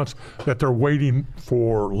after 2 months, that they're waiting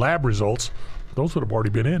for lab results. Those would have already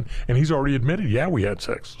been in. And he's already admitted, yeah, we had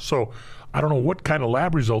sex. So I don't know what kind of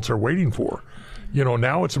lab results they're waiting for.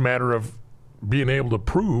 Now it's a matter of being able to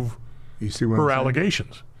prove her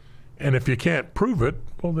allegations. And if you can't prove it,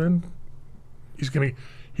 well, then he's going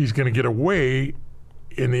to get away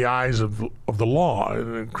in the eyes of the law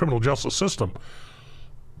and the criminal justice system.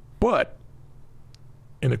 But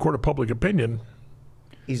in the court of public opinion,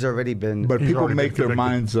 he's already been. But people make their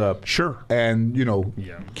minds up. Sure. And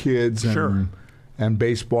kids and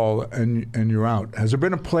baseball, and you're out. Has there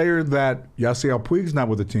been a player that Yasiel Puig's not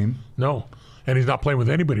with the team? No, and he's not playing with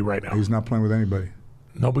anybody right now. He's not playing with anybody.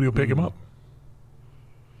 Nobody will pick him up.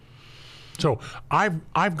 So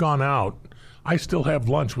I've gone out. I still have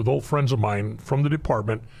lunch with old friends of mine from the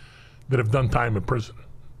department that have done time in prison,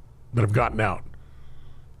 that have gotten out.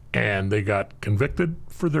 And they got convicted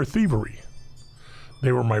for their thievery.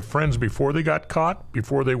 They were my friends before they got caught,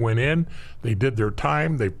 before they went in. They did their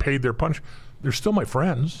time. They paid their punch. They're still my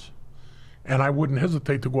friends. And I wouldn't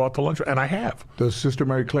hesitate to go out to lunch, and I have. Does Sister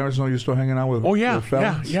Mary Clarence know you're still hanging out with? Oh yeah, with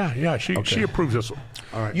felons? yeah. She approves this. All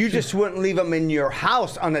right. You just wouldn't leave them in your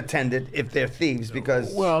house unattended if they're thieves, because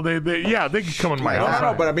they can come in my house.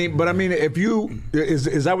 No, but I mean, if you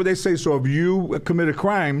is that what they say? So if you commit a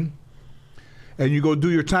crime, and you go do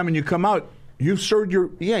your time and you come out, you've served your.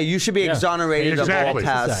 Yeah, you should be exonerated of all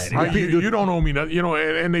past. You don't owe me nothing,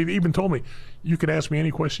 and they even told me, you can ask me any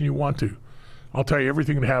question you want to. I'll tell you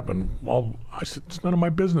everything that happened. I said, it's none of my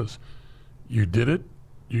business. You did it.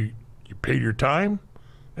 You paid your time.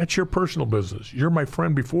 That's your personal business. You're my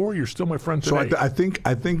friend before. You're still my friend today. So I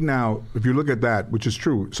think now, if you look at that, which is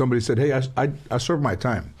true, somebody said, hey, I served my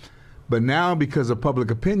time. But now, because of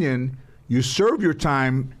public opinion, you serve your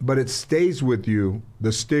time, but it stays with you.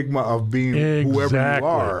 The stigma of being whoever you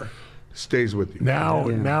are stays with you.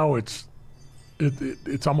 Now it's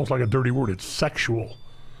almost like a dirty word. It's sexual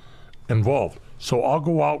involved. So I'll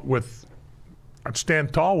go out I'd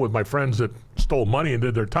stand tall with my friends that stole money and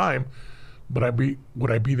did their time, but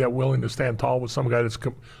would I be that willing to stand tall with some guy that's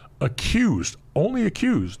only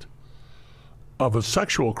accused of a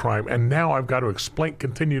sexual crime, and now I've got to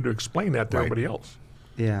continue to explain that to everybody else.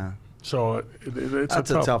 Yeah. So that's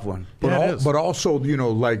a tough one. But also,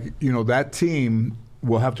 that team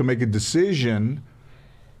will have to make a decision.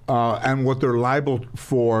 And what they're liable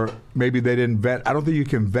for, maybe they didn't vet. I don't think you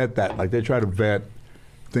can vet that. Like, they try to vet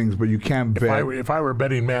things, but you can't vet. If I were a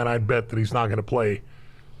betting man, I'd bet that he's not going to play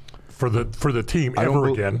for the team ever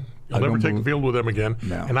again. He'll never take the field with them again.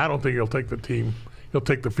 No. And I don't think he'll take the team. He'll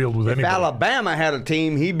take the field with anybody. If Alabama had a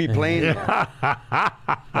team, he'd be playing.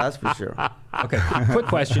 That's for sure. Okay, quick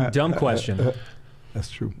question, dumb question.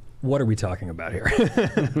 That's true. What are we talking about here?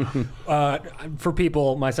 For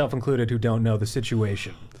people, myself included, who don't know the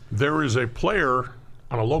situation. There is a player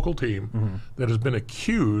on a local team that has been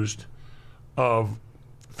accused of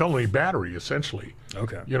felony battery, essentially.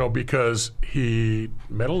 Okay. Because he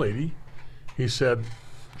met a lady. He said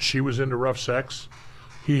she was into rough sex.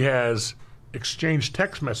 He has exchanged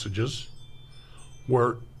text messages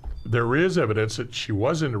where there is evidence that she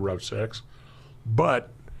was into rough sex, but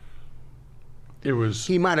it was...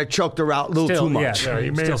 He might have choked her out a little too much. Yeah, he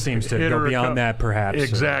may Still have seems to hit go her beyond that, perhaps.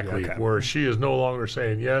 Exactly, Okay. where she is no longer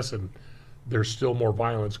saying yes, and there's still more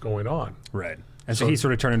violence going on. Right. And so he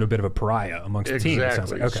sort of turned into a bit of a pariah amongst the team. It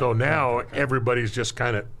sounds Exactly. like. Okay. So now everybody's just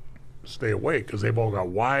kind of stay away because they've all got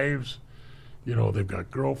wives. You know, they've got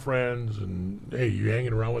girlfriends, and hey, you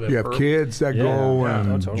hanging around with that You have perp? kids that go Yeah,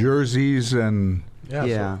 and totally. jerseys and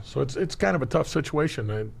Yeah. So it's kind of a tough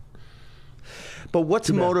situation. But what's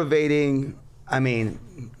motivating? I mean,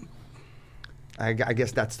 I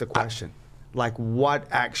guess that's the question. Like, what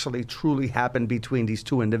actually truly happened between these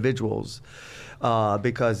two individuals?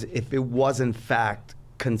 Because if it was in fact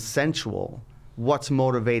consensual, what's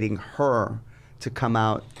motivating her to come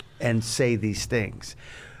out and say these things?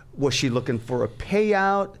 Was she looking for a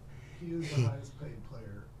payout? He is the highest paid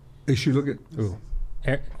player. is she looking? Ooh.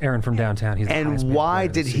 Aaron from downtown. He's the highest And paid why player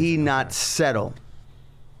this did he season. not settle?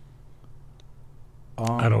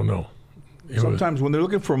 I don't know. It was- Sometimes when they're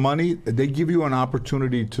looking for money, they give you an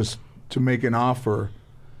opportunity to make an offer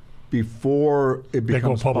before it they go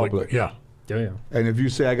becomes public. Yeah. Do you? And if you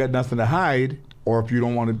say I got nothing to hide, or if you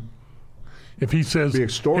don't want to, If he says, Be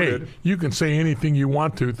extorted. hey, you can say anything you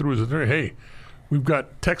want to through his attorney. Hey, we've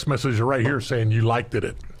got text messages right here saying you liked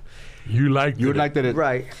it. You liked you it. liked it.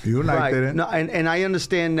 Right. You liked right. it. No, and I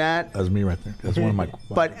understand that. That's me right there. That's one of my.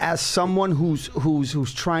 But as someone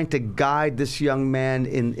who's trying to guide this young man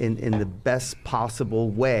in the best possible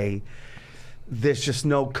way, there's just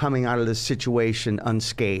no coming out of this situation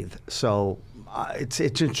unscathed. So it's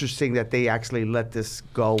interesting that they actually let this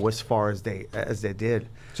go as far as they did.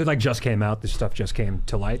 So it like just came out. This stuff just came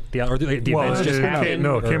to light. The Well, events just happened.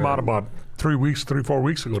 it came or- out about 4 weeks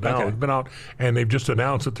ago now. Okay. It's been out, and they've just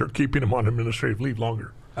announced that they're keeping him on administrative leave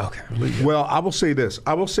longer. Okay. Well, I will say this.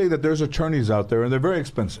 I will say that there's attorneys out there, and they're very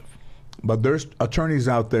expensive. But there's attorneys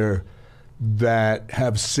out there that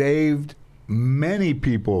have saved many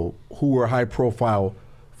people who were high profile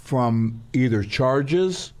from either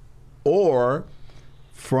charges or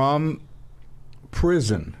from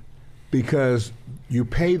prison, because you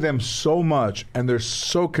pay them so much and they're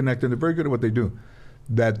so connected. They're very good at what they do,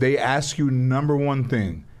 that they ask you number one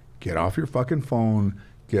thing: get off your fucking phone,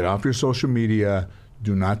 get off your social media,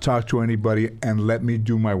 do not talk to anybody, and let me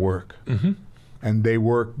do my work. Mm-hmm. And they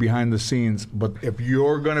work behind the scenes. But if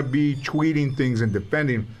you're going to be tweeting things and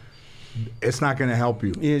defending, it's not going to help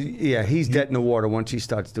you. Yeah, he's dead in the water once he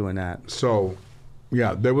starts doing that. So,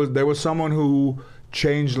 yeah, there was someone who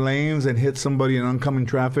changed lanes and hit somebody in oncoming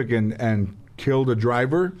traffic and killed a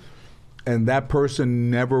driver, and that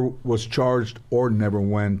person never was charged or never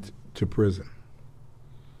went to prison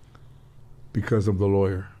because of the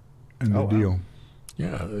lawyer and the deal.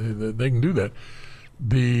 Yeah, they can do that.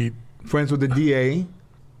 The Friends with the DA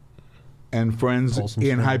and friends Folsom's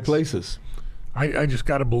in high friends. places. I just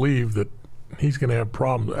got to believe that he's going to have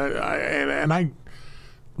problems. I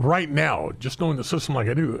right now, just knowing the system like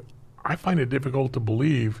I do, I find it difficult to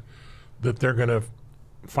believe that they're going to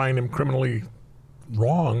find him criminally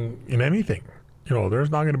wrong in anything. You know, there's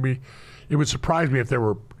not going to be. It would surprise me if there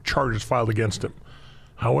were charges filed against him.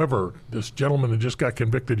 However, this gentleman that just got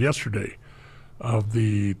convicted yesterday of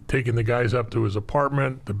the taking the guys up to his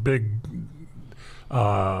apartment, the big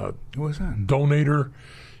What was that? donator.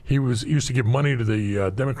 He used to give money to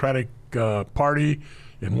the Democratic Party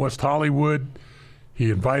in West Hollywood. He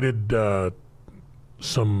invited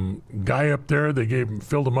some guy up there. They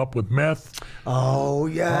filled him up with meth. Oh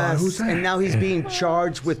yes, who's that? and now he's being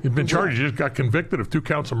charged with. He's been charged. He just got convicted of 2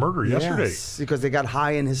 counts of murder yesterday. Yes, because they got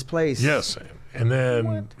high in his place. Yes, and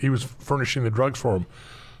then he was furnishing the drugs for him.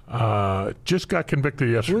 Just got convicted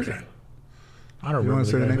yesterday. I don't You remember want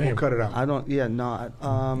to say the guy's name? We'll cut it out. I don't. Yeah, no.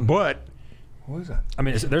 But What is that? I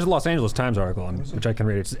mean, there's a Los Angeles Times article on which I can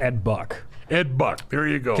read. It's Ed Buck. Ed Buck, there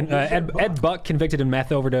you go. Ed Buck convicted in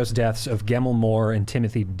meth overdose deaths of Gemmel Moore and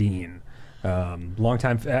Timothy Dean.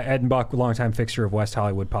 Ed Buck, longtime fixture of West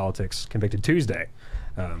Hollywood politics, convicted Tuesday.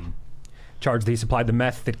 Charged that he supplied the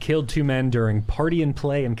meth that killed 2 men during party and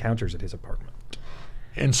play encounters at his apartment.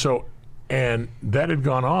 And that had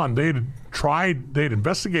gone on. They'd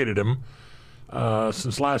investigated him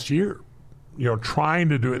since last year, you know, trying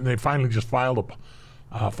to do it, and they finally just filed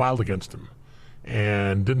against him.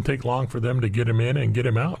 And didn't take long for them to get him in and get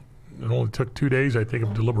him out. It only took 2 days, I think,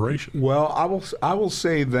 of deliberation. Well, I will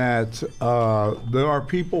say that there are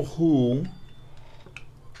people who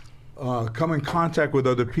come in contact with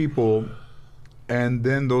other people, and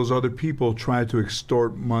then those other people try to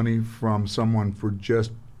extort money from someone for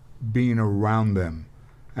just being around them,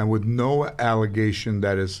 and with no allegation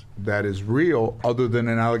that is real, other than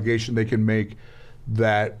an allegation they can make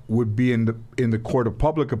that would be in the court of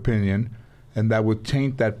public opinion, and that would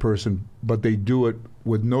taint that person, but they do it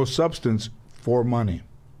with no substance for money.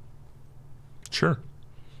 Sure,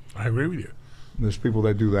 I agree with you. There's people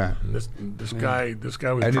that do that. And this guy was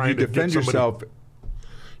And if trying you to defend get somebody. yourself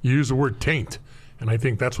You use the word taint, and I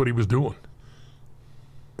think that's what he was doing.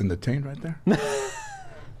 in the taint right there,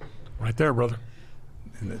 Right there, brother.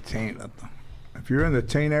 in the taint. If you're in the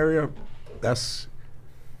taint area, that's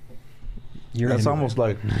almost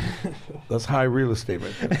like that's high real estate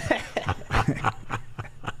right there.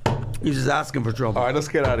 He's just asking for trouble. All right, let's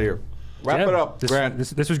get out of here. Wrap it up, Grant.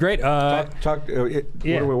 This was great. Yeah.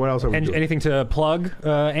 What else are we doing? Anything to plug,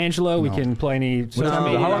 Angelo? We can play any.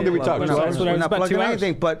 How long did we talk? We're not about plugging 2 hours.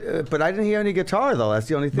 anything, but I didn't hear any guitar though. That's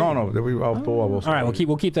the only thing. No. All right,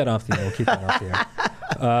 we'll keep that off the air. We'll keep that off the air.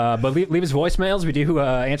 But leave us voicemails. We do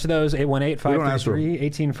answer those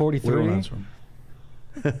 818-533-1843. We don't answer them.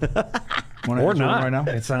 Or not. Right now?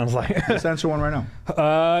 It sounds like. Let's answer one right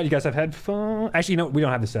now. You guys have headphones? Actually, we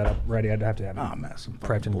don't have the setup ready. I'd have to have it Man, some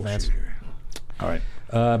prepped in advance. here. All right.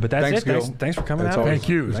 But that's Thanks, it. Gil. Thanks for coming That's out. always- Thank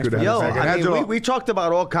you. It's Thanks good to Yo, have you back. I Angelo, mean, we talked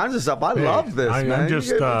about all kinds of stuff. I love this, man. I'm just.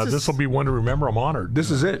 This will be one to remember. I'm honored. this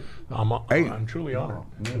is it. I'm truly honored.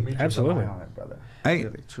 to meet you. Absolutely. Hey,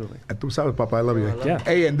 Truly. tú sabes, Papa, I love you. Yeah.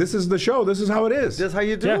 Hey, and this is the show. This is how it is. This is how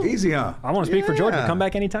you do. Yeah. Easy, huh? I want to speak for George. Yeah. Come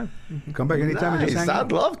back anytime. Come back anytime and just Nice. hang out.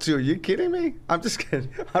 I'd love to. You kidding me? I'm just kidding.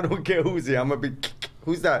 I don't care who's here. I'm gonna be.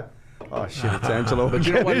 Who's that? Oh shit! It's Angelo. But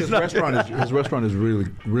you know what? He's His not- restaurant is really,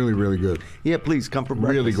 really, really good. Yeah, please come for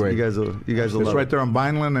breakfast. Really great. You guys will It's love right it. there on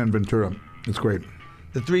Vineland and Ventura. It's great.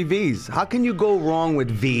 The 3 V's. How can you go wrong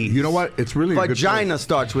with V's? You know what? It's really a good Vagina place.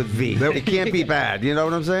 starts with V. There- It can't be bad. You know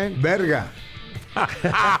what I'm saying? Verga. I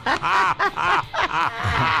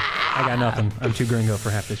got nothing. I'm too gringo for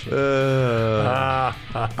half this shit. All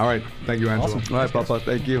right. Thank you, Angelo. All right, Papa.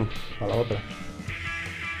 Thank you. A la otra.